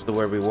 close to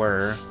where we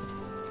were.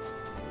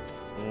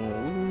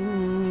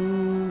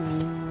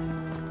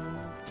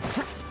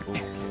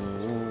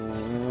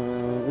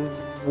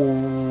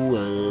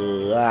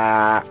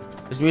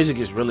 This music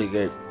is really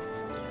good.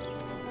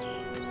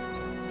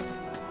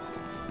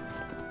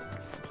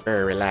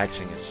 Very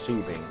relaxing and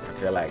soothing, I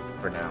feel like,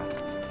 for now.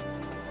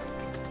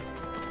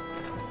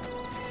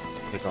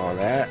 Take all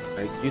that.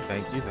 Thank you,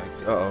 thank you, thank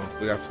you. Uh-oh,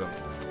 we got some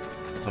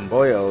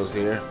boyos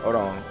here. Hold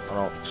on.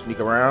 Sneak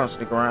around,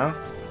 sneak around.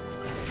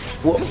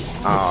 Whoop.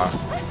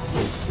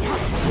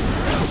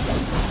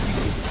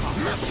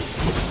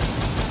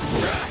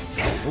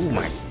 Oh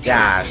my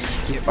gosh.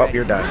 Oh,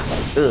 you're done.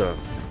 Ugh.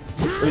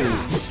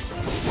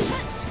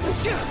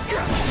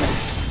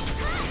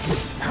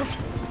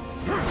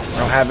 I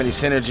don't have any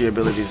synergy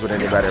abilities with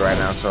anybody right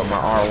now, so my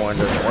R1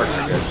 doesn't work,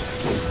 I guess.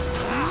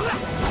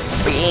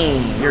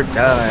 Bing, you're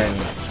done.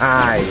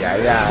 Ay,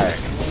 ay, ay.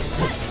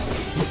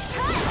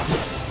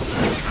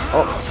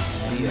 Oh,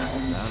 yeah,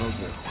 that'll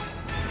do.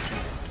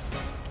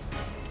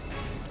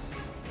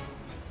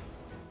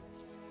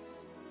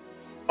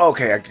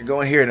 Okay, I can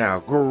go in here now.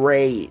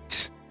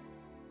 Great.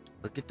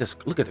 Look at this.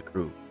 Look at the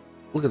crew.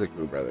 Look at the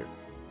crew, brother.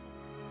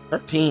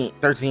 13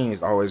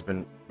 has always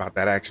been about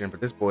that action,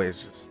 but this boy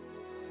is just.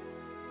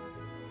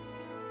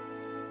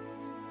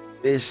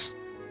 This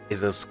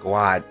is a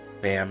squad,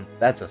 fam.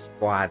 That's a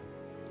squad.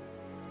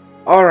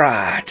 All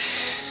right.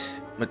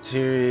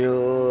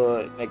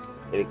 Material,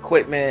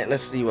 equipment.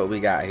 Let's see what we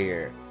got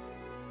here.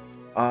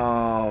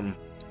 The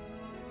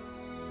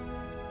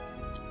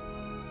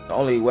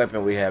only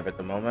weapon we have at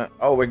the moment.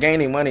 Oh, we're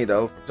gaining money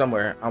though from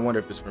somewhere. I wonder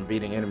if it's from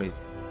beating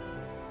enemies.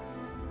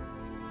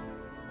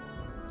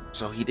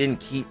 so he didn't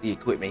keep the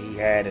equipment he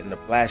had in the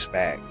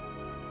flashback.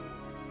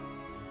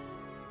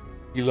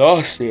 He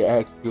lost it,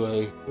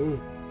 actually.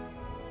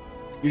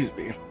 Excuse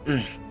me.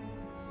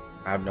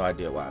 I have no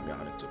idea why I'm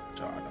yawning too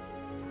much.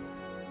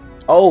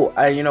 Oh,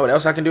 you know what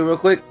else I can do real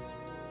quick?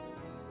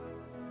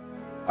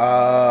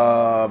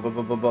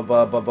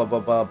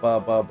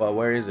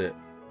 Where is it?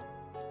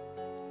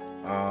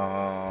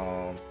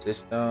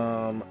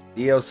 System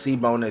DLC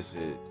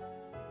bonuses.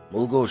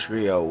 Moogle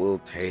Trio, we'll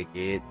take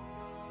it.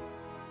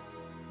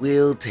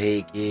 We'll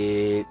take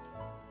it.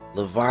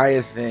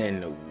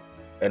 Leviathan,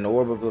 an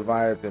orb of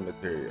Leviathan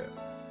material.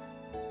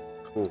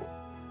 Cool.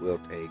 We'll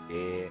take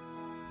it.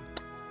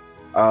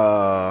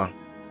 The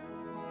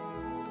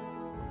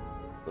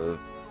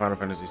Final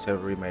Fantasy VII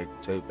Remake,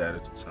 save that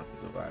into something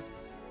Leviathan.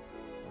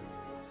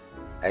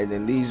 And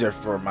then these are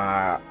for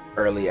my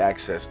early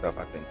access stuff,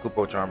 I think.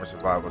 Kupo Charm or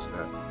Survival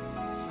stuff.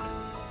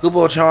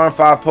 Kupo Charm,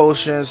 5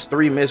 potions,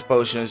 3 mist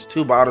potions,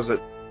 2 bottles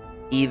of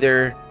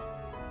either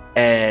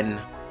and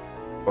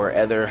or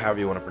ether, however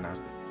you want to pronounce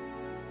it.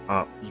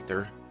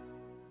 Ether.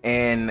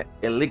 And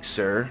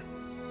elixir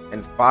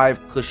and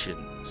 5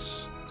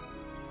 cushions.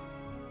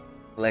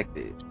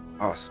 Collected.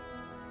 Awesome.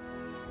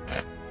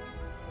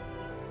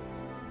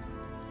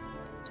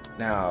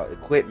 Now,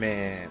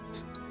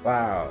 equipment.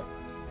 Wow.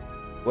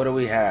 What do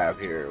we have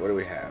here? What do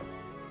we have?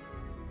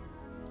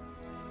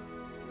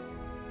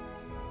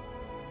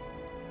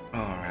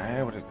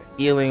 Alright, what is the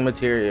healing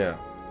materia?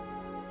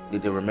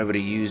 Need to remember to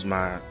use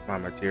my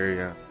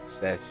materia.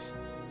 Success.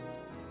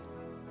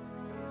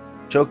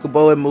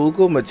 Chocobo and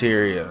Moogle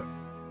materia.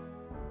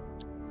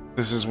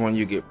 This is one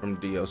you get from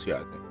DLC, I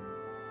think.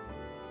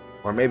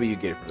 Or maybe you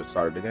get it from the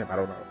start of the game. I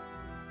don't know.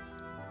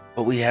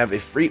 But we have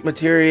Ifrit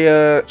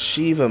materia,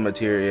 Shiva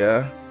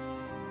materia.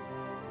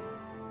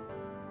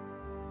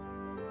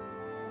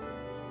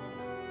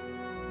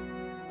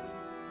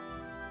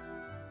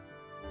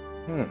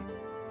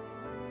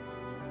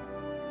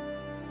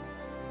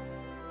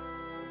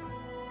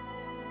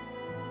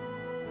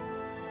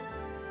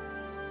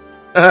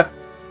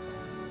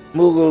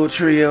 Moogle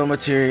Trio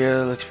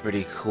material looks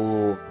pretty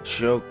cool.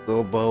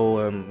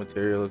 Chocobo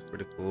material looks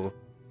pretty cool.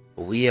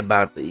 But we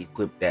about to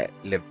equip that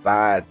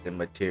Leviathan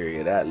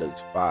material. That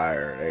looks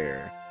fire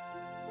there.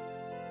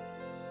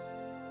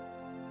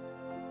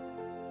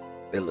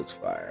 It looks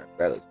fire.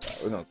 That looks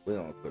fire. We're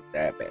gonna equip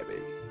that bad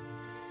baby.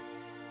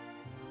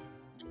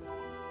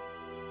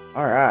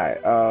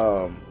 Alright.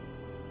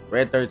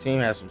 Red 13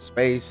 has some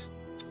space.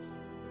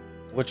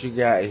 What you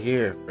got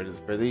here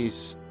for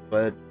these,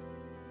 bud?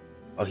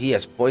 Oh, he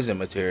has poison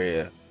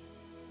materia.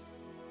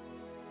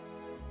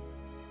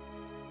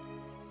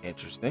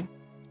 Interesting.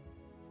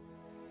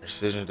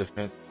 Precision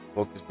defense,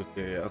 focus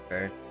materia.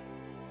 Okay.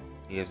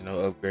 He has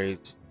no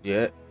upgrades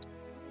yet.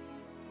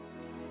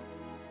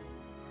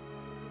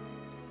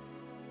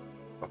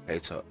 Okay,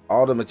 so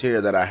all the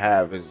material that I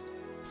have is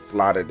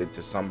slotted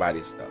into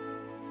somebody's stuff.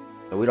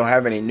 So we don't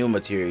have any new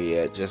material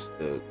yet, just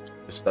the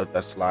stuff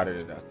that's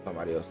slotted into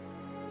somebody else.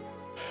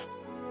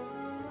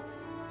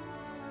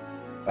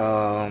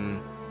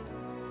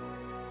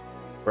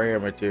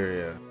 Prayer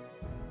materia.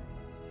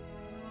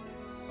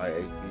 Like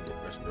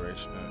HP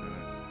restoration.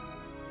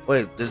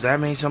 Wait, does that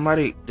mean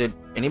did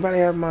anybody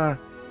have my...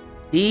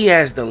 He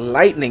has the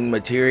lightning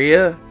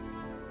materia.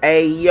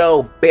 Hey,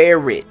 yo,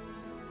 Barrett.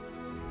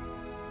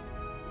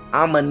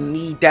 I'ma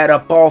need that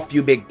up off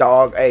you, big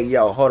dog. Hey,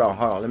 yo, hold on.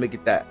 Let me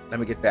get that. Let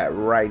me get that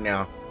right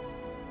now.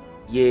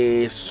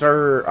 Yes,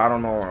 sir. I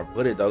don't know where to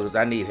put it, though, because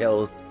I need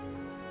health.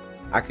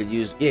 I could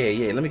use...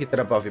 Yeah. Let me get that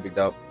up off you, big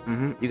dog.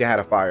 You can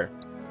have a fire.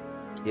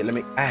 Yeah, let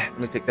me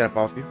take that up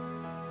off you.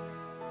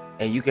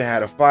 And you can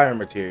have a fire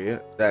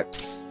materia that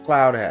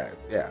Cloud has.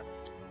 Yeah.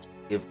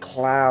 Give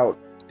Cloud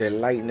the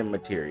lightning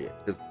materia.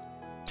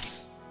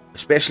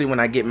 Especially when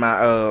I get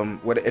my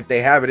if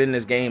they have it in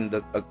this game,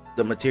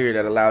 the material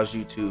that allows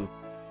you to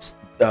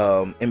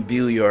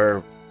imbue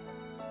your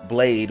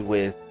blade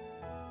with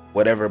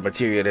whatever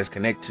material that's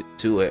connected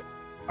to it.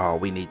 Oh,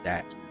 we need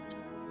that.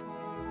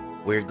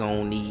 We're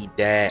gonna need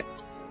that.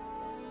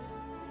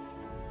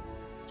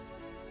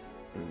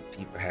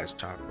 Tifa has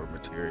chakra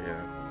material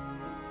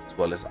as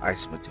well as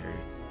ice material.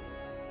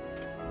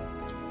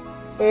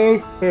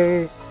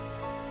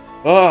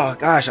 Oh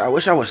gosh, I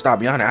wish I would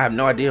stop yawning. I have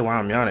no idea why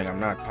I'm yawning. I'm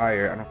not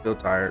tired. I don't feel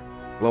tired.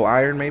 Low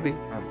iron maybe?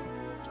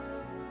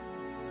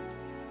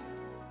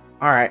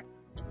 Alright.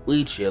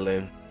 We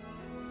chilling.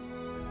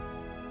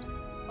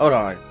 Hold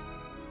on.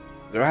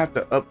 Do I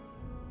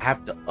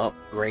have to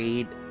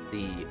upgrade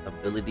the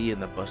ability in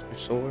the Buster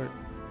Sword?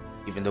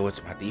 Even though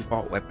it's my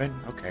default weapon?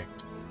 Okay.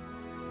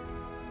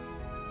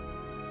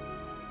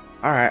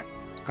 Alright.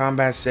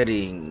 Combat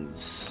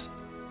settings.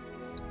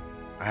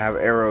 I have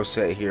arrows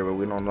set here, but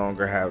we no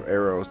longer have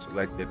arrows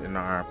selected in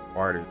our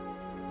party.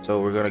 So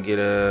we're gonna get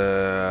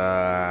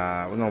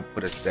we're gonna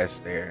put a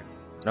cess there.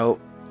 Nope.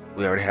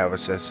 We already have a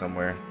cess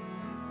somewhere.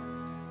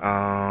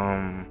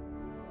 I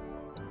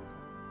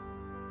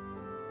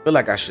feel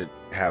like I should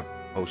have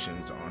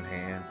potions on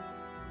hand.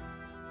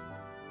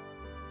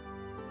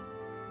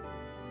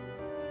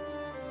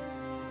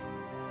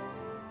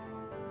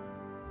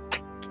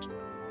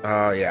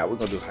 Yeah, we're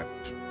gonna do hyper.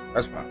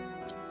 That's fine.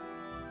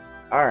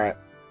 All right.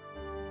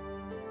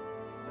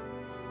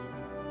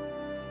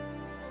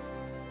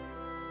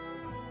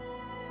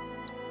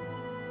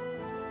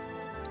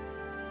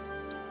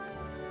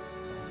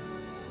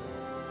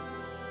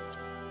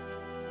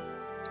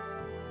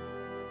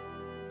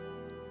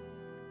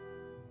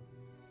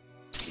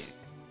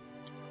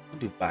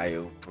 Do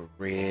bio for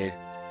red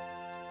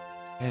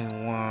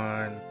and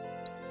one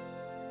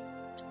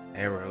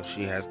arrow.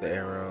 She has the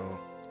arrow.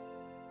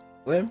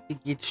 Let me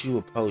get you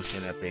a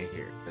potion up in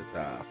here,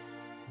 cause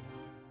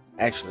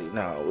actually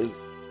no,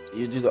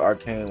 you do the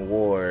arcane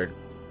ward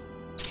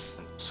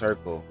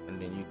circle, and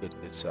then you get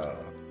this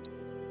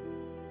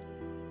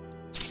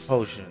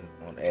potion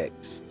on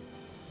X.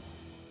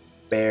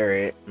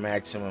 Barret,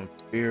 maximum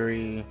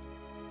fury,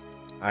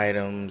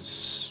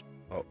 items.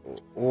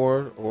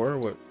 Or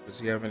what?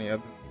 Does he have any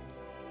other?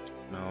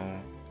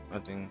 No,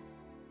 nothing.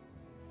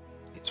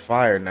 It's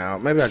fire now.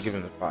 Maybe I'll give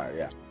him the fire,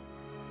 yeah.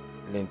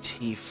 And then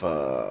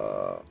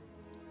Tifa.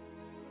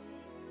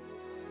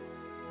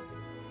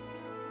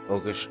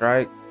 Focus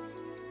strike.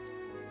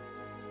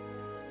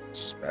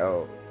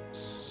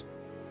 Spells.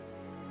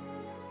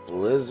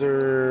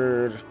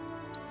 Blizzard.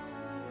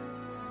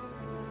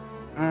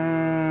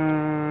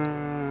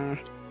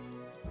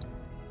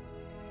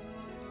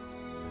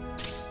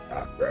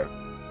 Bro.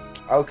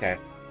 Okay.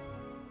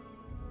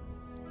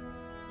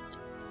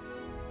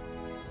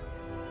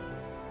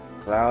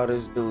 Cloud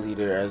is the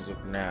leader as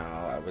of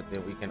now, but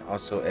then we can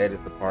also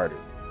edit the party.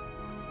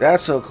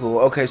 That's so cool.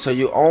 Okay, so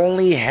you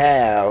only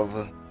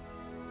have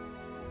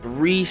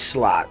 3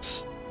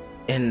 slots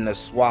in the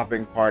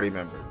swapping party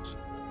members.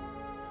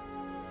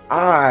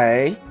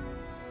 I,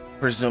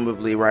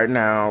 presumably right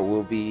now,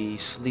 will be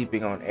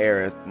sleeping on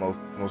Aerith,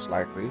 most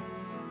likely.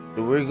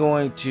 So we're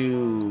going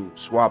to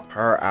swap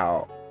her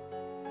out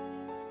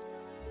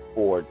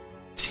for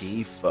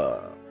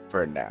Tifa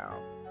for now.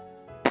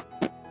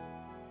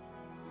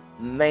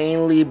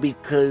 Mainly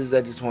because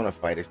I just want to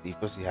fight as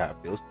Tifa, see how it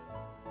feels.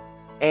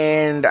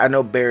 And I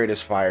know Barret is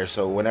fire,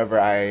 so whenever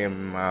I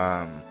am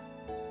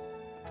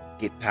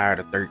get tired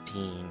of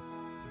 13,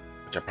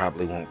 which I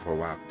probably won't for a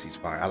while because he's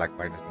fire. I like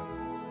fighting this one.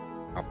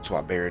 I'll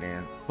swap Barret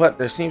in. But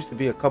there seems to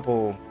be a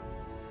couple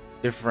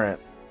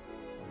different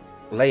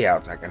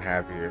layouts I can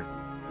have here.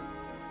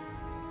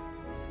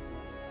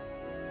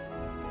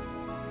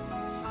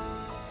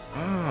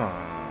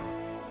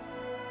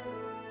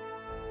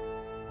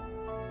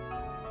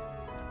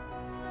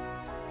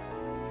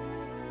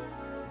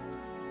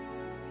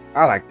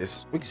 I like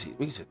this. We can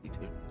set these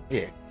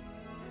here.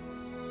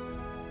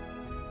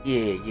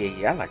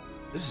 Yeah. I like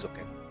this. This is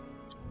okay.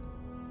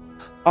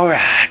 All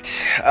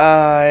right.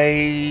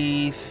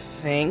 I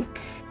think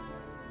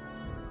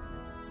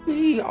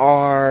we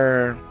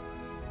are.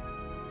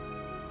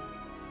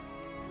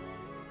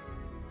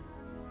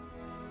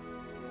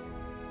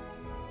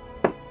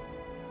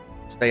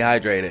 Stay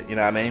hydrated. You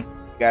know what I mean?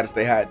 Gotta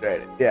stay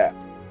hydrated. Yeah.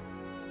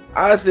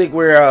 I think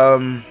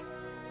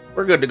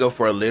we're good to go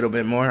for a little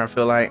bit more. I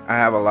feel like I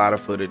have a lot of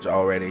footage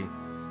already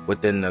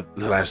within the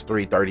last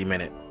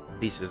 30-minute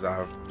pieces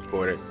I've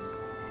recorded.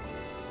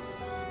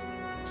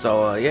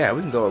 So yeah,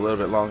 we can go a little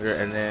bit longer,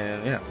 and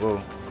then yeah,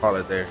 we'll call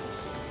it there.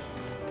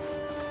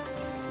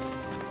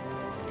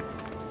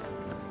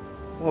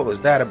 What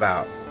was that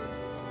about?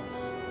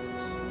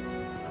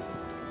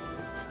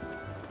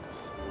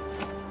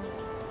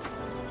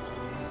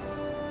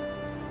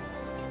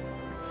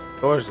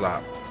 Door's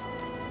locked.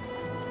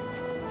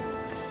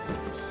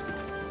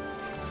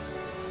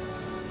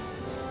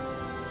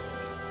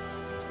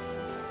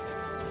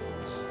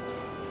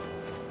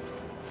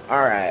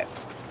 Alright,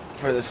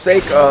 for the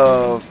sake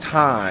of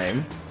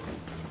time,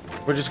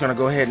 we're just gonna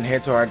go ahead and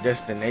head to our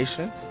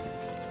destination.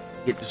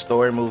 Get the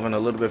story moving a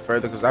little bit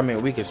further, because I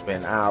mean we could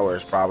spend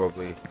hours,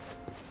 probably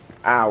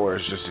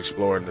hours, just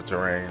exploring the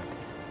terrain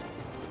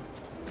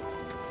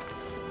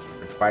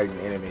and fighting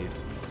enemies.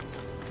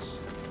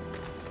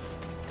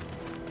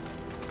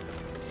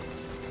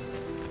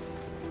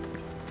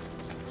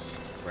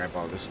 Grab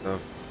all this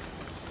stuff.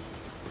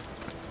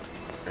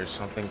 There's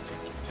something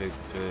to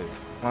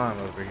climb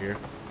over here.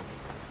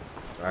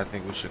 I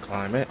think we should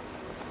climb it,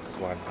 because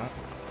why not?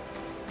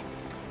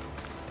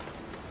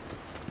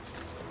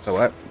 So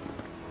what?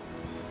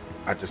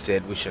 I just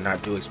said we should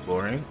not do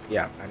exploring.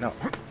 Yeah, I know.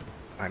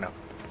 I know.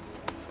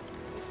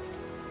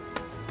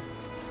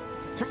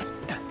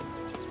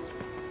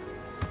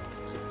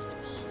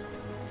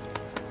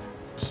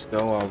 Just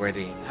go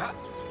already.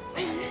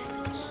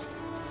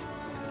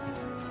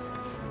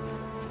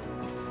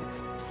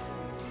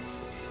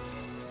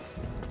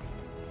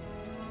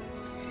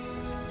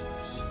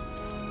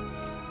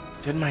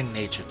 It's in my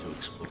nature to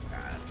explore,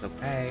 guys,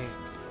 okay?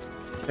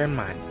 It's in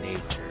my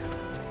nature.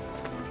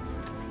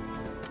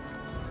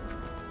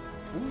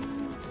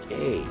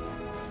 Okay.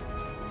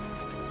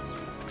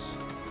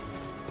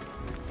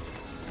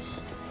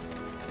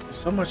 There's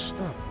so much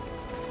stuff.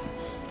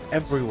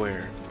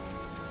 Everywhere.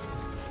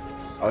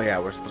 Oh yeah,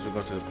 we're supposed to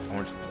go to the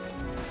orange.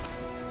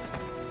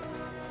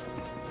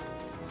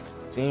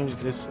 Seems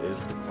this is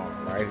the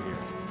farm right here.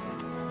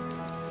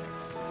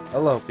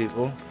 Hello,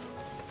 people.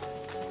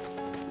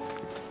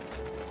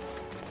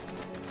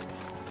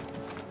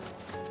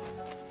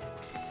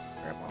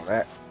 Grab all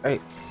that. Hey.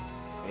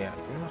 Yeah,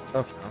 give me my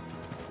stuff now.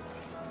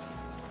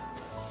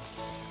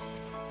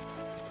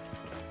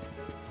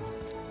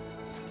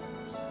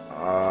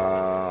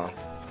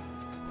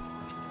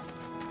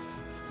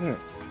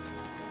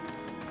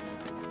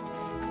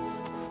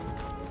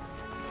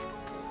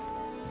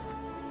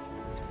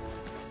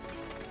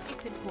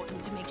 It's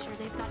important to make sure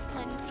they've got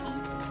plenty to eat.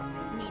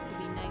 Need to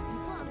be nice and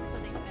plump so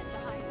they fetch a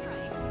high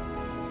price.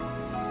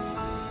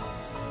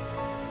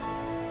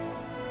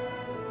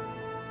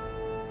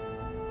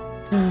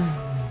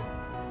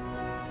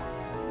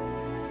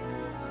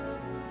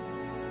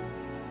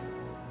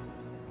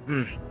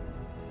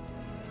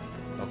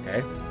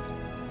 Okay.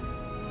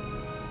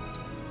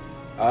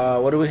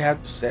 What do we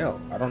have to sell?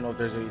 I don't know if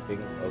there's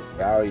anything of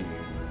value.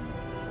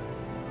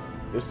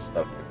 This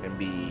stuff that can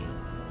be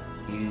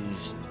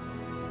used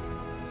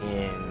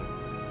in...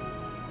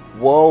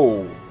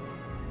 Whoa!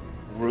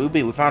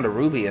 Ruby. We found a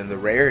ruby and the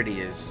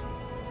rarity is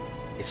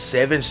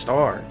 7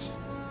 stars.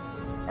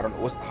 I don't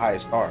know. What's the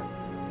highest star?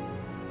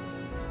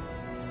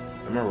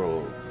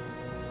 Emerald.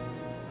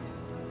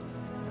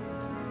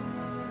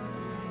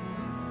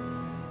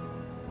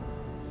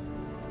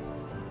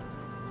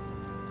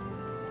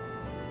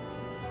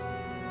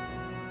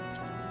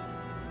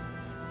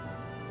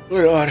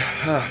 Oh God.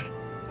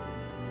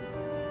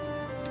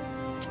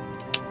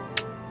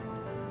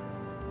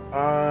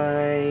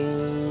 I'm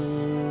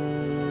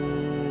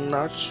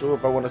not sure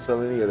if I want to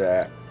sell any of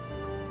that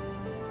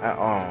at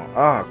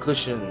all.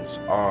 Cushions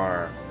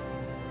are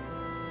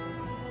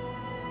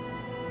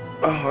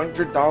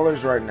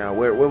 $100 right now.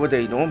 Where would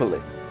they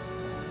normally?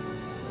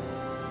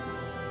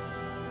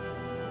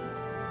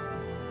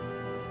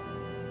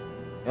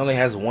 It only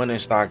has 1 in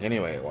stock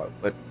anyway.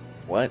 But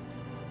what?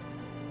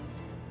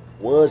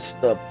 What's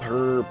the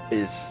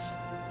purpose,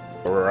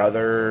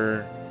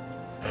 brother?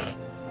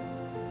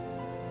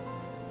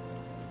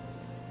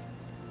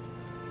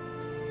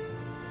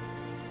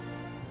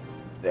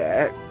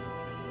 That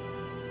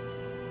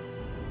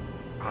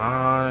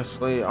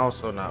honestly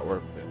also not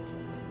worth it.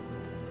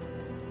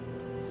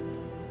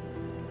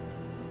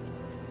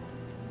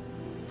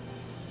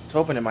 I was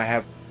hoping it might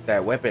have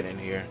that weapon in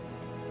here.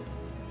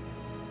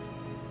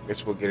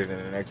 Guess we'll get it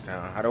in the next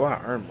town. How do I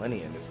earn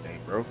money in this game,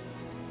 bro?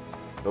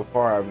 So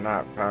far, I've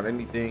not found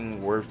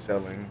anything worth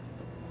selling.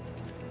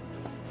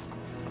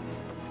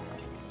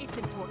 It's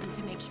important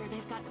to make sure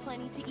they've got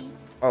plenty to eat.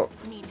 Oh,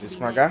 is this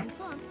my guy?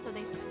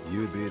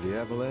 You'd be the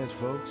Avalanche,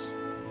 folks?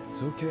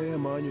 It's okay,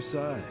 I'm on your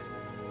side.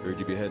 Heard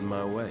you'd be heading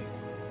my way.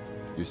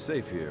 You're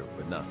safe here,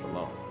 but not for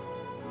long.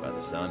 By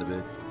the sound of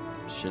it,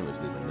 Shinra's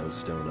leaving no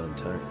stone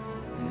unturned.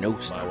 No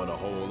stone. Might want to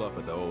hole up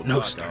at the old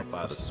dock out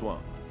by the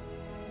swamp.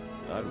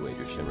 I'd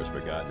wager Shinra's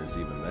forgotten it's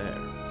even there.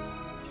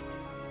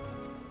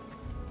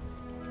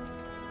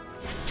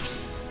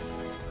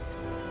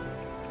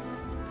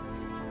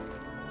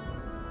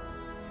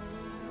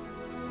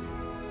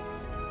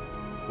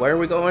 Where are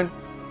we going?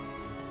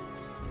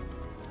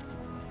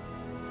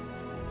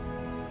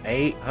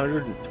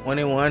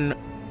 821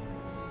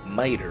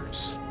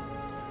 meters.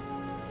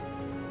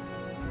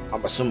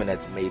 I'm assuming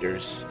that's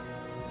meters.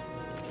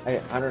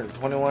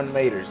 821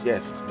 meters.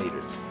 Yes, it's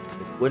meters.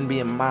 It wouldn't be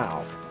a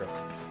mile.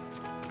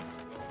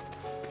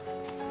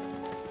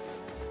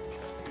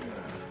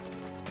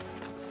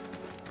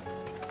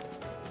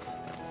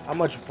 How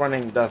much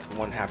running does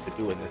one have to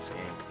do in this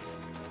game?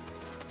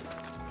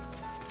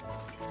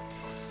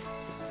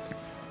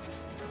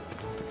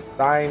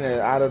 Dying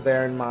out of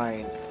their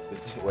mind.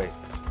 Wait.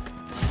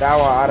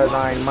 Thou art out of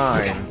thine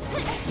mind.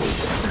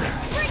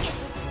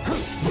 I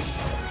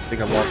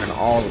think I'm working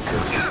all of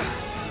this.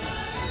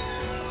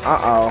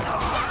 Uh-oh.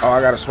 Oh,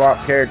 I gotta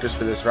swap characters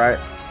for this, right?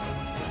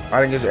 I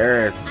think it's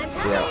Aerith.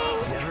 Yeah.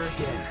 Never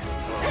again.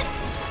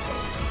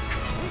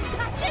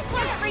 This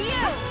one's for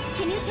you.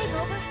 Can you take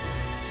over?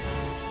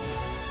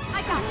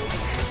 I got it.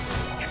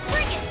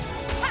 Bring it.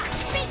 Ha,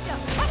 bingo.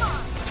 Come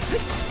on.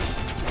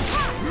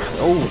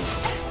 Oh.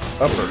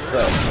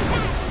 Uppercut.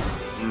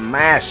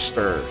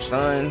 Master,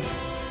 son.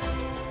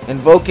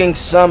 Invoking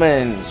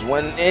summons.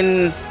 When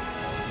in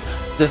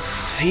the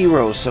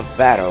throes of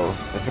battle.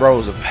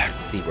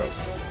 Heroes.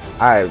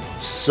 I'm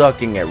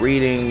sucking at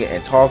reading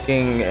and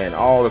talking and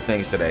all the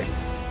things today.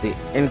 The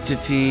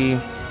entity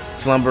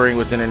slumbering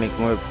within an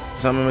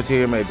summon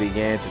material may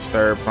begin to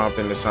stir,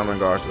 prompting the summon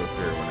guards to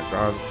appear. When it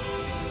draws,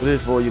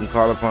 before you can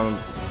call upon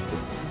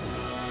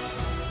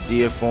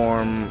the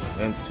deiform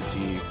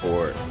entity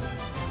for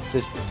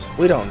assistance.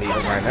 We don't need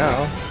it right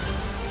now.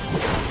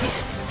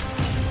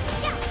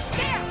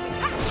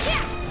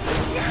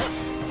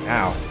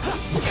 Ow.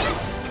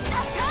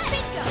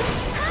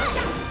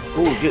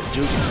 Ooh, get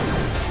juice.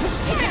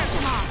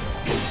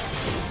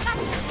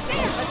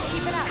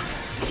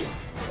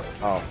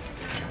 Oh.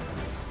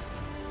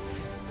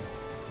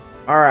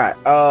 Alright,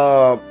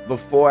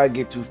 before I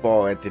get too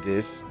far into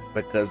this,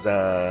 because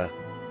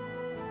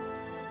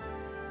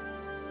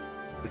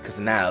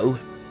now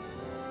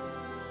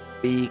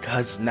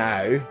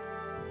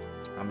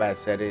Combat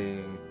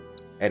settings,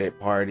 edit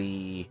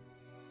party.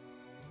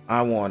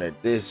 I wanted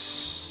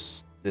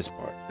this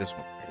part, this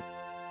one. Right?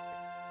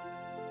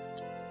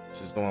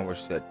 This is the one we're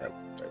set up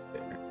right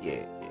there.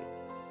 Yeah.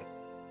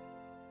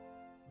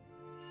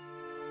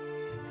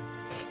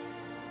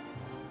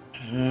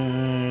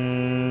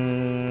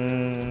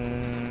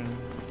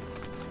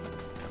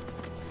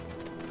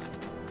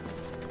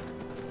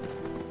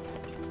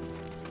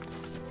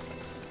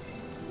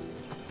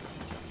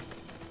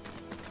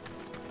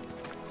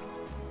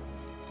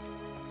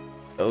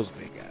 Those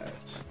big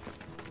guys.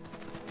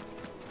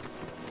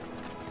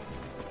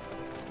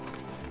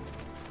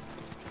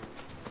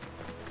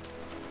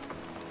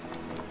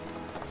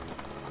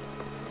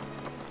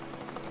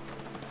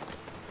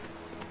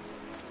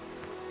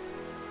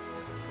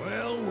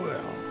 Well.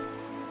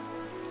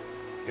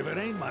 If it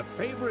ain't my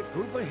favorite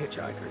group of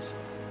hitchhikers.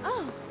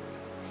 Oh,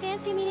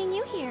 fancy meeting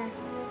you here.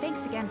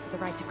 Thanks again for the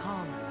ride to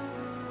Calm.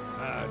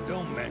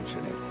 Don't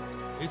mention it.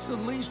 It's the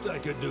least I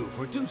could do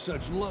for two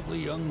such lovely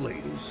young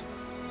ladies.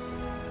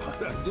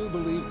 But I do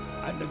believe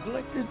I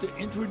neglected to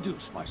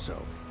introduce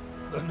myself.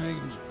 The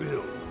name's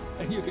Bill,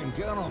 and you can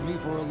count on me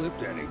for a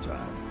lift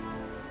anytime.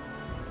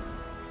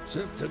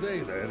 Except today,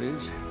 that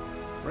is.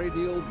 Afraid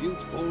the old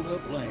Butte's pulled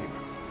up lame.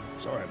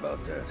 Sorry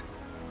about that.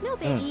 No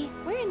biggie.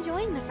 We're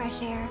enjoying the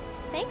fresh air.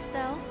 Thanks,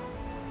 though.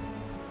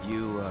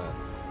 You,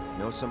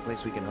 know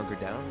someplace we can hunker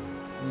down?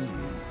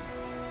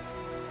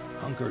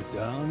 Hunker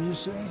down, you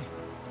say?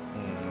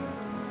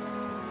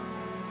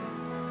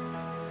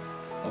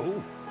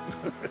 Oh?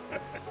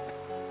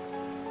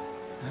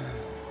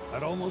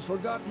 I'd almost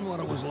forgotten what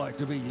it was like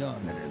to be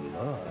young and in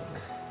love.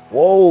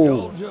 Whoa!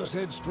 You'll just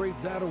head straight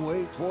that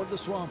away toward the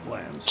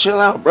swamplands. Chill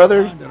out,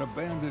 brother. Find an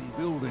abandoned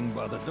building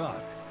by the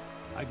dock.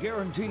 I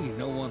guarantee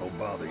no one will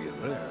bother you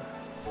there.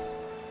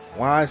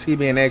 Why is he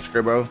being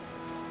extra, bro?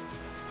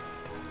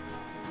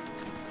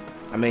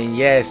 I mean,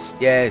 yes.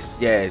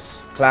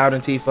 Cloud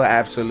and Tifa,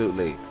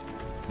 absolutely.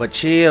 But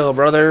chill,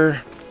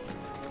 brother.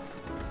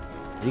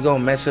 You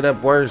gonna mess it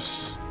up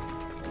worse.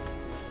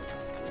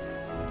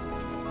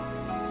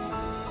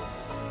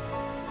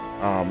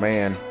 Oh,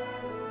 man.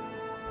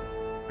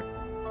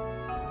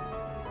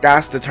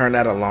 Gots to turn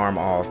that alarm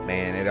off,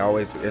 man. It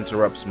always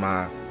interrupts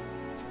my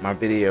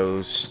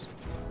videos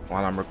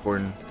while I'm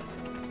recording.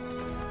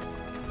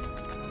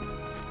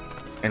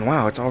 And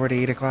wow, it's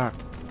already 8 o'clock.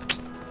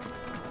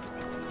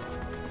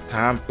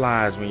 Time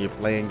flies when you're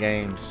playing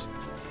games.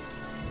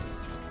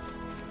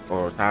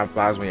 Or time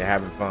flies when you're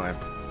having fun.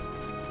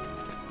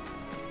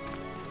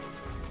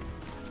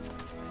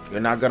 You're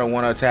not gonna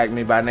want to attack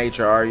me by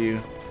nature, are you?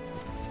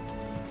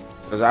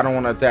 Because I don't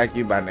want to attack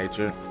you by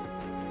nature.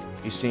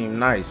 You seem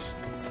nice.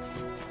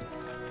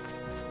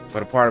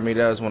 But a part of me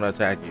does want to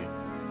attack you.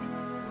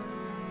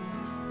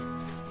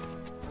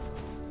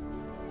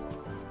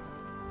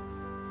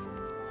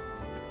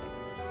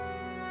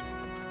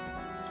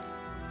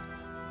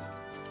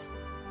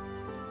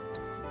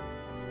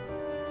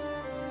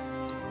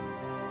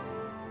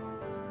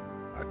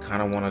 I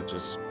kind of want to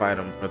just fight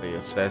them for the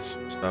assess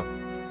stuff.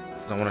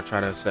 I want to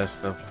try to assess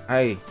stuff.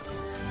 Hey.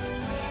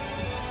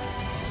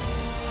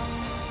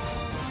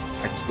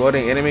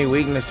 Exploiting enemy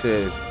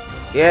weaknesses.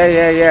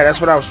 Yeah. That's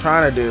what I was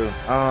trying to do.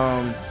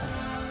 Oh,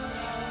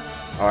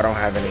 I don't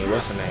have any.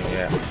 What's the name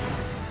yet?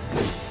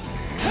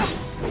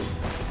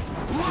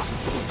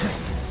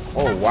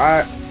 Oh,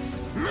 what?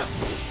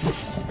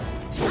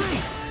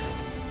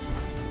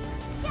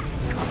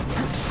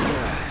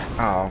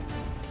 Oh.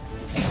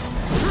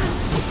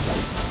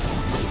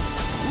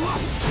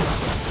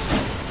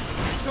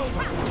 It's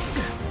over.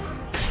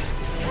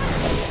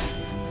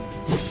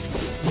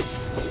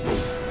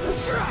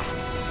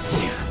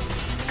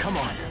 Come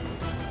on.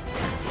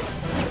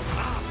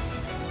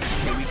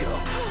 Here we go.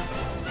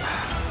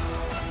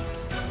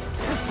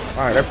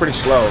 Alright, they're pretty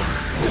slow.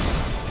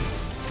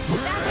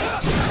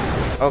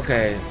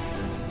 Okay.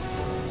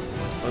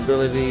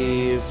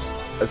 Abilities.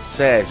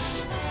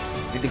 Assess.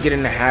 Need to get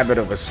in the habit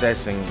of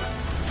assessing.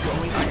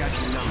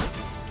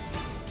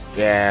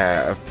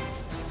 Yeah.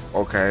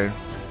 Okay.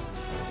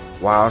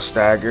 While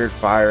staggered,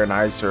 fire and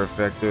ice are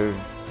effective.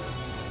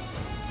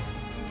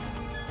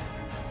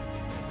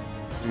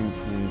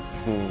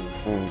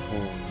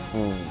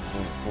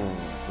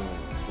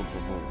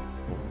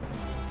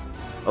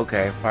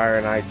 Okay, fire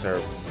and ice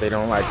are, they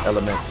don't like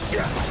elements.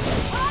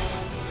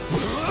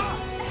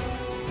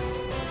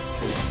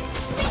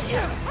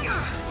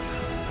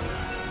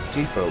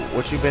 Tifa,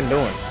 what you been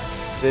doing,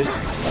 sis?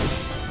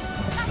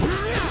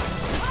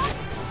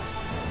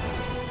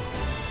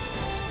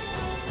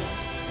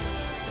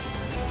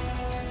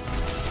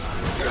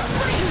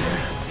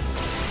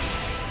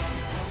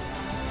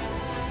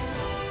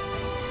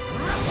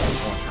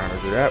 I'm trying to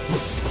do that.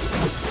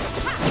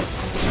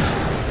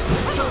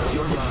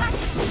 You're mine.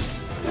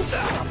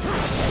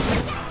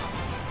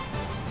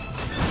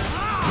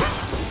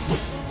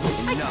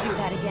 I can do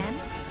that again.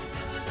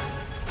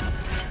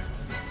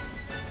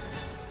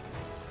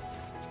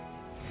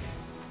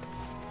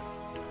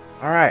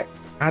 Alright,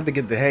 I have to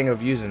get the hang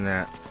of using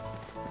that.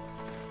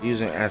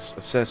 Using as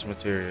assess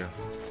material.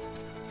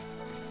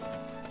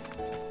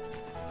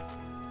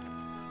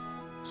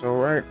 So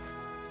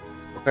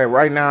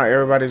right now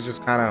everybody's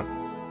just kind of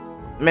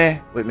meh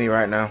with me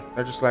right now.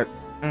 They're just like,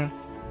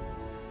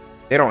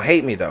 They don't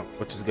hate me though,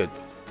 which is good.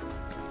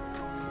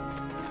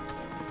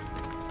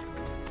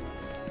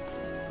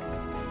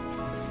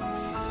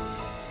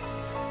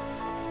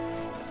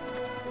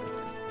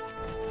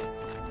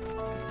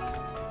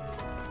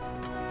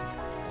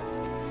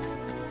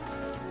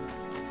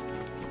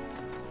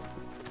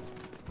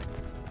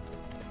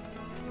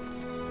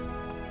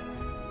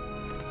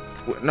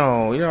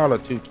 No, y'all are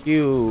too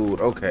cute.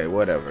 Okay,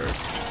 whatever.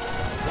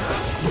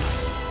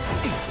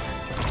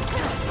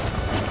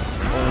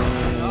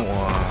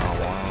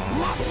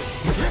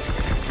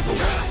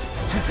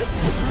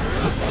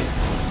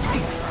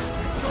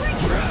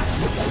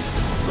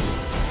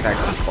 Attack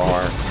too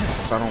far,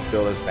 so I don't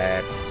feel as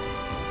bad.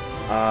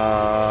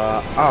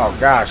 Oh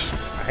gosh,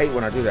 I hate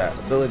when I do that.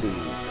 Ability,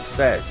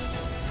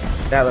 assess.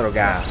 That little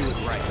guy.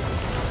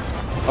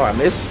 Oh, I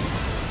missed.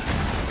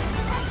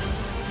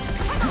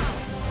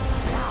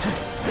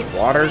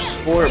 Water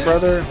sport,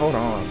 brother? Hold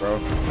on, bro.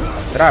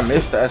 Did I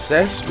miss the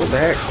assess? What the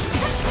heck?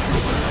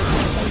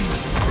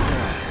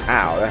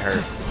 Ow, that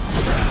hurt.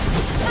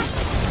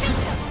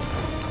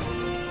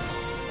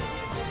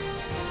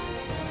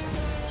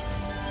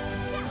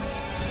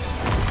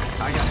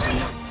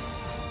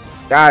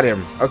 Got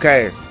him.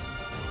 Okay.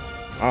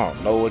 Oh,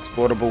 no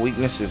exploitable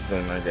weaknesses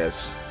then, I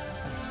guess.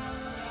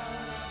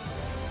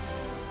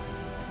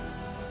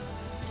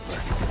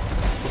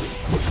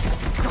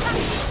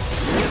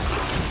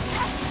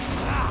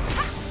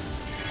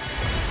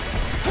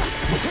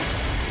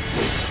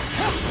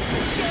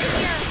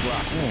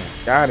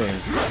 Got him.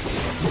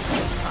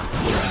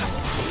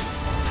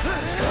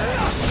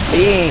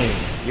 Bing!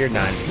 You're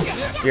done.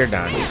 You're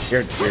done.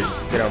 You're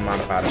get on my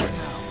out of it.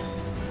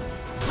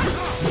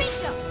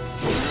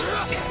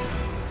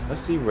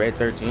 Let's see Red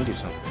 13 do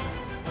something.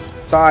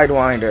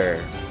 Sidewinder.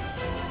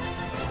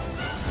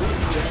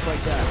 Just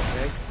like that,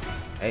 okay?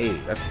 Hey,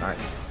 that's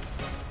nice.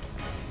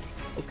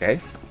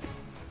 Okay.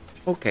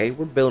 Okay,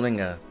 we're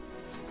building a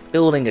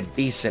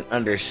decent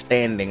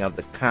understanding of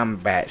the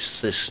combat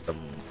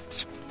systems.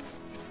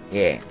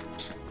 Yeah.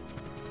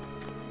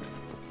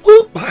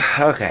 Whoop.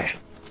 Okay.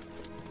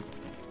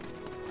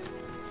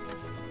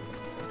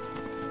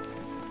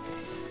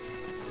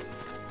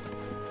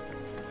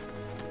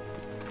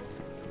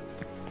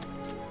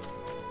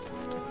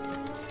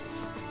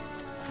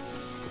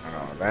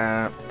 All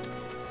that. All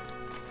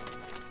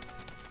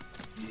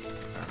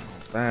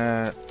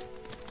that.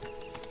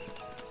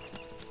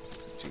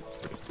 Seems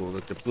pretty cool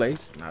at the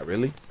place. Not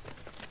really.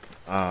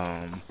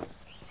 I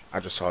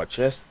just saw a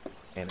chest.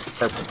 And it's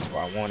purple, so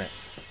I want it.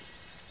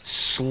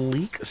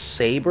 Sleek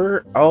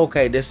saber.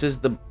 Okay, this is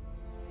the.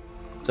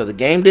 So the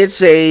game did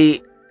say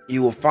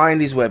you will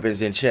find these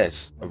weapons in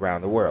chests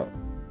around the world,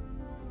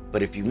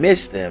 but if you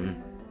miss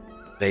them,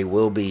 they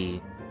will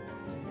be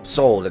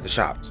sold at the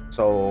shops.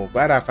 So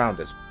glad I found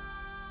this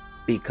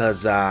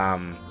because as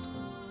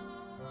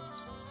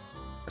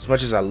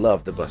much as I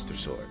love the Buster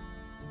Sword,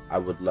 I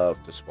would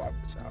love to swap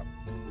this out.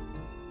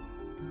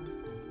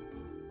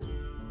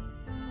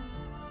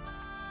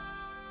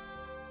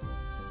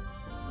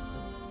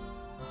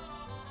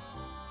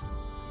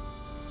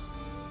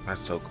 That's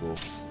so cool.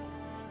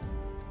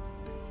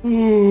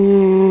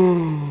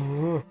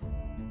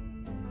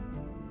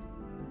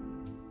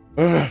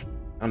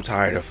 I'm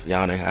tired of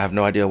yawning. I have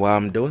no idea why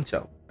I'm doing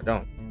so. I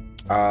don't.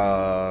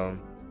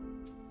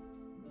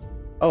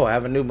 Oh, I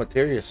have a new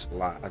materia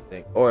slot, I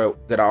think. Or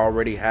did I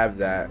already have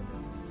that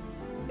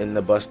in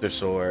the Buster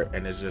Sword?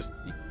 And it's just...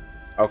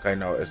 Okay,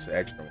 no, it's the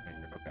extra one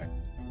here. Okay.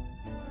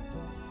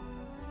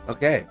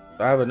 Okay,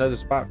 so I have another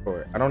spot for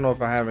it. I don't know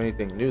if I have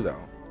anything new,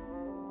 though.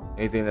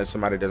 Anything that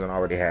somebody doesn't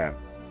already have.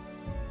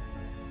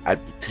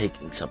 I'd be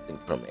taking something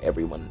from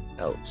everyone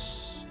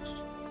else.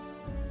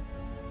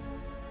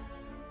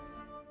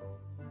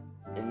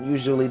 And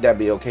usually that'd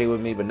be okay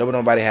with me, but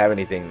nobody have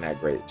anything that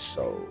great,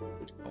 so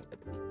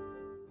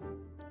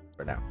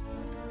for now.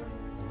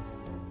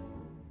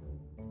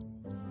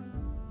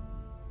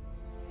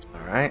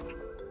 Alright.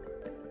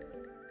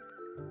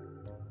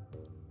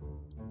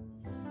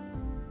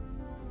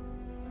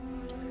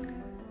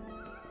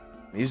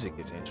 Music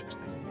is interesting.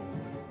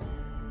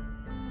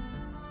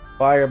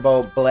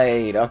 Firebolt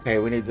blade. Okay,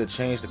 we need to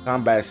change the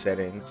combat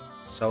settings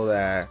so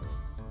that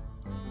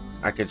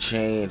I could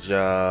change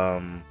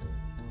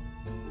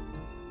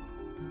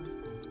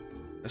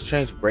let's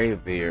change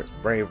braver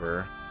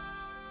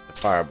to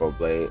firebolt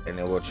blade, and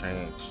then we'll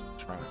change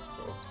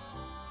triangle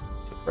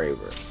to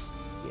braver.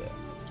 Yeah.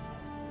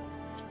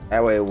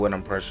 That way when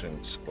I'm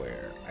pressing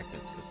square, I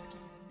can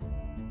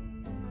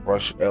just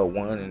brush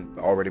L1 and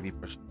already be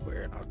pushing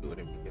square, and I'll do it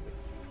in the beginning.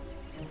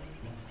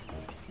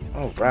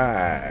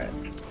 Alright.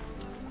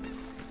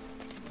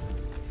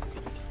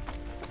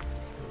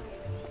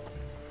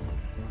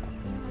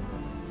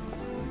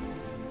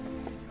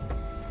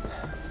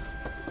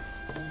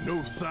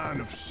 No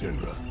sign of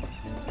Shinra.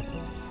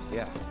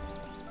 Yeah.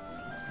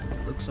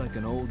 Looks like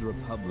an old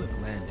Republic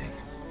landing.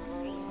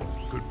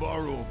 Could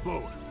borrow a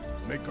boat,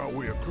 make our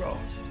way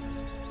across.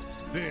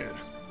 Then,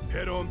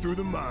 Head on through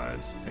the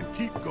mines and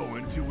keep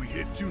going till we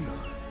hit Junon.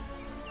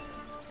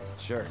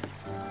 Sure.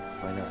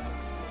 Why not?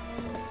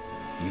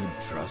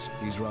 You'd trust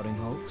these rotting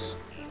hulks?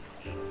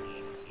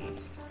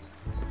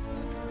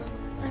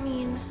 I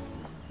mean,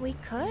 we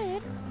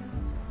could.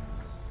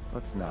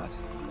 Let's not.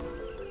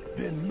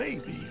 Then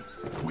maybe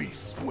we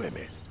swim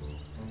it.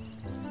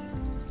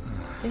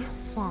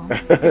 This swamp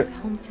is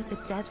home to the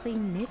deadly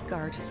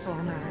Midgard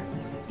Stormer.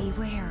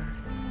 Beware.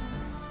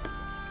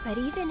 But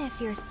even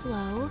if you're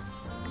slow,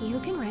 you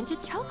can rent a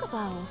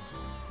chocobo.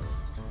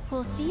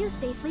 We'll see you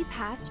safely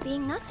past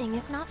being nothing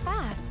if not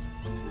fast.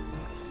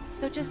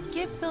 So just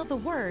give Bill the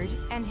word,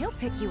 and he'll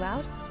pick you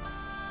out.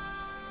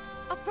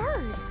 A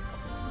bird!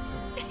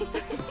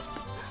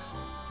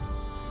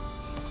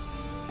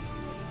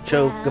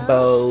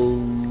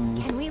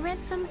 Chocobo! Can we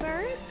rent some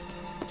birds?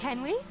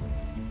 Can we?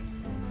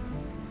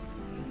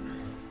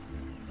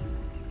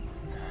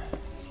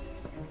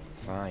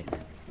 Fine.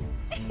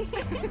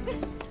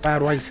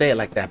 Why you say it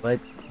like that, bud?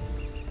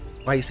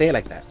 Why you say it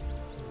like that?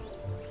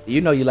 You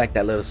know you like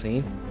that little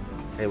scene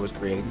it was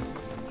created.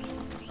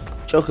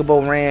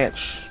 Chocobo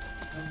Ranch.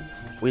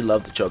 We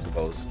love the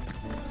chocobos.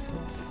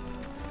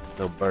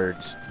 Little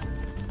birds.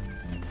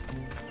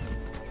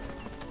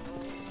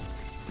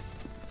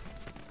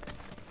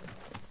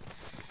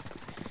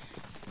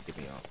 Get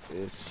me off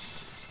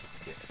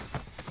this.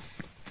 Yes.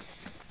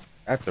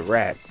 That's a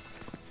rat.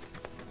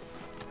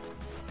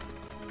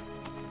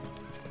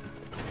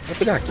 What,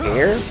 they got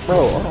care?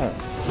 Bro, hold on.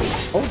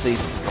 Hold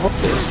these. Hold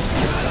this.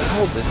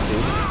 Hold this,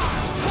 dude.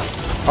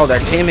 Oh, they're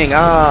teaming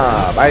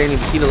up. I didn't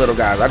even see the little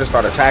guys. I just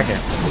started attacking.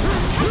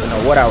 I don't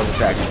know what I was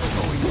attacking.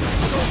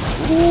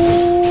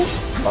 Ooh.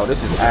 Oh,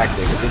 this is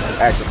active. This is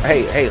active.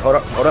 Hey, hold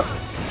up, hold up.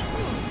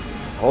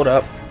 Hold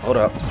up, hold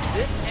up.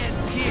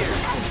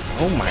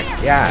 Oh my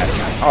god.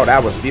 Oh,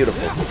 that was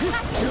beautiful.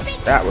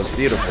 That was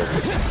beautiful.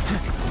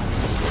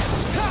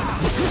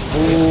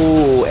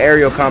 Ooh,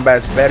 aerial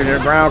combat's better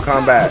than ground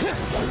combat.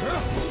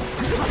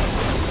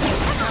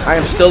 I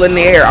am still in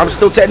the air. I'm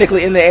still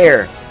technically in the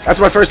air. That's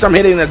my first time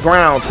hitting the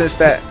ground since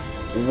that.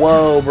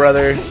 Whoa,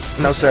 brother.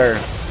 No, sir.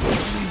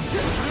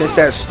 Since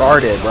that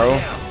started,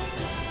 bro.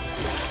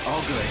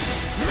 All good.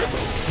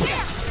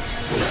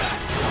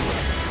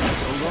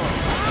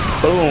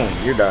 Boom.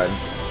 You're done.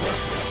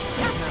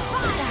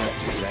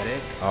 Is that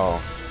it?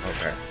 Oh,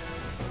 okay.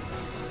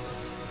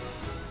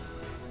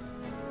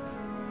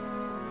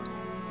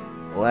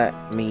 Let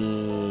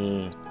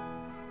me...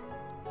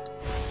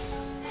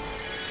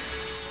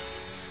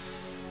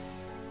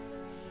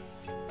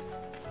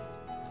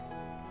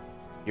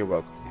 You're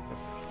welcome, people.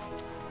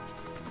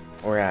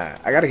 Alright,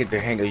 I gotta get the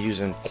hang of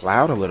using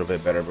Cloud a little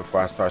bit better before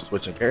I start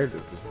switching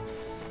characters.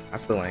 I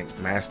still ain't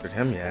mastered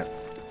him yet.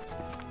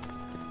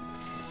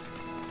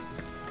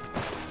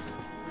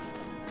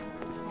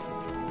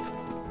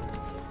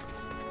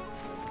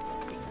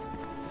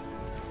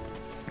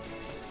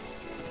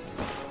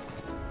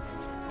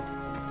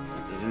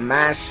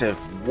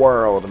 Massive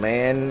world,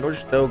 man. We're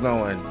still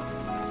going.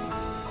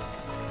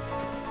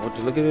 Would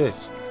you look at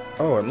this?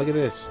 Oh, and look at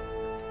this.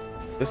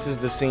 This is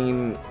the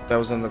scene that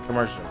was in the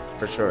commercial,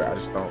 for sure. I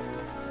just don't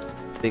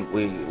think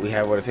we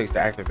have what it takes to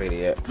activate it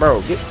yet.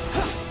 Bro,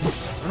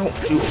 don't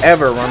you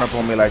ever run up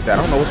on me like that.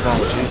 I don't know what's wrong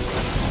with you.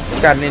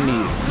 What's gotten into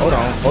you? Hold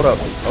on, hold up,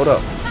 hold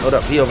up, hold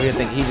up. He over here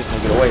thinking he just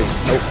gonna get away.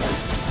 Nope.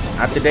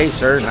 Not today,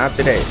 sir, not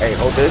today. Hey,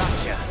 hold this.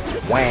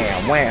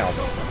 Wham, wham.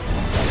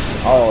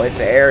 Oh, it's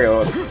an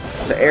aerial.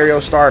 It's an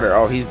aerial starter.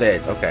 Oh, he's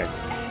dead. Okay.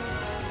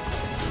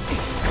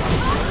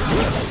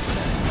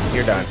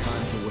 You're done.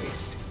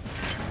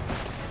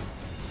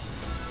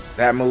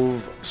 That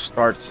move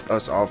starts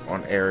us off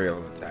on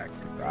aerial attack.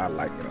 I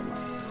like it a lot.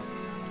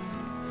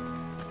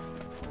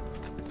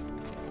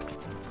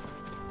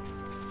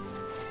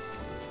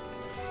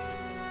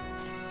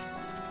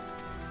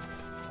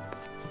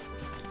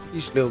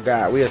 You still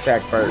got. We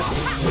attack first.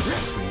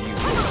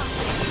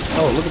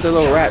 Oh, look at the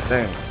little rat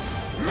thing.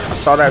 I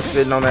saw that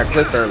sitting on that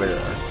cliff earlier.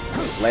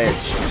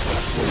 Ledge.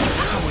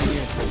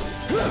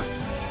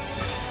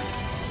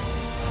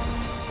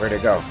 Where'd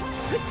it go?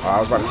 Oh, I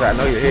was about to say, I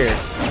know you're here.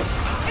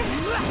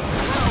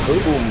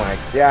 Oh my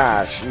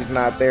gosh, he's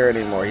not there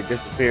anymore. He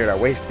disappeared. I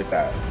wasted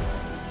that.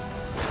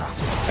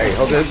 Hey,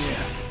 hold this.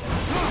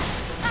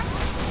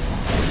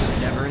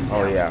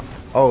 Oh yeah.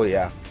 Oh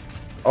yeah.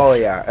 Oh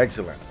yeah.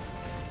 Excellent.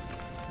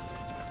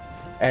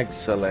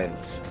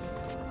 Excellent.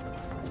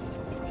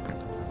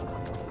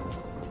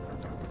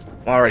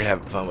 I'm already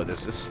having fun with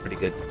this. This is pretty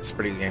good. It's a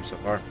pretty good game so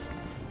far.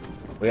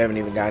 We haven't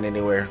even gotten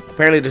anywhere.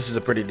 Apparently this is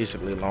a pretty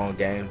decently long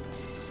game,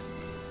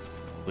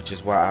 which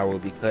is why I will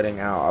be cutting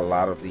out a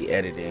lot of the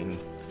editing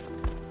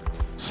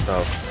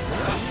stuff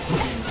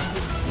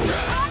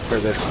for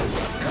this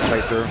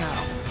playthrough.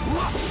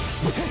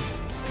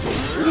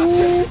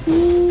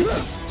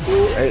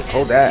 Hey,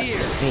 hold that.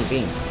 Bing,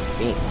 bing,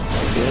 bing,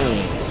 bing.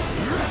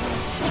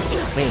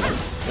 Bing,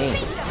 bing,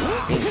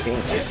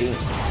 bing, bing.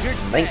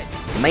 Mink,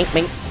 mink,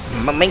 mink,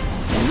 mink,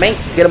 mink.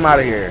 Get him out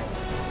of here.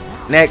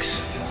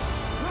 Next.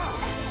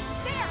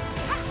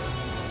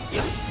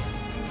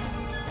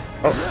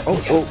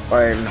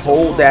 And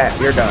hold that.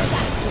 You're done.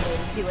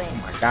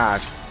 Oh my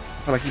gosh.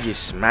 I feel like he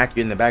just smacked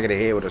you in the back of the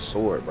head with a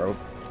sword, bro.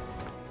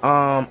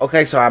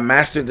 Okay, so I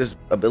mastered this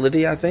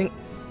ability, I think.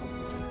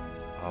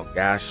 Oh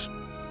gosh.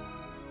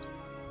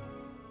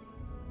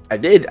 I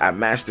did. I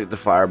mastered the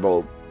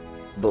Firebolt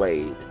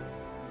blade.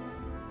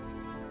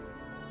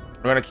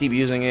 I'm gonna keep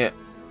using it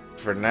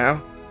for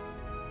now.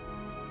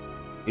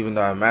 Even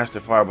though I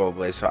mastered Firebolt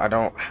blade, so I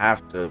don't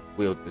have to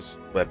wield this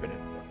weapon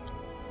anymore.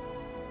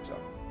 So,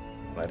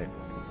 but anyway.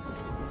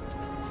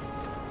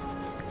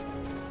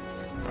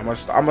 I'm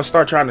gonna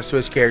start trying to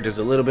switch characters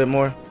a little bit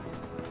more.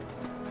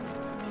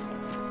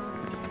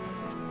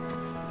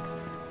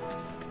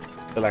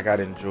 I feel like I'd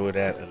enjoy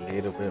that a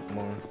little bit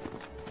more.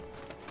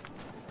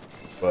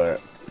 But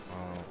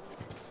I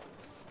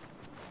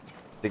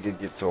think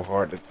it gets so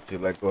hard to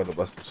let go of the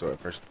Buster Sword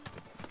first.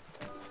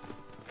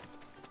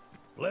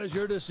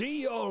 Pleasure to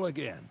see you all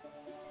again.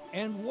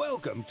 And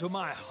welcome to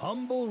my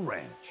humble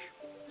ranch.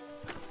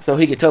 So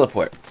he could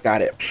teleport.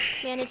 Got it.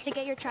 Managed to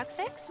get your truck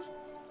fixed?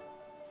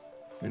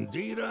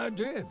 Indeed I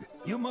did.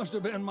 You must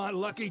have been my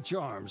lucky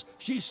charms.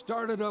 She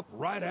started up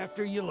right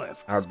after you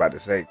left. I was about to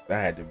say,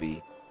 that had to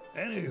be.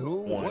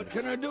 Anywho, what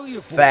can I do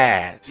you for?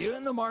 Fast. You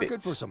in the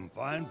market for some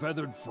fine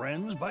feathered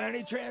friends by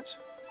any chance?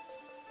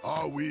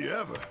 Are we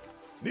ever?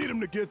 Need them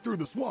to get through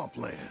the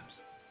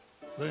swamplands.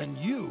 Then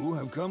you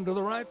have come to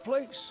the right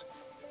place.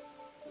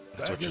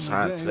 That's Back what your in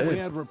sign the day, said. we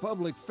had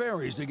Republic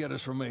ferries to get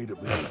us from A to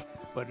B,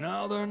 but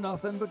now they're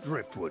nothing but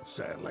driftwood,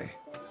 sadly.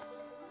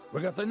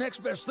 We got the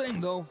next best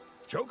thing, though.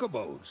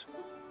 Chocobos.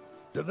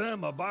 To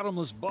them, a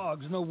bottomless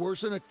bog's no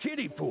worse than a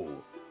kiddie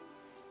pool.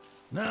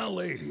 Now,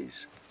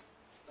 ladies,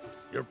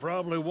 you're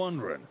probably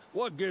wondering,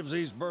 what gives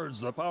these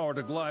birds the power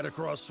to glide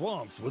across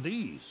swamps with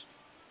ease?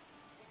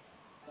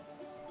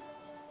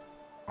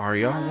 Are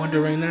y'all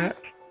wondering that?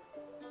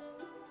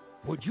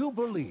 Would you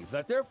believe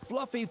that their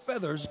fluffy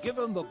feathers give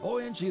them the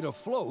buoyancy to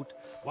float,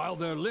 while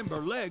their limber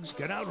legs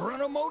can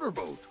outrun a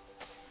motorboat?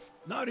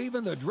 Not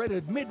even the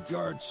dreaded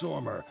Midgard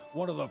Sormer,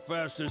 one of the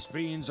fastest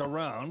fiends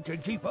around, can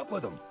keep up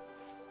with them.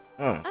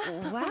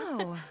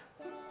 Wow.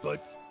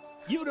 But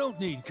you don't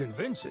need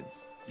convincing.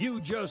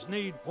 You just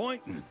need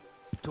pointing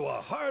to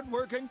a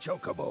hard-working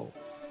chocobo.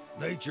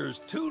 Nature's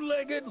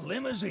two-legged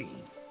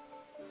limousine.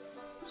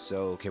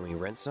 So, can we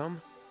rent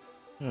some?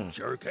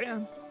 Sure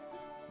can.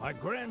 My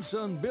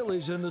grandson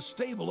Billy's in the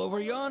stable over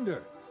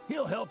yonder.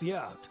 He'll help you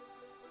out.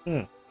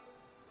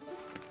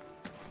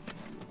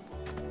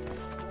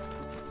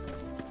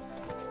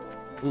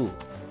 Ooh.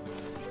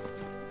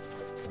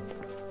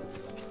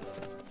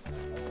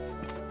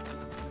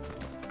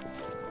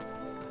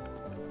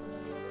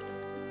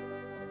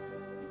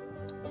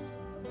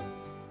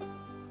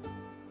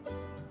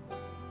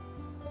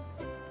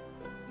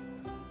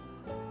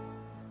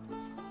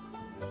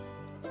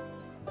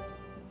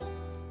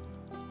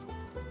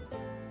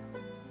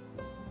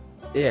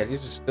 Yeah,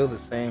 these are still the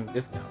same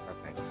discount, I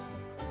think.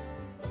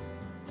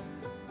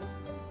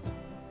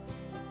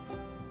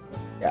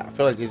 Yeah, I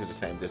feel like these are the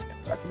same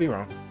discounts. I could be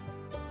wrong,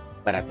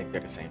 but I think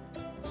they're the same.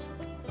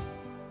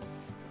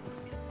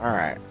 All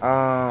right.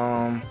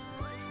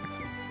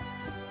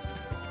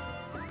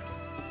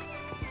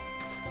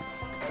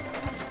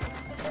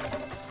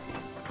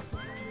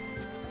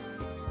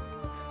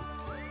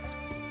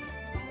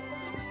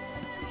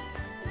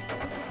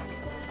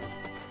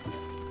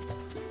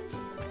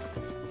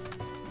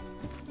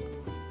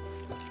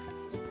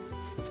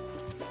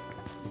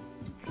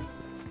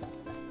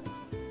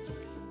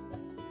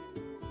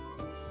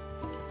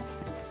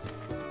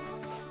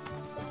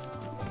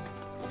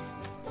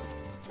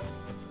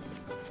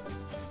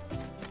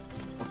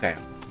 Okay.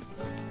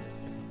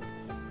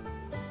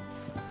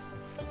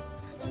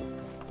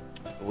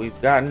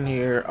 We've gotten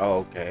here.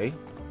 Oh, okay.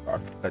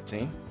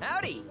 Cutscene.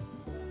 Howdy.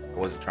 I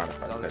wasn't trying to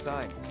It's find on the cutscene.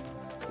 side.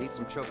 Need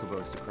some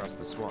chocobos to cross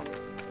the swamp.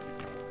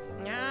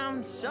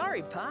 I'm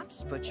sorry,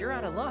 Pops, but you're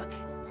out of luck.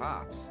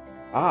 Pops?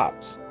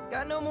 Pops?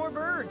 Got no more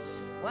birds.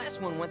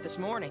 Last one went this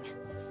morning.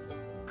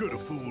 Could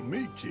have fooled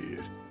me,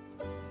 kid.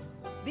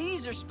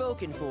 These are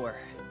spoken for.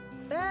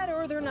 That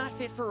or they're not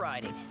fit for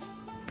riding.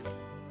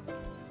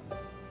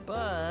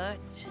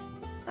 But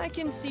I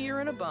can see you're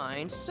in a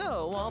bind,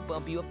 so I'll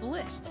bump you up the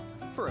list.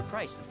 For a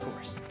price, of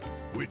course.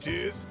 Which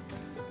is?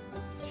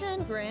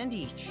 10 grand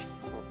each.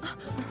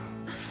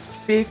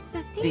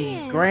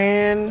 50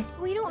 grand?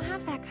 We don't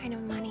have that kind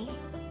of money.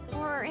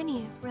 Or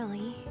any,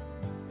 really.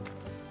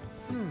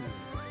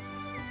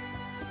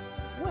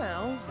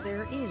 Well,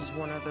 there is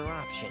one other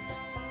option.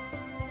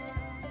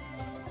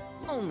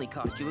 Only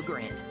cost you $1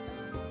 grand.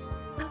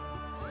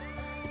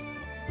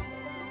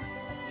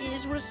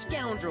 Is what a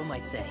scoundrel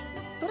might say.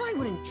 But I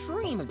wouldn't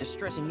dream of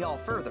distressing y'all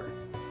further.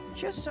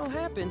 Just so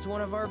happens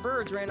one of our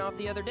birds ran off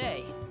the other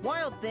day.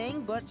 Wild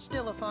thing, but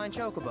still a fine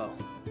chocobo.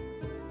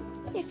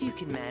 If you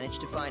can manage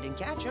to find and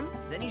catch him,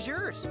 then he's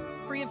yours.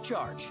 Free of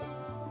charge.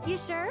 You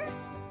sure?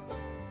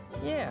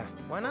 Yeah,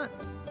 why not?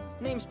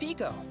 Name's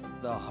Pico.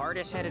 The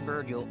hardest-headed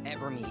bird you'll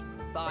ever meet.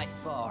 By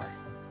far.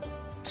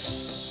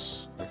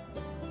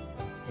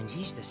 And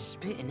He's the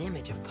spitting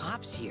image of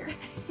Pops here.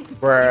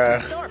 Bruh. You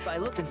can start by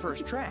looking for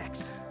his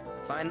tracks.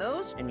 Find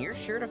those, and you're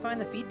sure to find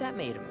the feet that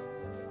made him.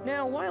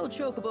 Now, wild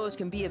chocobos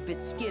can be a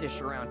bit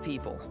skittish around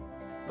people.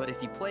 But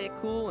if you play it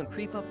cool and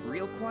creep up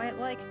real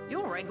quiet-like,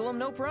 you'll wrangle them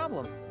no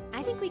problem.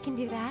 I think we can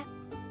do that.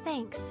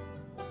 Thanks.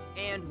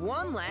 And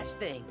one last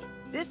thing.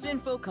 This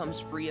info comes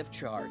free of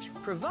charge,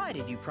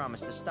 provided you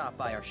promise to stop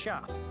by our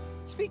shop.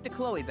 Speak to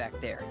Chloe back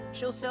there.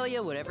 She'll sell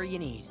you whatever you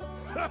need.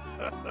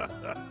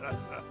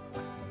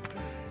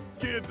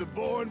 Kid's a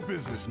born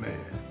businessman.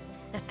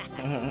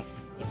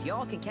 If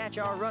y'all can catch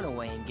our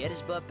runaway and get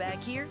his butt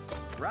back here,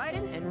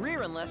 riding and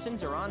rearing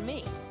lessons are on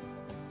me.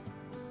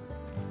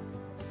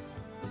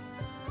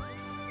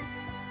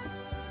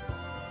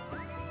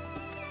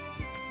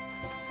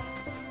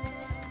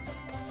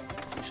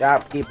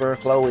 Shopkeeper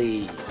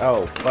Chloe.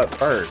 Oh, but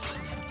first,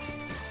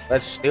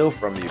 let's steal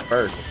from you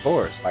first, of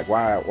course. Like,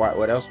 why?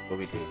 What else would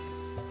we do?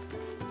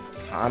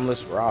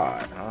 Timeless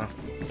rod, huh?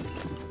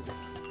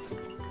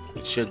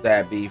 Should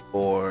that be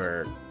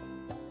for?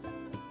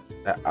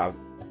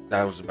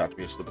 That was about to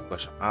be a stupid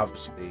question.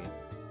 Obviously,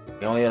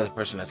 the only other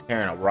person that's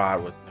carrying a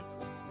rod with him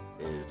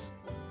is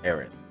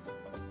Aerith.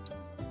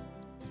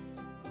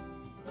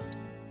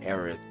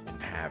 Aerith can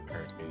have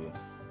her new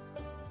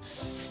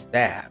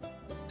staff.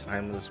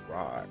 Timeless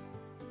rod.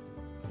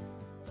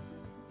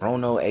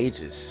 Chrono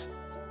Aegis.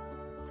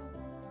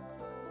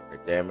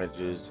 It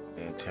damages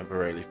and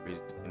temporarily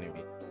freezes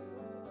enemy.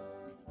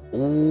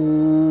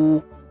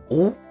 Ooh.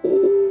 Ooh.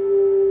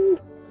 Ooh.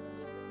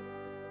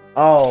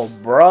 Oh,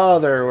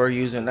 brother, we're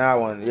using that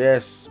one.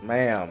 Yes,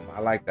 ma'am.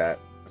 I like that.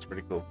 That's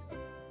pretty cool.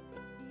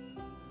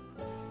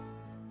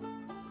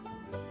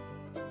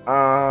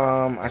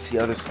 I see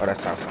others. Oh,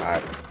 that's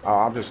outside. Oh,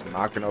 I'm just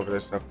knocking over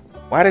this stuff.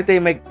 Why did they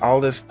make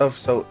all this stuff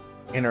so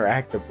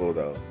interactable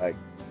though? Like,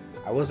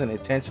 I wasn't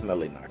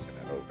intentionally knocking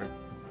it over.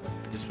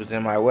 It just was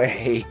in my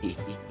way.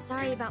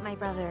 Sorry about my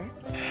brother.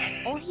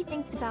 All he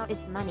thinks about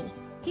is money.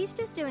 He's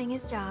just doing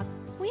his job.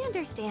 We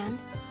understand,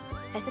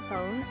 I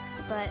suppose,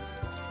 but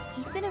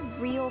he's been a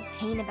real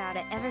pain about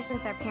it ever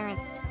since our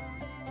parents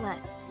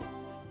left.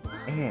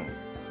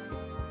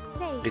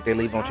 Say, did they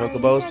leave on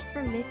chocobos?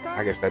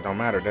 I guess that don't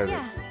matter, does it?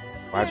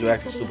 Why'd you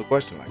ask a stupid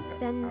question like that?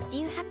 Then do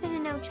you happen to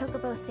know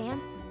Chocobo Sam?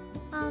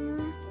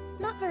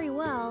 Not very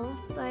well,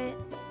 but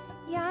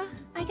yeah,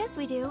 I guess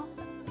we do.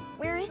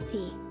 Where is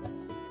he?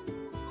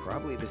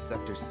 Probably the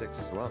Sector 6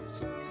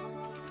 slums.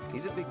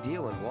 He's a big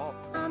deal in Walt.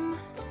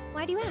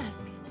 Why do you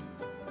ask?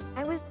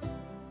 I was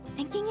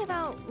thinking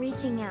about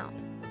reaching out.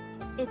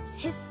 It's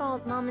his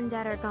fault Mom and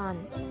Dad are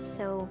gone,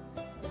 so...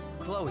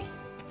 Chloe,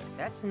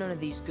 that's none of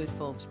these good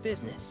folks'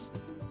 business.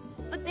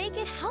 But they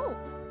get help.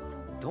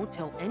 Don't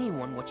tell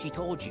anyone what she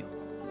told you.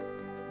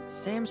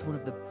 Sam's one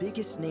of the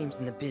biggest names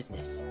in the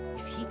business.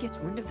 If he gets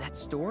wind of that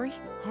story,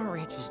 our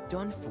ranch is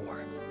done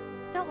for.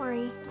 Don't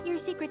worry, your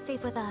secret's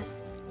safe with us.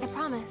 I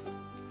promise.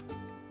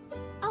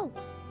 Oh,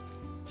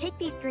 take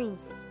these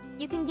greens.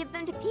 You can give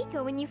them to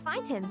Pico when you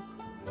find him.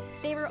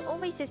 They were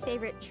always his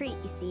favorite treat,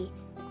 you see.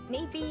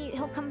 Maybe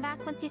he'll come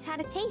back once he's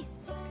had a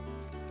taste.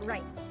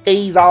 Right.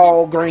 These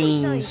all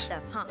greens.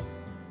 Stuff, huh?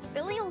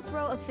 Billy will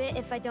throw a fit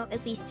if I don't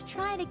at least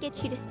try to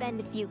get you to spend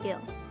a few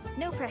gil.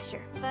 No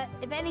pressure, but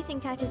if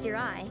anything catches your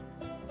eye.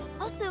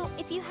 Also,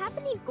 if you have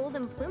any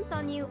golden plumes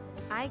on you,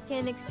 I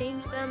can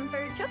exchange them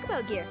for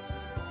chocobo gear.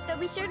 So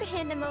be sure to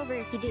hand them over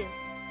if you do.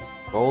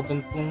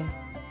 Golden plume?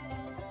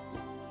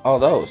 Oh,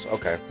 those.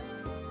 Okay.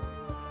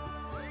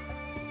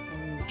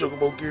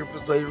 Chocobo gear.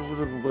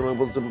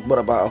 What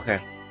about?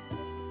 Okay.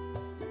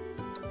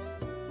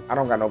 I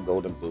don't got no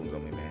golden plumes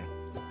on me, man.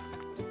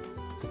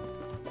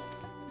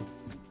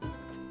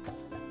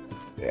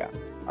 Yeah,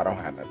 I don't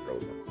have that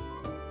frozen.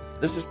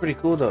 This is pretty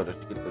cool though, that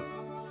you get to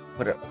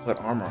put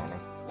armor on them.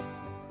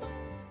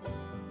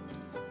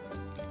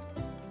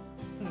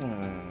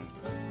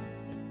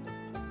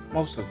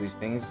 Most of these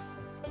things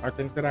are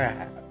things that I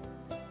have.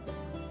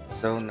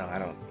 So no, I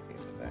don't need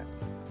any of that.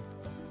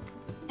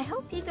 I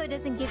hope Pico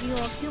doesn't give you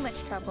all too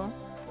much trouble.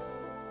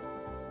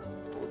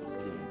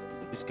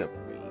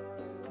 Discovery.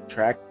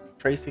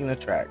 Tracing the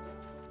track.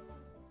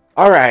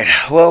 Alright,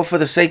 well, for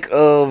the sake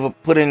of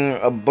putting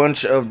a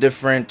bunch of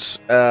different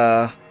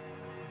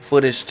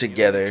footage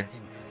together,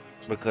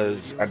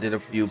 because I did a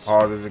few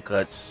pauses and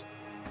cuts,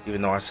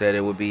 even though I said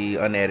it would be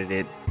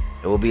unedited,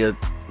 it will be a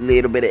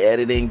little bit of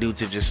editing due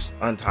to just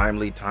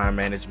untimely time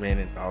management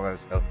and all that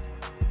stuff.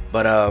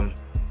 But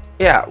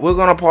yeah, we're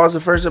gonna pause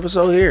the first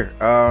episode here.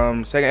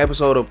 Second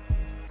episode will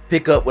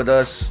pick up with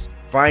us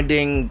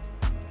finding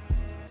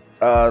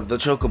the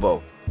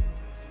chocobo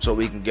so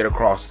we can get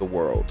across the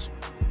world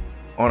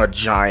on a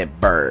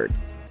giant bird,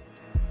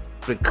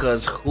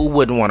 because who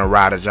wouldn't want to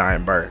ride a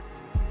giant bird?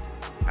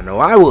 I know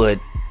I would.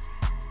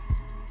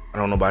 I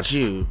don't know about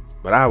you,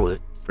 but I would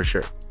for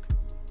sure.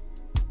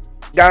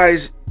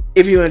 Guys,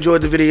 if you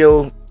enjoyed the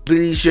video,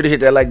 be sure to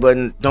hit that like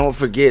button. Don't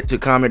forget to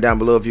comment down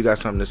below if you got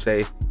something to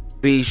say.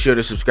 Be sure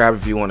to subscribe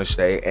if you want to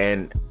stay,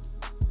 and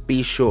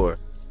be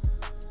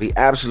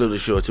absolutely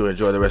sure to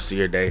enjoy the rest of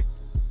your day.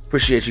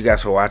 Appreciate you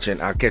guys for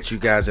watching. I'll catch you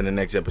guys in the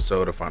next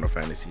episode of Final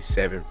Fantasy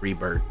VII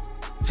Rebirth.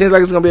 Seems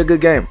like it's gonna be a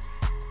good game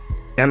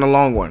and a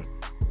long one.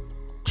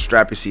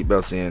 Strap your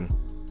seatbelts in.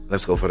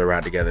 Let's go for the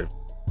ride together.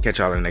 Catch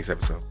y'all in the next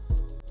episode.